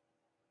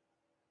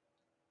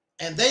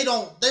 and they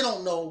don't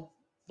know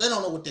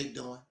what they're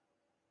doing.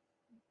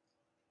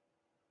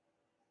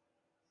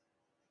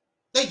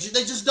 They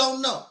just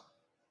don't know.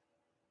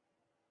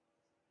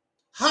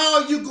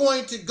 How are you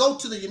going to go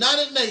to the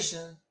United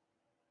Nations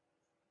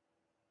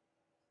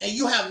and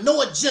you have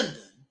no agenda?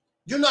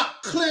 You're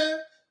not clear.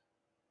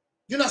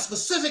 You're not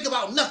specific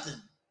about nothing.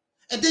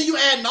 And then you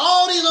add in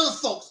all these other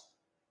folks.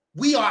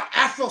 We are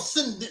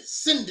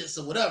Afro-descendants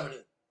or whatever it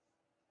is.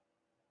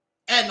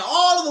 And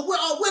all of them,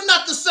 we're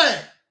not the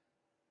same.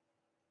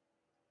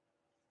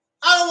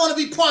 I don't want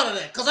to be part of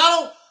that because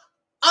I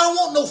don't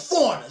want no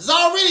foreigners.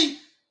 Already,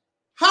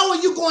 how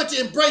are you going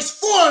to embrace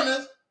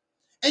foreigners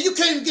and you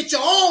can't even get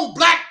your own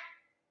black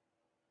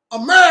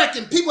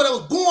American people that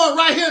was born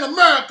right here in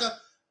America?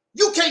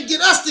 You can't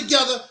get us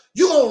together.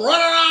 You gonna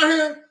run around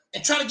here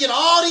and try to get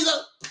all these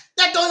other,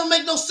 that don't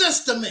make no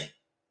sense to me.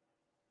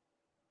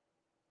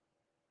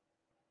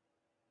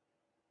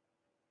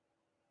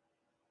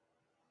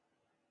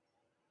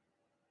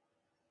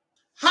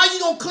 How you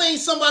gonna clean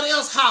somebody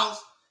else's house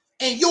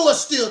and yours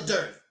still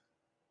dirty?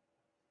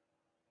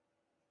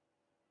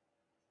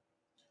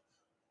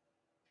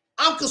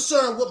 I'm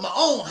concerned with my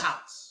own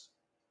house.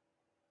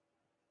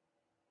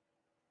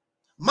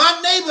 My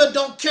neighbor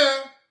don't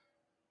care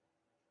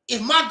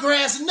if my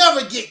grass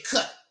never get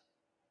cut.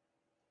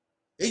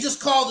 They just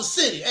call the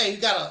city. Hey,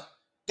 you got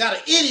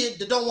an idiot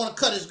that don't want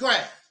to cut his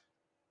grass.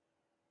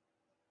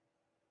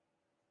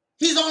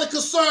 He's only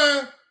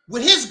concerned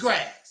with his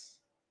grass,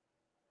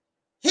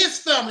 his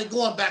family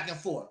going back and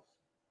forth.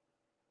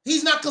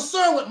 He's not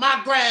concerned with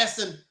my grass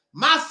and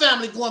my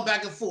family going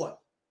back and forth.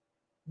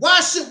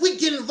 Why should we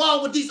get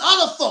involved with these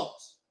other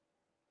folks?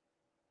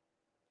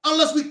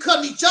 Unless we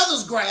cut each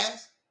other's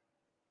grass.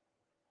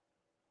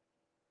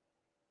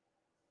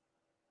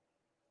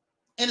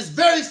 And it's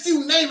very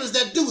few neighbors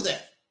that do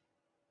that.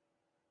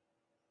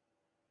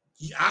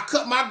 I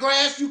cut my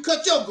grass, you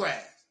cut your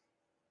grass.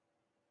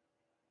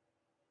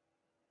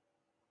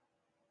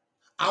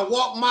 I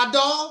walk my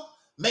dog,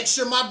 make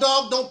sure my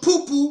dog don't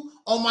poo-poo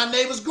on my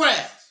neighbor's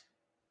grass.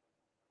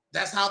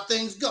 That's how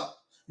things go.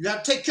 You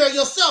have to take care of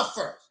yourself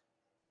first.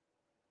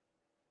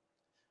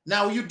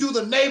 Now, when you do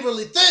the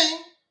neighborly thing,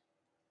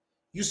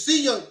 you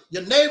see your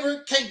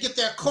neighbor can't get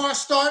their car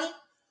started.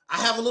 I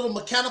have a little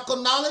mechanical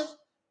knowledge.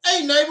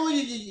 Hey, neighbor,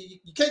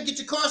 you can't get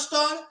your car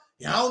started?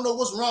 Yeah, I don't know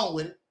what's wrong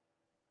with it.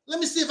 Let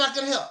me see if I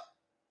can help.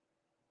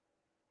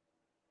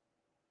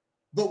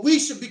 But we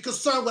should be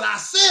concerned with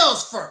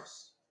ourselves first.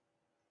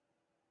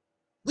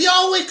 We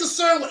always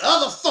concerned with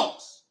other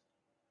folks.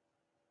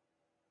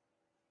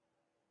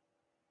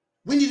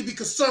 We need to be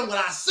concerned with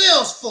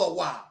ourselves for a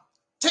while.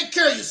 Take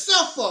care of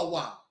yourself for a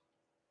while.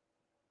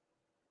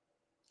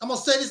 I'm going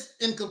to say this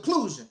in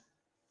conclusion.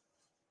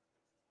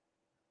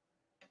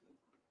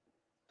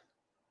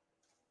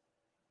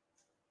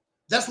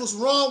 That's what's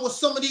wrong with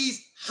some of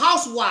these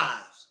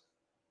housewives.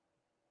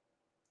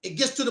 It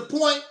gets to the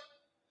point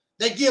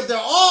they give their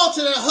all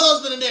to their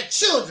husband and their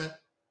children.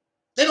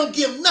 They don't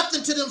give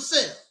nothing to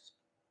themselves.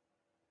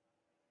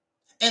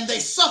 And they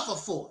suffer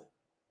for it.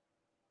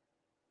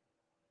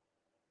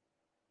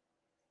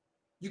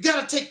 You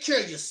got to take care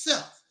of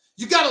yourself.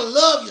 You got to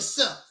love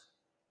yourself.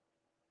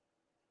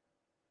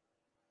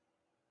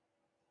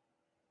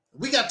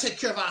 We got to take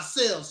care of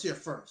ourselves here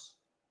first.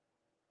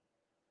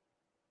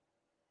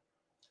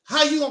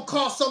 How you going to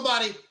call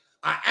somebody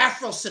an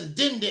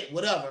Afro-descendant,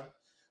 whatever?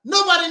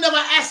 Nobody never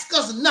asked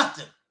us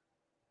nothing.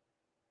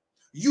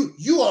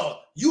 You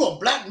are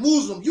black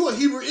Muslim. You a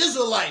Hebrew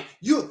Israelite.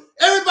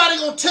 Everybody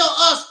going to tell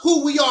us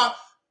who we are.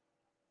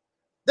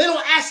 They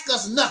don't ask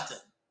us nothing.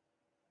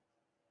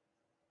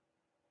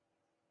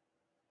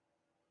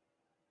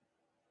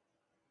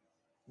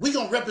 We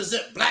going to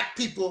represent black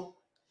people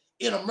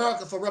in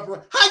America for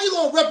reparations. How you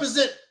going to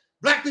represent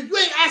black people?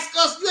 You ain't ask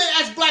us, you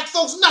ain't ask black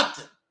folks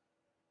nothing.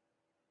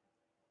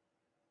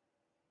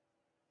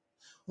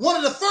 One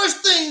of the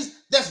first things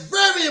that's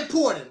very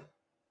important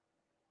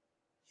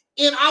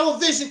in our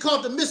vision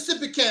called the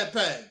Mississippi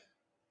Campaign,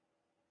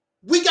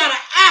 we got to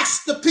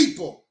ask the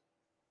people,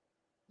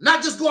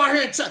 not just go out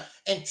here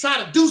and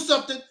try to do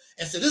something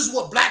and say, this is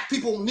what black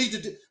people need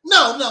to do.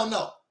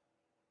 No.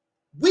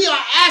 We are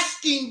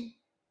asking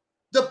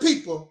the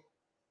people.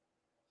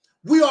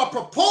 We are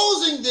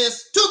proposing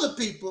this to the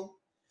people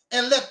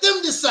and let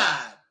them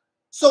decide.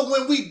 So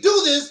when we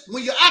do this,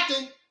 when you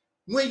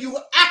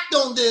act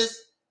on this,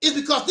 it's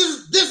because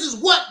this is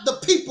what the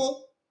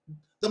people,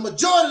 the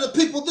majority of the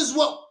people, this is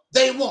what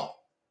they want.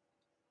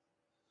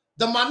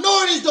 The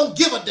minorities don't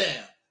give a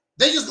damn.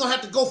 They just gonna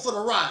have to go for the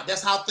ride.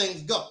 That's how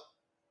things go.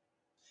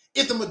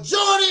 If the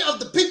majority of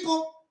the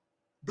people,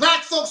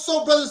 black folks,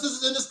 soul brothers and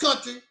sisters in this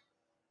country,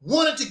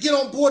 wanted to get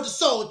on board the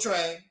soul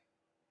train,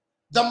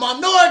 the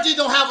minority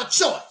don't have a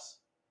choice.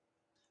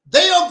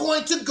 They are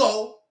going to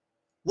go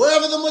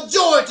wherever the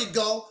majority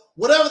go,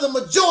 whatever the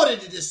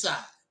majority decide.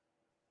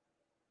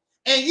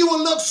 And you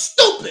will look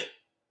stupid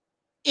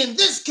in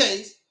this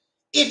case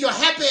if your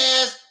happy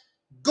ass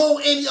go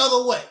any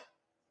other way.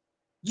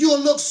 You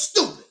will look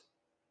stupid.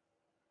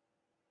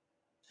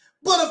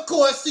 But of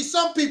course, see,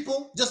 some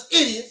people, just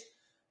idiots,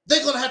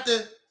 they're going to have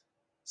to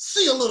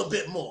see a little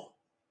bit more.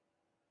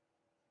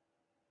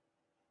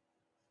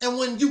 And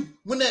when you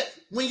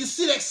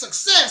see that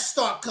success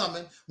start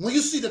coming, when you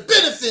see the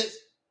benefits,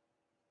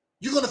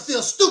 you're going to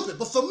feel stupid.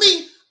 But for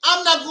me,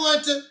 I'm not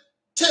going to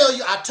tell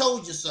you, I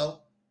told you so.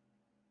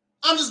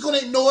 I'm just going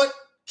to ignore it,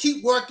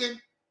 keep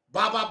working,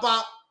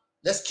 blah.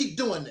 Let's keep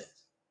doing this.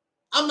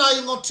 I'm not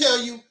even going to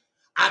tell you,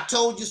 I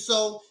told you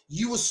so,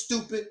 you were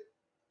stupid.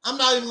 I'm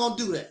not even going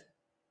to do that.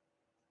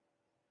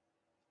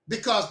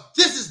 Because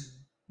this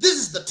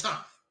is the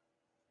time.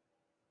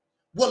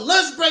 What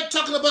lunch break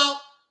talking about,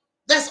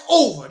 that's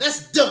over.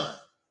 That's done.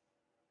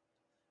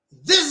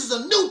 This is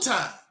a new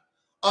time,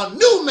 a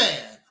new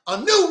man,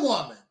 a new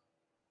woman,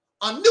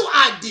 a new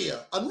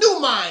idea, a new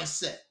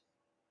mindset.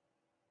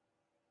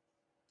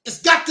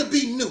 It's got to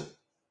be new.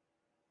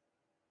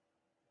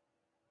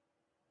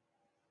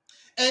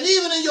 And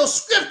even in your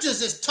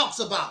scriptures, it talks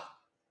about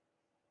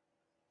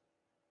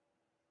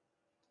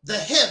the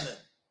heaven.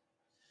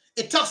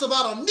 It talks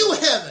about a new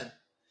heaven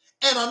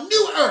and a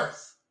new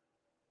earth.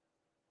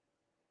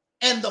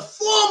 And the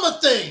former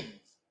things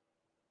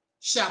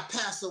shall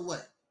pass away.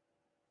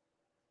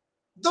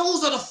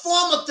 Those are the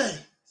former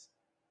things.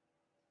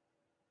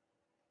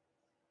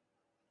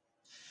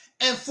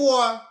 And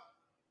for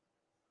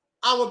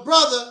our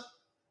brother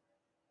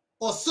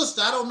or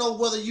sister, I don't know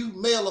whether you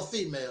male or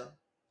female,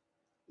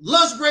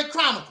 Lunch Break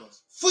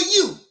Chronicles, for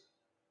you,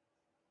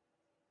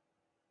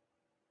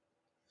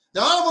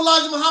 The Honorable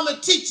Elijah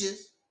Muhammad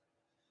teaches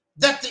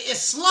that the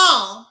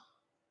Islam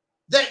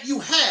that you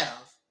have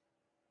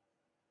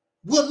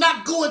will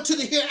not go into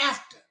the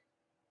hereafter,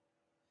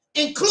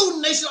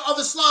 including Nation of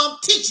Islam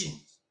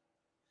teachings.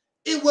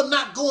 It will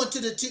not go into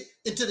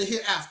the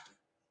hereafter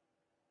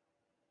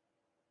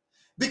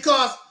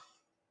because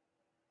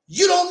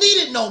you don't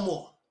need it no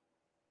more.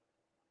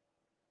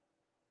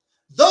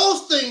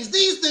 Those things,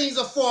 these things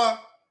are for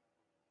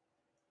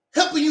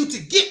helping you to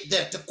get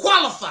there, to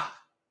qualify.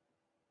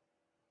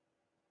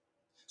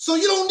 So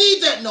you don't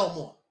need that no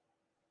more.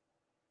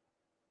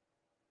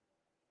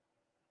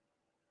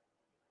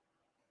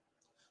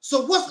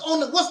 So what's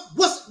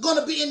going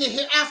to be in the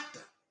hereafter?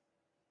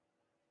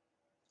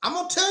 I'm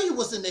going to tell you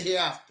what's in the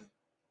hereafter.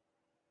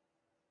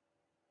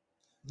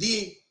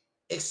 The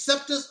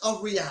acceptance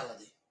of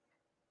reality.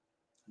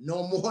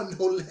 No more,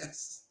 no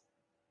less.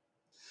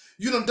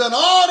 You done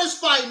all this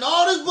fighting,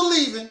 all this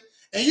believing,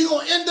 and you're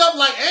going to end up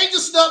like Angel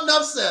Snubbing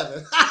Up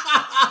 7.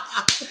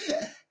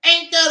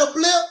 Ain't that a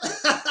blip?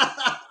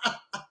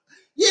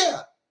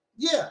 Yeah,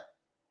 yeah.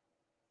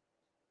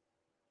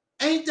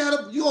 Ain't that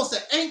a, you going to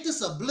say, ain't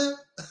this a blip?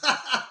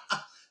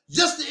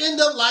 Just to end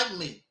up like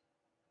me.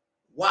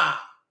 Wow.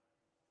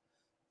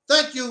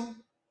 Thank you,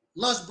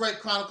 Lunch Break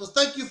Chronicles.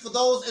 Thank you for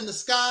those in the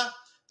sky.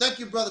 Thank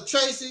you, Brother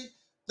Tracy.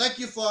 Thank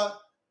you for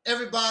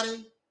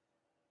everybody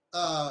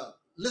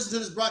listen to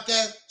this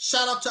broadcast.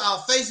 Shout out to our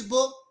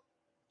Facebook.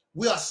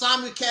 We are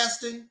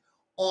simulcasting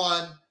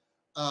on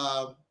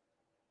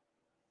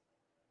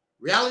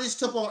Realities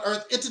Temple on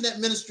Earth Internet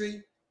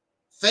Ministry,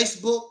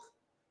 Facebook.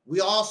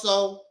 We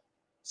also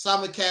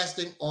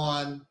simulcasting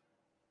on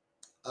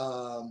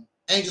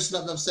Angel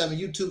Snubbing Up 7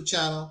 YouTube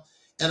channel.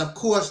 And of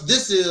course,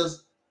 this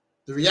is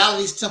the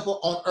Realities Temple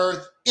on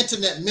Earth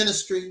Internet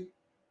Ministry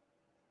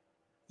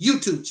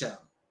YouTube channel.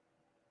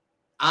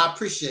 I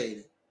appreciate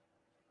it.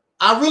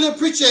 I really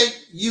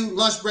appreciate you,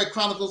 Lunch Break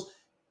Chronicles.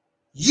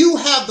 You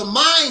have the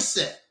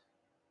mindset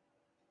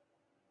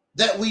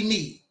that we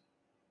need.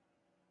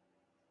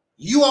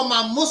 You are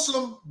my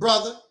Muslim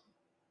brother,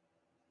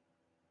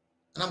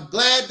 and I'm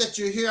glad that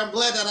you're here. I'm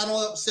glad that I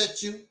don't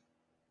upset you.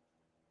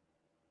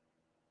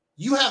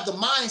 You have the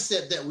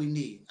mindset that we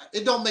need.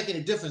 It don't make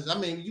any difference. I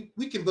mean,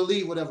 we can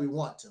believe whatever we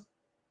want to.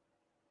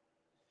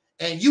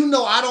 And you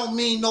know I don't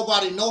mean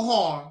nobody no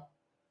harm.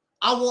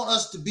 I want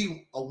us to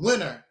be a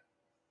winner.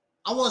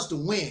 I want us to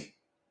win.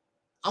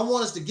 I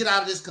want us to get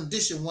out of this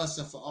condition once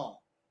and for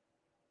all.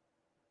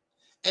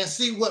 And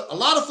see, what a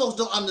lot of folks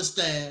don't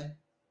understand,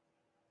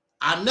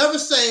 I never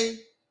say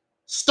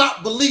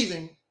stop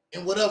believing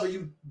in whatever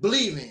you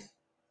believe in.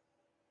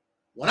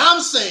 What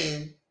I'm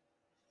saying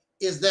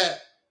is that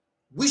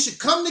we should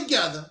come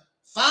together,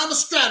 find a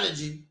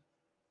strategy,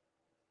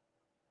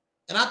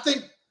 and I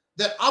think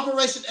that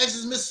Operation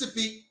Exodus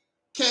Mississippi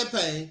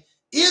campaign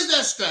is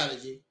that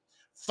strategy.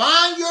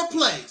 Find your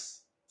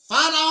place,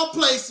 find our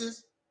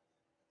places,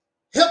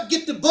 help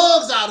get the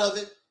bugs out of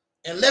it,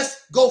 and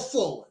let's go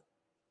forward.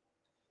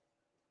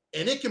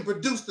 And it can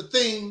produce the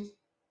things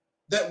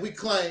that we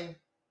claim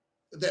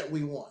that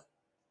we want.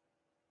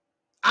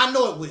 I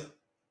know it will.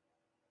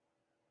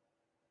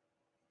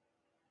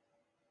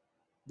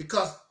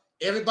 Because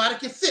everybody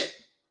can fit.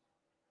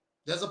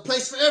 There's a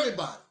place for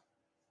everybody.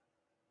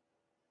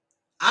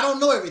 I don't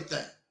know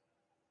everything.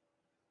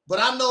 But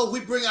I know if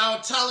we bring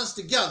our talents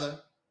together,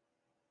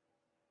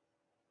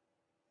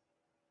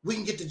 we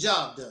can get the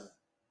job done.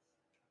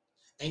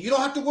 And you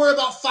don't have to worry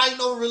about fighting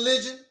over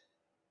religion,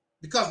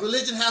 because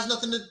religion has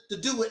nothing to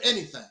do with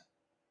anything.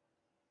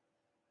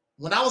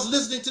 When I was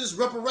listening to this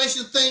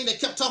reparation thing, they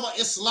kept talking about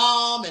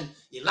Islam and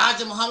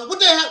Elijah Muhammad. What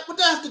they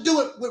have to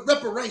do with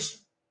reparation?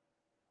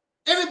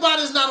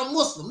 Everybody's not a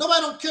Muslim.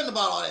 Nobody don't care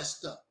about all that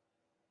stuff.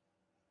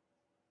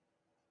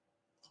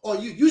 Or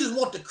you just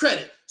want the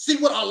credit. See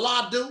what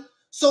Allah do?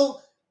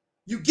 So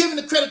you giving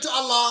the credit to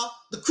Allah.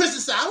 The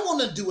Christians say, I don't want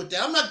nothing to do with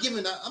that. I'm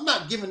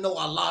not giving no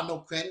Allah no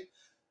credit.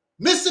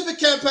 Mississippi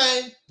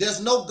campaign,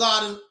 there's no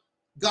God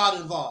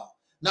involved.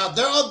 Now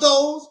there are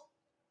those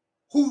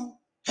who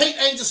hate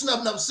Angel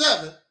Snubbing Up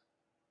 7,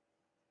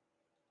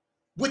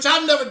 which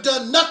I've never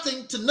done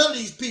nothing to none of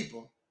these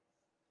people.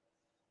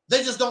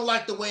 They just don't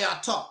like the way I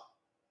talk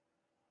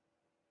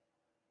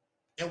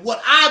and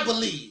what I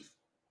believe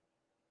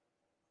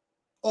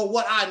or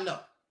what I know.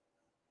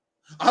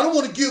 I don't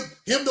want to give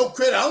him no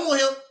credit. I don't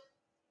want him.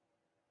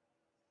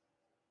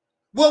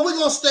 Well, we're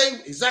going to stay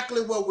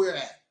exactly where we're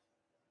at.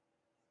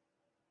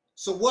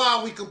 So why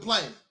are we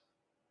complaining?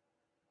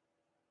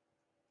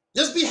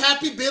 Just be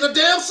happy being a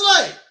damn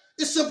slave.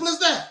 It's simple as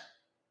that.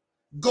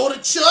 Go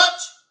to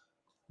church,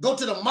 go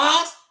to the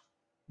mosque,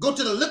 go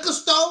to the liquor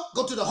store,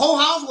 go to the whole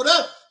house,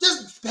 whatever.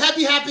 Just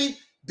happy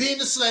being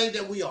the slave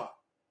that we are.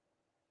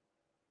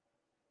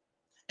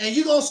 And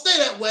you're going to stay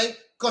that way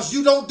because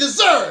you don't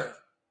deserve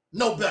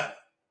no better.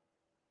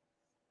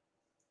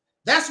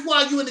 That's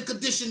why you're in the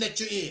condition that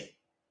you're in,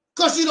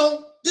 because you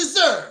don't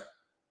deserve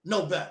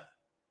no better.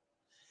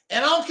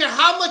 And I don't care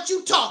how much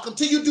you talk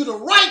until you do the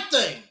right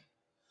thing,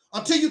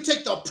 until you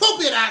take the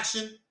appropriate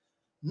action,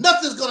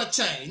 nothing's going to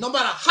change, no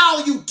matter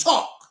how you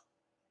talk.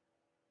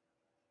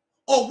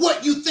 or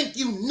what you think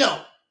you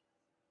know.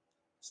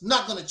 It's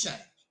not going to change.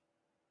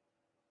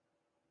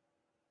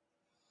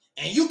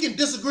 And you can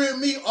disagree with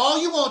me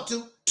all you want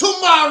to.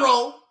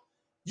 Tomorrow,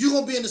 you're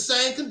going to be in the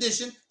same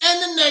condition,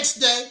 and the next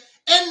day,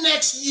 and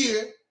next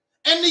year,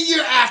 and the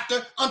year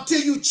after,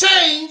 until you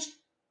change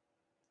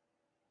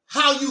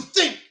how you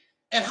think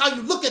and how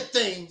you look at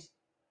things.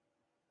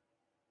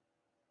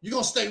 You're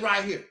going to stay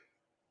right here.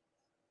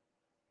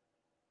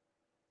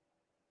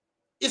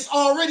 It's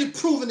already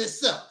proven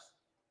itself.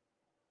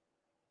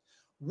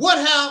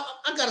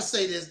 I got to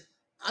say this.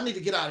 I need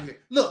to get out of here.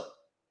 Look,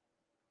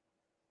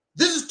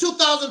 this is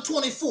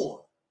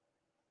 2024.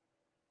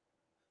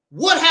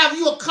 What have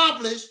you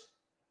accomplished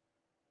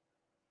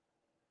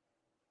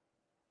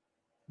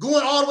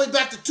going all the way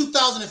back to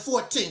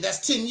 2014?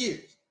 That's 10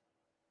 years.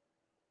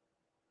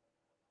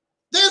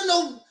 There's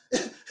no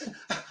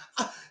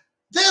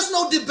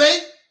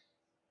debate.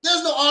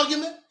 There's no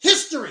argument.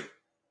 History.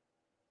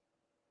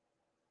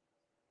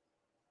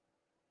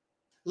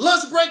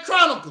 Lunch Break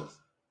Chronicles.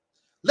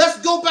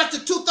 Let's go back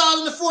to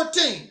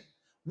 2014.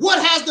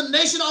 What has the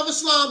Nation of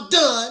Islam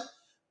done?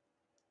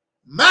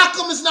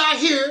 Malcolm is not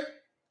here.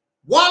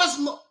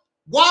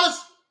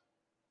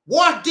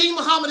 Dean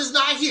Muhammad is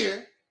not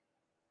here.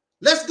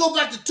 Let's go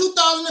back to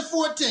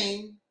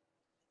 2014.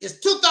 It's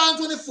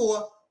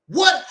 2024.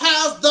 What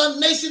has the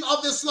Nation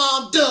of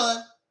Islam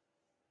done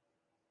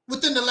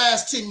within the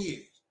last 10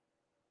 years?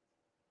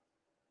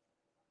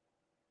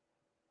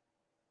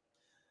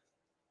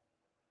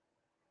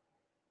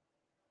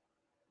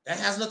 That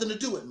has nothing to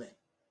do with me.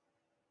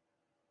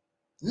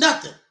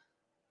 Nothing.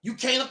 You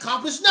can't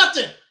accomplish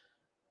nothing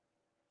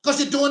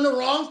because you're doing the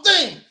wrong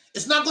thing.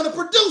 It's not going to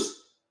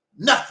produce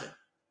nothing.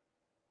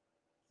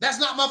 That's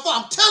not my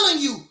fault. I'm telling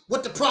you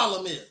what the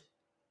problem is.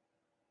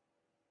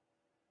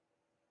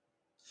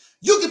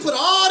 You can put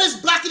all this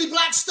blackity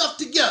black stuff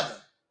together,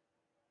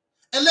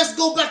 and let's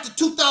go back to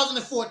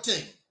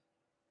 2014.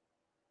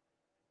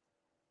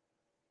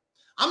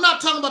 I'm not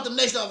talking about the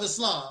Nation of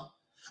Islam.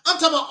 I'm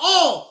talking about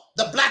all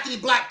the blackity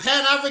black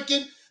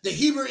Pan-African, the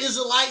Hebrew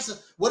Israelites,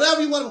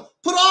 whatever you want to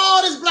put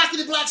all this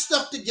blackity black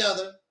stuff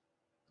together,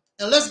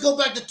 and let's go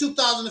back to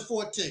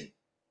 2014.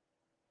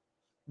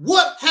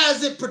 What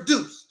has it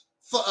produced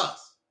for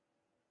us?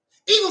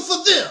 Even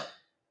for them.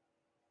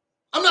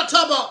 I'm not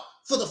talking about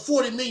for the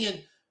 40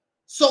 million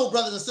soul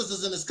brothers and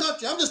sisters in this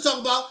country. I'm just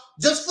talking about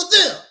just for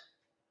them.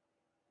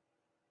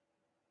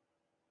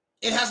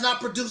 It has not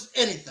produced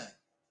anything.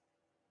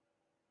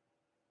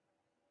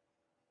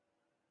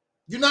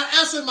 You're not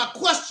answering my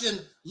question,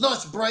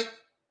 Lunch Break.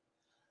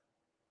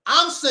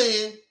 I'm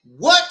saying,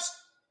 what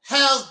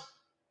have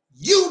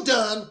you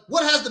done?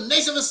 What has the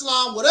Nation of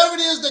Islam, whatever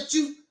it is that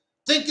you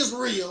think is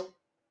real,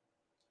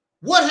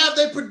 what have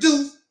they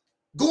produced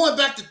going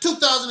back to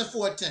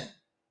 2014?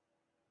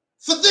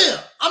 For them.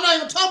 I'm not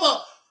even talking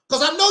about,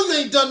 because I know you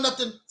ain't done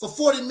nothing for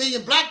 40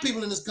 million black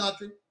people in this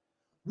country.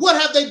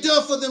 What have they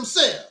done for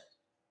themselves?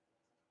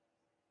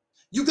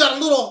 You got a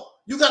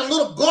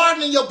little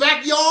garden in your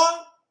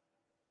backyard?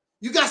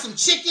 You got some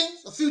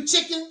chickens, a few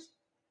chickens,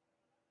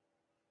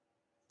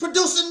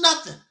 producing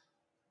nothing.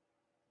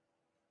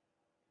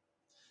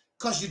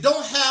 Because you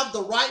don't have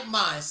the right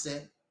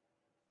mindset.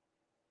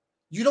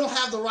 You don't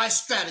have the right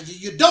strategy.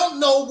 You don't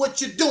know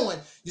what you're doing.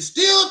 You're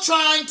still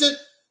trying to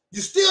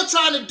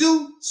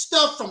do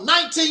stuff from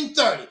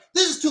 1930.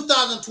 This is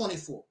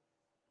 2024.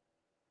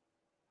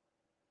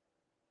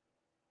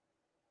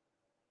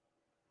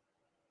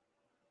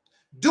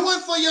 Doing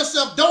for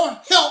yourself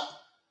don't help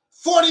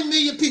 40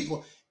 million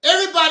people.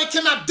 Everybody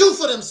cannot do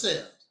for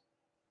themselves.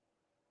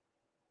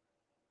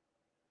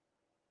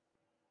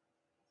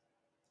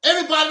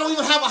 Everybody don't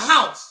even have a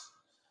house.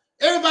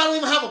 Everybody don't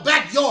even have a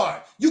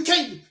backyard. You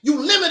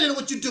limited in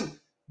what you do.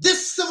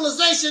 This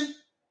civilization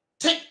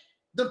took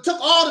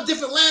all the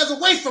different lands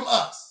away from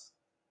us.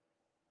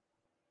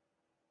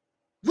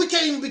 We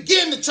can't even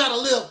begin to try to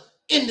live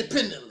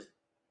independently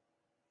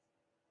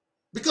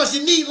because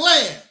you need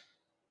land.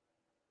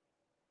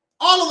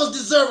 All of us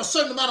deserve a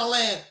certain amount of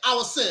land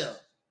ourselves.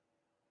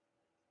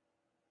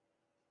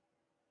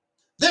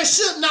 There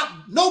should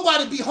not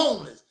nobody be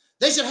homeless.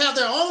 They should have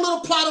their own little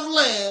plot of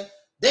land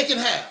they can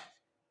have.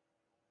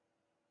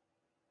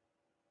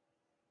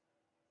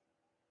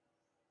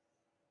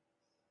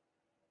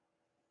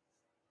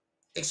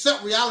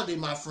 Accept reality,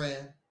 my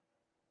friend,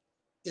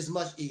 is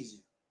much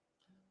easier.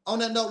 On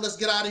that note, let's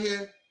get out of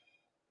here.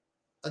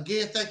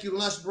 Again, thank you,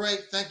 Lunch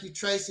Break. Thank you,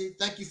 Tracy.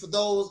 Thank you for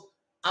those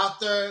out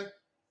there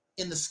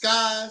in the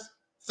skies,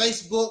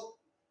 Facebook.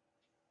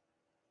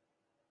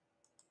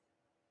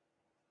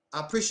 I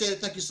appreciate it.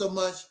 Thank you so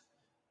much.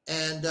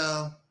 And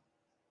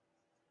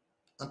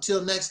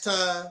until next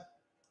time,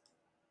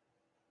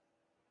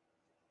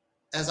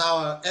 as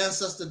our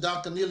ancestor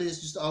Dr.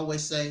 Cornelius used to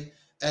always say,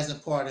 as in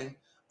parting,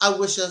 I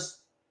wish us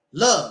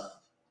love,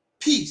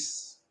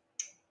 peace,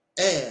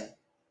 and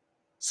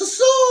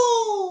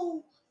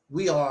so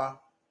we are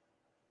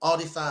all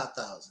the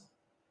 5,000.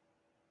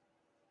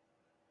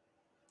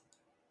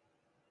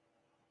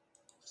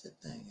 What's that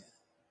thing?